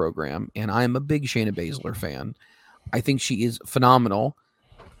on this program, and I'm a big Shayna Baszler fan. I think she is phenomenal.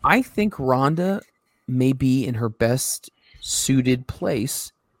 I think Ronda may be in her best suited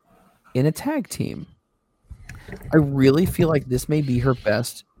place in a tag team. I really feel like this may be her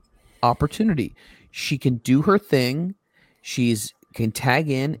best opportunity. She can do her thing. Can tag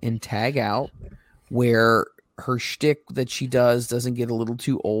in and tag out, where her shtick that she doesn't get a little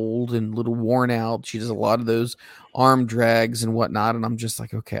too old and a little worn out. She does a lot of those arm drags and whatnot, and I'm just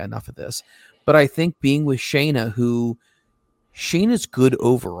like, okay, enough of this. But I think being with Shayna's good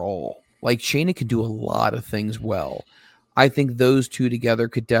overall. Like, Shayna can do a lot of things well. I think those two together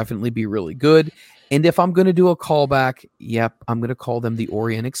could definitely be really good. And if I'm going to do a callback, I'm going to call them the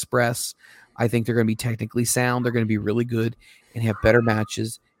Orient Express. I think they're going to be technically sound. They're going to be really good and have better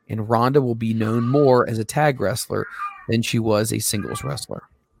matches. And Ronda will be known more as a tag wrestler than she was a singles wrestler.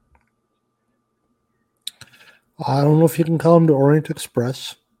 I don't know if you can call them the Orient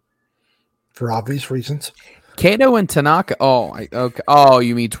Express for obvious reasons. Kato and Tanaka. Okay. Oh,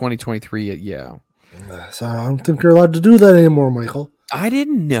 you mean 2023? Yeah. So I don't think you're allowed to do that anymore, Michael. I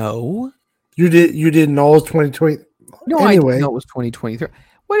didn't know. You didn't know it was 2020. No, anyway. I didn't know it was 2023.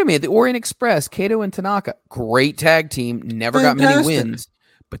 Wait a minute. The Orient Express, Kato and Tanaka, great tag team. Never got many wins,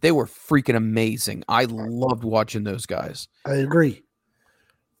 but they were freaking amazing. I loved watching those guys. I agree.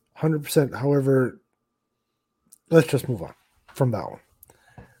 100%. However, let's just move on from that one.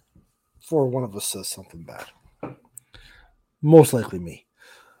 Before one of us says something bad. Most likely me.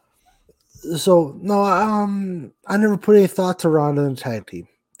 So, no, I never put any thought to Ronda in the tag team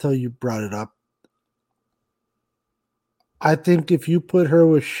until you brought it up. I think if you put her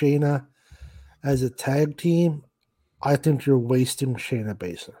with Shayna as a tag team, I think you're wasting Shayna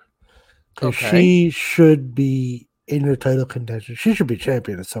Baszler. Because she should be in your title contention. She should be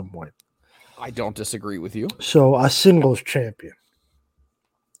champion at some point. I don't disagree with you. So a singles champion.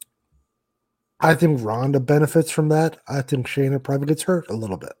 I think Ronda benefits from that. I think Shayna probably gets hurt a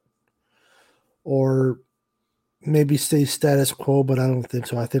little bit. Or maybe stay status quo, but I don't think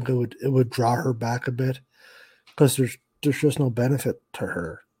so. I think it would draw her back a bit. Because there's just no benefit to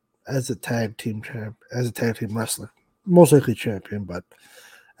her as a tag team wrestler. Most likely champion, but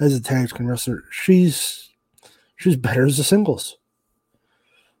as a tag team wrestler, she's better as a singles.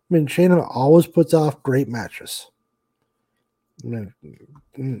 I mean, Shayna always puts off great matches. I mean,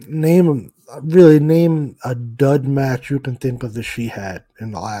 name a dud match you can think of that she had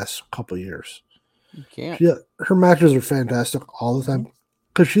in the last couple of years. You can't. Her matches are fantastic all the time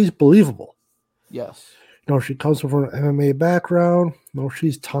because she's believable. Yes. She comes from an MMA background.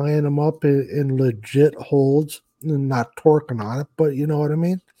 She's tying them up in legit holds and not torquing on it, but you know what I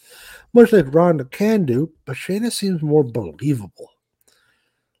mean? Much like Ronda can do, but Shayna seems more believable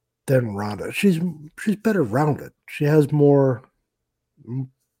than Ronda. She's better rounded. She has more,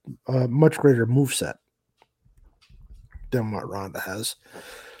 much greater moveset than what Ronda has.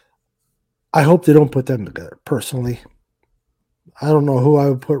 I hope they don't put them together, personally. I don't know who I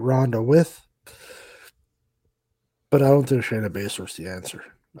would put Ronda with, but I don't think Shayna Baszler's the answer.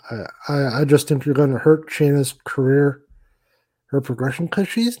 I just think you're going to hurt Shayna's career, her progression, because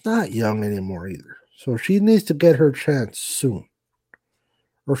she's not young anymore either. So she needs to get her chance soon,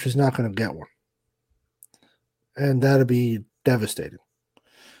 or she's not going to get one. And that'll be devastating.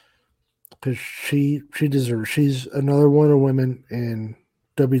 Because she deserves. She's another one of women in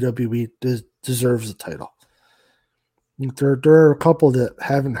WWE deserves the title. There are a couple that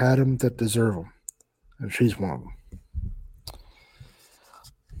haven't had them that deserve them, and she's one of them.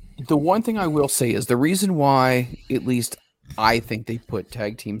 The one thing I will say is the reason why, at least I think they put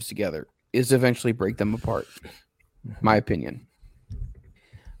tag teams together, is eventually break them apart. My opinion.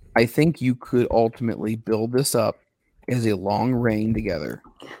 I think you could ultimately build this up as a long reign together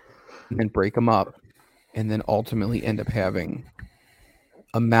and then break them up and then ultimately end up having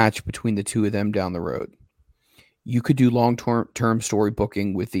a match between the two of them down the road. You could do long-term story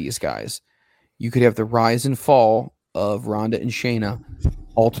booking with these guys. You could have the rise and fall of Ronda and Shayna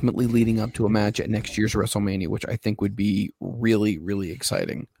ultimately leading up to a match at next year's WrestleMania, which I think would be really, really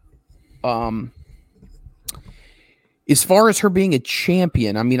exciting. As far as her being a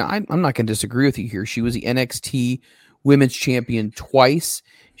champion, I mean, I'm not going to disagree with you here. She was the NXT Women's Champion twice.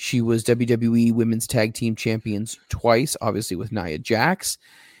 She was WWE Women's Tag Team Champions twice, obviously with Nia Jax.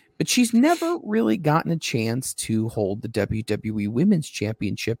 But she's never really gotten a chance to hold the WWE Women's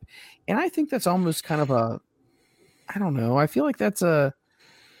Championship. And I think that's almost kind of I don't know. I feel like that's a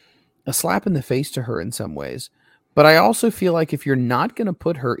slap in the face to her in some ways. But I also feel like if you're not going to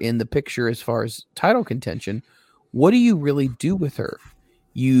put her in the picture as far as title contention, what do you really do with her?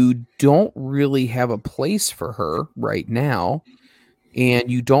 You don't really have a place for her right now.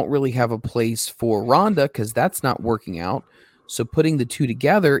 And you don't really have a place for Ronda because that's not working out. So putting the two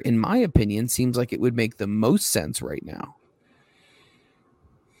together, in my opinion, seems like it would make the most sense right now.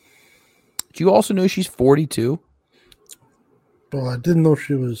 Do you also know she's 42? Well, I didn't know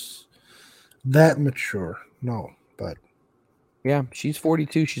she was that mature. No, but yeah, she's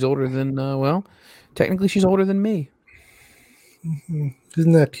 42. She's older than technically she's older than me. Mm-hmm.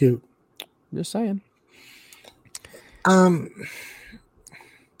 Isn't that cute? Just saying. I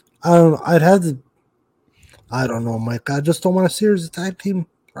don't know. I don't know, Mike. I just don't want to see her as a tag team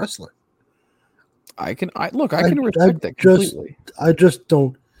wrestler. I can respect that completely. I just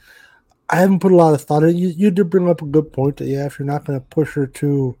don't. I haven't put a lot of thought in it. You did bring up a good point that, if you're not going to push her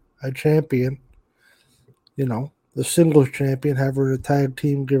to a champion, the singles champion, have her in a tag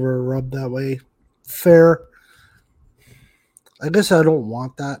team, give her a rub that way. Fair. I guess I don't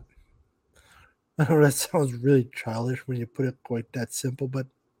want that. I know that sounds really childish when you put it quite that simple, but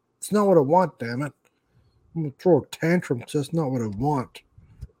it's not what I want, damn it. I'm going to throw a tantrum because that's not what I want.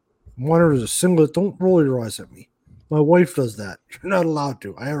 I want her as a singlet. Don't roll your eyes at me. My wife does that. You're not allowed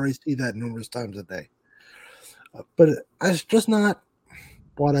to. I already see that numerous times a day. But it's just not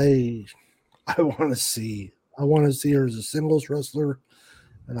what I want to see. I want to see her as a singles wrestler,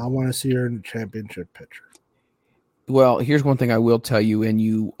 and I want to see her in the championship picture. Well, here's one thing I will tell you, and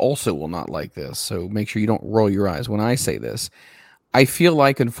you also will not like this, so make sure you don't roll your eyes when I say this. I feel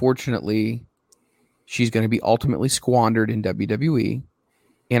like, unfortunately, she's going to be ultimately squandered in WWE,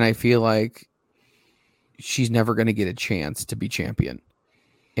 and I feel like she's never going to get a chance to be champion.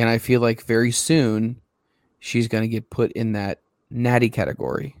 And I feel like very soon she's going to get put in that natty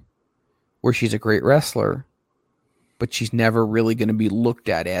category where she's a great wrestler, but she's never really going to be looked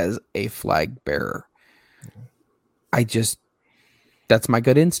at as a flag bearer. That's my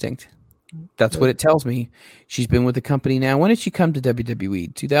gut instinct. That's what it tells me. She's been with the company now. When did she come to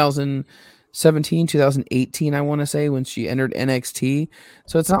WWE? 2017, 2018, I want to say, when she entered NXT.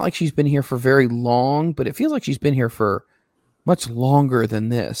 So it's not like she's been here for very long, but it feels like she's been here for much longer than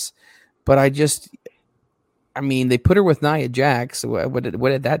this. But they put her with Nia Jax. So what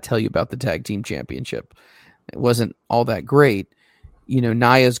did that tell you about the tag team championship? It wasn't all that great.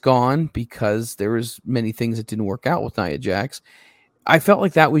 Nia's gone because there was many things that didn't work out with Nia Jax. I felt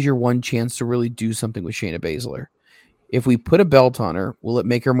like that was your one chance to really do something with Shayna Baszler. If we put a belt on her, will it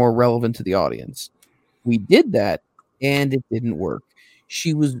make her more relevant to the audience? We did that, and it didn't work.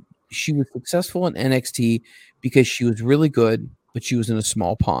 She was successful in NXT because she was really good, but she was in a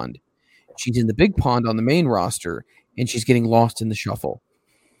small pond. She's in the big pond on the main roster, and she's getting lost in the shuffle.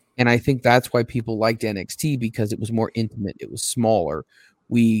 And I think that's why people liked NXT, because it was more intimate. It was smaller.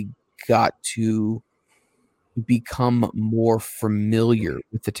 We got to become more familiar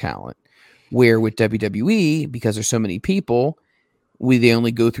with the talent. Where with WWE, because there's so many people, they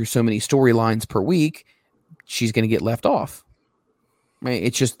only go through so many storylines per week, she's going to get left off. Right?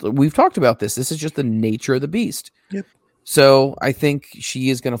 It's just, we've talked about this. This is just the nature of the beast. Yep. So I think she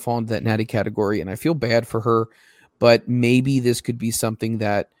is going to fall into that natty category, and I feel bad for her, but maybe this could be something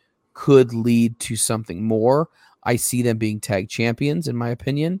that could lead to something more. I see them being tag champions, in my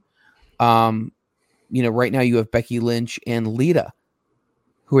opinion. Right now you have Becky Lynch and Lita,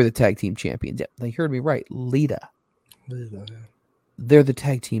 who are the tag team champions. Yeah, they heard me right. Lita. Yeah. They're the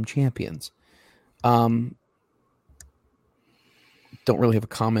tag team champions. Don't really have a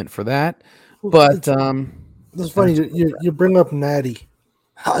comment for that. But it's funny you bring up Natty.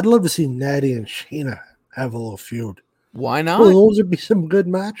 I'd love to see Natty and Shayna have a little feud. Why not? Well, those would be some good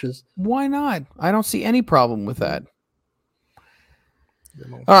matches. Why not? I don't see any problem with that.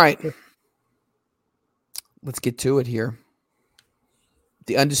 All right. Let's get to it here.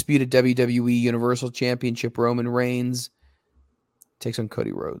 The undisputed WWE Universal Championship Roman Reigns takes on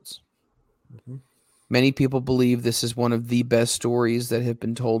Cody Rhodes. Mm-hmm. Many people believe this is one of the best stories that have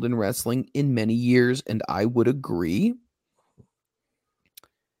been told in wrestling in many years, and I would agree.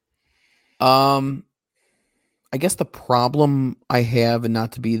 I guess the problem I have, and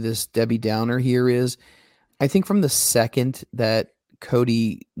not to be this Debbie Downer here, is I think from the second that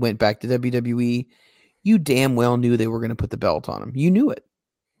Cody went back to WWE, you damn well knew they were going to put the belt on him. You knew it.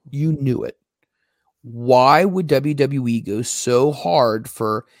 You knew it. Why would WWE go so hard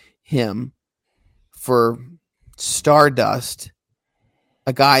for him, for Stardust,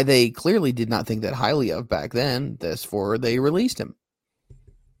 a guy they clearly did not think that highly of back then? They released him.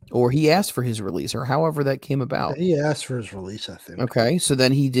 Or he asked for his release, or however that came about. He asked for his release, I think. Okay, so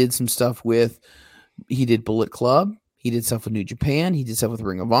then he did some stuff he did Bullet Club. He did stuff with New Japan. He did stuff with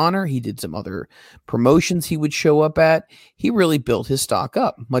Ring of Honor. He did some other promotions he would show up at. He really built his stock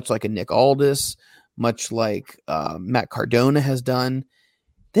up, much like a Nick Aldis, much like Matt Cardona has done.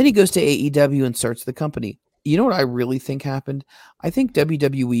 Then he goes to AEW and starts the company. You know what I really think happened? I think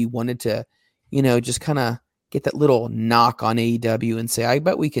WWE wanted to, just kind of get that little knock on AEW and say, I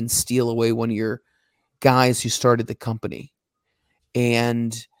bet we can steal away one of your guys who started the company.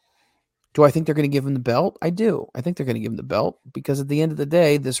 And do I think they're going to give him the belt? I do. I think they're going to give him the belt because at the end of the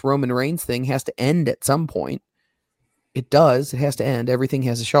day, this Roman Reigns thing has to end at some point. It does. It has to end. Everything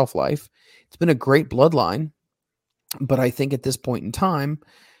has a shelf life. It's been a great bloodline, but I think at this point in time,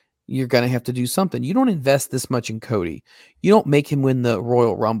 you're going to have to do something. You don't invest this much in Cody. You don't make him win the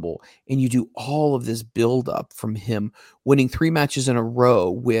Royal Rumble, and you do all of this buildup from him winning 3 matches in a row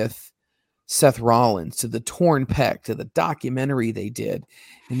with Seth Rollins, to the torn pec, to the documentary they did.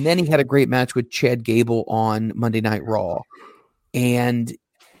 And then he had a great match with Chad Gable on Monday Night Raw. And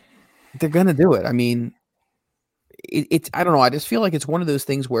they're going to do it. I mean, it's I don't know. I just feel like it's one of those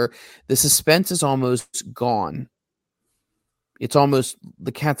things where the suspense is almost gone. It's almost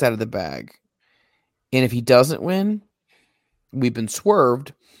the cat's out of the bag. And if he doesn't win, we've been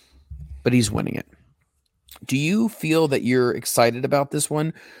swerved, but he's winning it. Do you feel that you're excited about this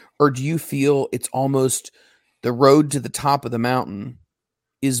one? Or do you feel it's almost the road to the top of the mountain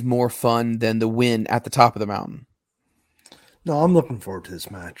is more fun than the win at the top of the mountain? No, I'm looking forward to this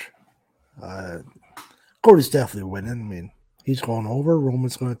match. Cody's definitely winning. I mean, he's going over.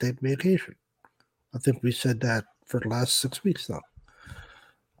 Roman's going to take vacation. I think we said that for the last 6 weeks now.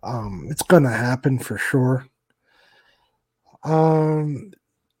 It's going to happen for sure.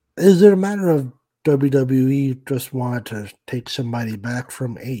 Is it a matter of WWE just wanted to take somebody back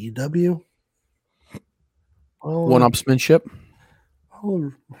from AEW? One-upsmanship.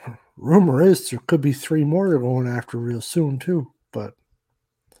 Well, rumor is there could be 3 more they're going after real soon too. But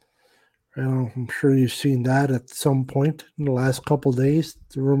I'm sure you've seen that at some point in the last couple of days.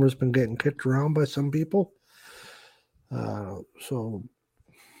 The rumor's been getting kicked around by some people. So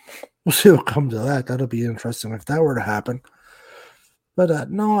we'll see what comes of that. That'll be interesting if that were to happen.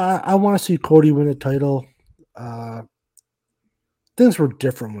 But no, I want to see Cody win a title. Things were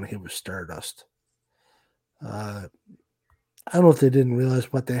different when he was Stardust. I don't know if they didn't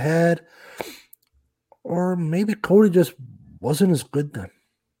realize what they had, or maybe Cody just wasn't as good then.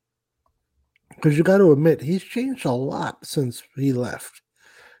 Because you got to admit, he's changed a lot since he left.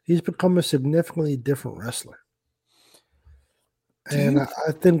 He's become a significantly different wrestler. And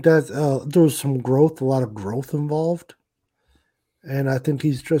I think that there was some growth, a lot of growth involved. And I think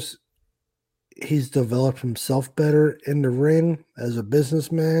he's developed himself better in the ring as a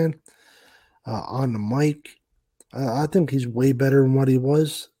businessman, on the mic. I think he's way better than what he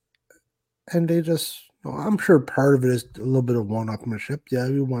was. And I'm sure part of it is a little bit of one-upmanship. Yeah,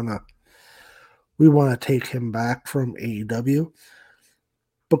 we want to take him back from AEW.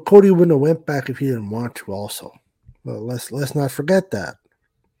 But Cody wouldn't have went back if he didn't want to also. Well, let's not forget that.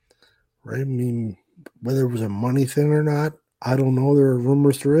 Right? I mean, whether it was a money thing or not, I don't know. There are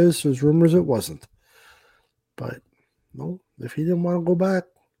rumors there's rumors it wasn't. But no, if he didn't want to go back,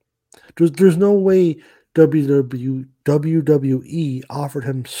 there's no way WWE offered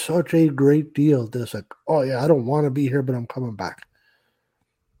him such a great deal that's like, oh yeah, I don't want to be here, but I'm coming back.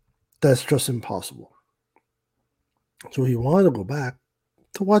 That's just impossible. So he wanted to go back.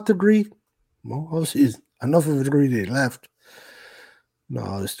 To what degree? Well, obviously, enough of a degree that he left.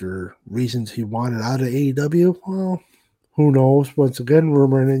 Now, is there reasons he wanted out of AEW? Well, who knows? Once again,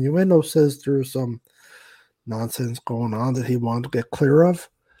 rumor and innuendo says there's some nonsense going on that he wanted to get clear of.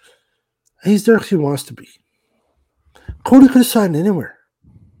 He's there because he wants to be. Cody could have signed anywhere.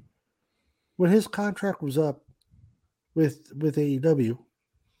 When his contract was up with AEW,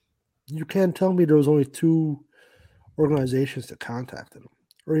 you can't tell me there was only 2 organizations that contacted him.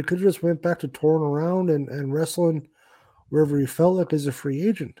 Or he could have just went back to touring around and wrestling wherever he felt like as a free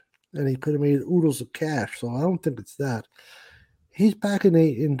agent. And he could have made oodles of cash. So I don't think it's that. He's back in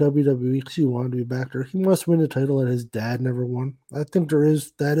WWE because he wanted to be back there. He wants to win the title that his dad never won. I think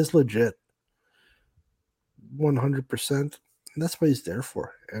that is legit. 100%. And that's what he's there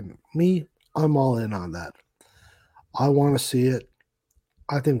for. And me, I'm all in on that. I want to see it.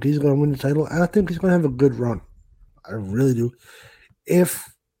 I think he's going to win the title. And I think he's going to have a good run. I really do.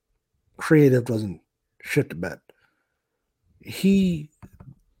 If creative doesn't shit the bed.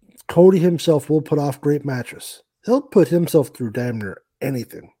 Cody himself will put off great matches. He'll put himself through damn near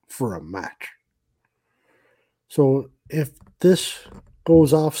anything for a match. So if this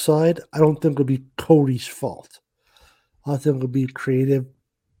goes offside, I don't think it'll be Cody's fault. I think it'll be creative.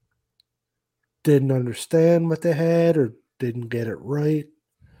 Didn't understand what they had or didn't get it right.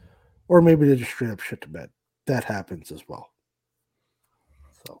 Or maybe they just straight up shit the bed. That happens as well.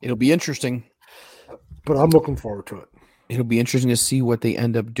 So it'll be interesting. But I'm looking forward to it. It'll be interesting to see what they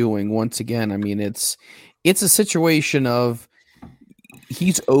end up doing. Once again, I mean, it's a situation of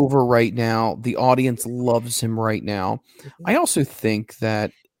he's over right now. The audience loves him right now. I also think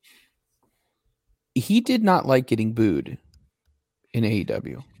that he did not like getting booed in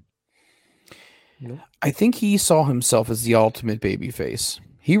AEW. No. I think he saw himself as the ultimate babyface.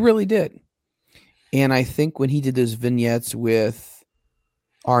 He really did. And I think when he did those vignettes with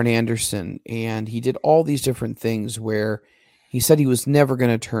Arn Anderson, and he did all these different things where he said he was never going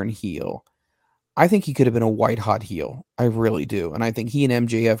to turn heel. I think he could have been a white hot heel. I really do. And I think he and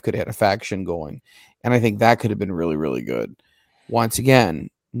MJF could have had a faction going. And I think that could have been really, really good. Once again,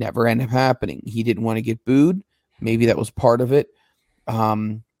 never ended up happening. He didn't want to get booed. Maybe that was part of it.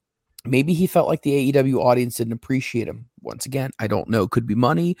 Maybe he felt like the AEW audience didn't appreciate him. Once again, I don't know. Could be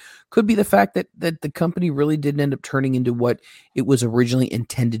money. Could be the fact that the company really didn't end up turning into what it was originally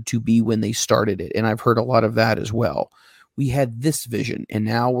intended to be when they started it. And I've heard a lot of that as well. We had this vision, and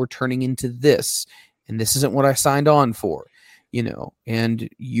now we're turning into this. And this isn't what I signed on for, and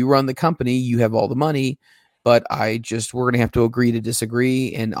you run the company, you have all the money, but we're going to have to agree to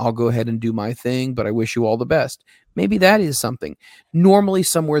disagree, and I'll go ahead and do my thing, but I wish you all the best. Maybe that is something. Normally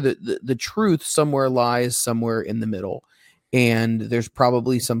somewhere the truth somewhere lies somewhere in the middle. And there's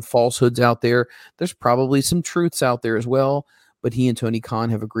probably some falsehoods out there. There's probably some truths out there as well. But he and Tony Khan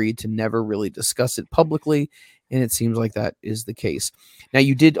have agreed to never really discuss it publicly. And it seems like that is the case. Now,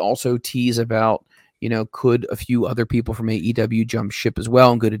 you did also tease about, could a few other people from AEW jump ship as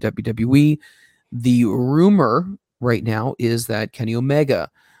well and go to WWE? The rumor right now is that Kenny Omega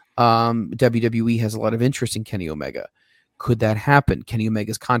WWE has a lot of interest in Kenny Omega. Could that happen? Kenny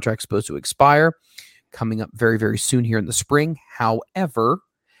Omega's contract supposed to expire coming up very, very soon here in the spring. However,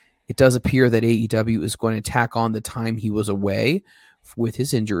 it does appear that AEW is going to tack on the time he was away with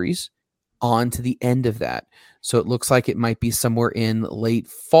his injuries on to the end of that. So it looks like it might be somewhere in late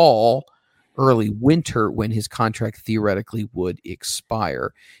fall, early winter when his contract theoretically would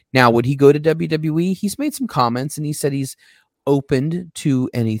expire. Now, would he go to WWE? He's made some comments and he said he's opened to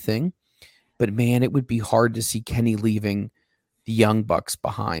anything. But man, it would be hard to see Kenny leaving the Young Bucks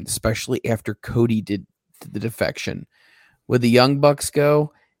behind, especially after Cody did the defection. Would the Young Bucks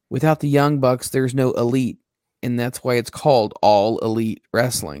go? Without the Young Bucks, there's no Elite. And that's why it's called All Elite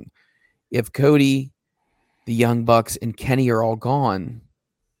Wrestling. If Cody, the Young Bucks, and Kenny are all gone,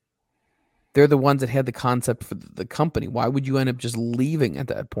 they're the ones that had the concept for the company. Why would you end up just leaving at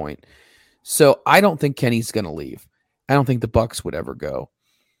that point? So I don't think Kenny's going to leave. I don't think the Bucks would ever go.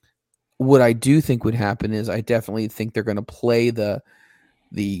 What I do think would happen is I definitely think they're going to play the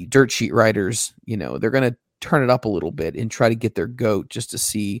dirt sheet riders. You know, they're going to turn it up a little bit and try to get their goat just to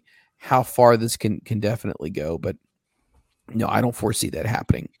see how far this can definitely go. But no, I don't foresee that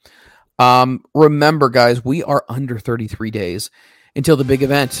happening. Remember, guys, we are under 33 days until the big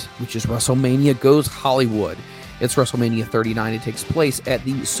event, which is WrestleMania Goes Hollywood. It's WrestleMania 39. It takes place at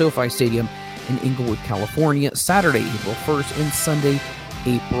the SoFi Stadium in Inglewood, California, Saturday, April 1st, and Sunday,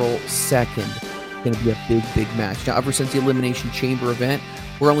 April 2nd. Going to be a big, big match. Now, ever since the Elimination Chamber event,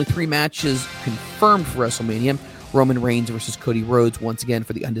 where only 3 matches confirmed for WrestleMania, Roman Reigns versus Cody Rhodes once again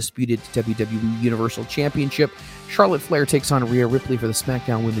for the undisputed WWE Universal Championship. Charlotte Flair takes on Rhea Ripley for the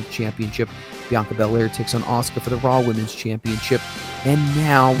SmackDown Women's Championship. Bianca Belair takes on Asuka for the Raw Women's Championship. And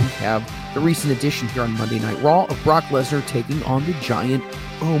now we have the recent addition here on Monday Night Raw of Brock Lesnar taking on the Giant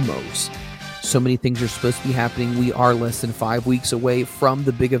Omos. So many things are supposed to be happening. We are less than 5 weeks away from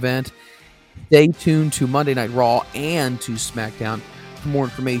the big event. Stay tuned to Monday Night Raw and to SmackDown for more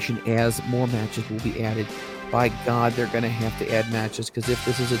information as more matches will be added. By God, they're going to have to add matches, because if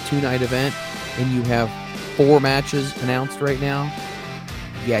this is a 2-night event and you have 4 matches announced right now,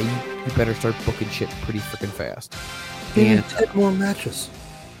 yeah, you better start booking shit pretty freaking fast. They need 10 more matches.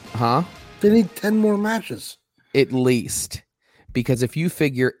 Huh? They need 10 more matches. At least. Because if you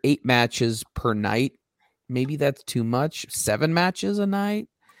figure 8 matches per night, maybe that's too much. 7 matches a night?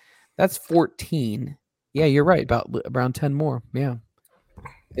 That's 14. Yeah, you're right. Around 10 more. Yeah.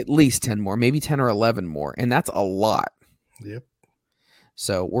 At least 10 more, maybe 10 or 11 more. And that's a lot. Yep.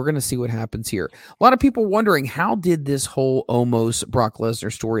 So we're going to see what happens here. A lot of people wondering, how did this whole Omos Brock Lesnar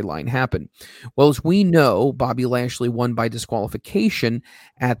storyline happen? Well, as we know, Bobby Lashley won by disqualification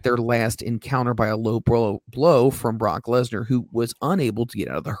at their last encounter by a low blow from Brock Lesnar, who was unable to get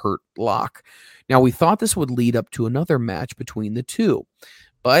out of the Hurt Lock. Now, we thought this would lead up to another match between the two,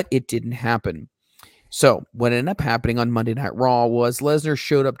 but it didn't happen. So what ended up happening on Monday Night Raw was Lesnar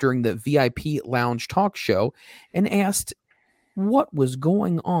showed up during the VIP lounge talk show and asked what was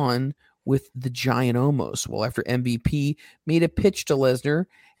going on with the Giant Omos. Well, after MVP made a pitch to Lesnar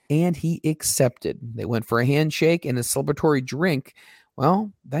and he accepted. They went for a handshake and a celebratory drink.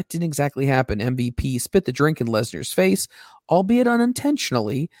 Well, that didn't exactly happen. MVP spit the drink in Lesnar's face, albeit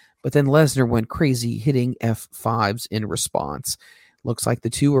unintentionally, but then Lesnar went crazy, hitting F5s in response. Looks like the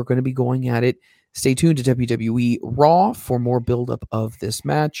two are going to be going at it. Stay tuned to WWE Raw for more buildup of this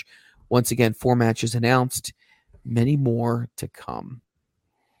match. Once again, 4 matches announced, many more to come.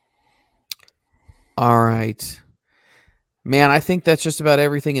 All right. Man, I think that's just about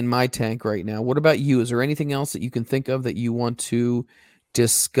everything in my tank right now. What about you? Is there anything else that you can think of that you want to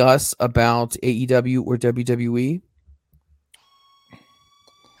discuss about AEW or WWE?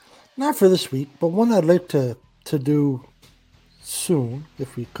 Not for this week, but one I'd like to do soon,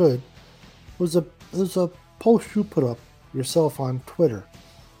 if we could. There's a post you put up yourself on Twitter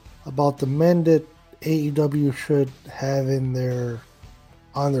about the men that AEW should have on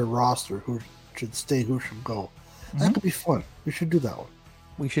their roster, who should stay, who should go. That could be fun. We should do that one.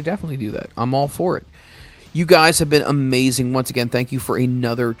 We should definitely do that. I'm all for it. You guys have been amazing. Once again, thank you for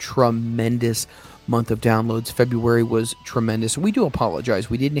another tremendous month of downloads. February was tremendous. We do apologize.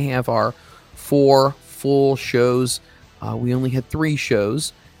 We didn't have our 4 full shows. We only had 3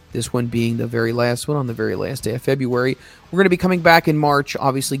 shows. This one being the very last one on the very last day of February. We're going to be coming back in March,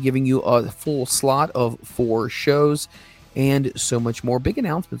 obviously giving you a full slot of 4 shows and so much more. Big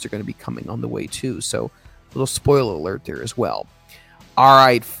announcements are going to be coming on the way too, so a little spoiler alert there as well. All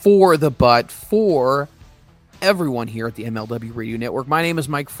right, for everyone here at the MLW Radio Network, my name is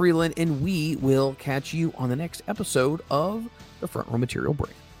Mike Freland, and we will catch you on the next episode of the Front Row Material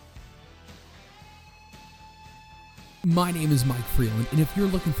Brand. My name is Mike Freland, and if you're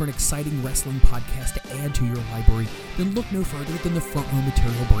looking for an exciting wrestling podcast to add to your library, then look no further than the Front Row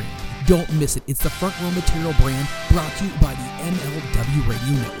Material brand. Don't miss it. It's the Front Row Material brand, brought to you by the MLW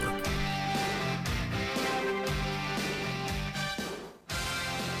Radio Network.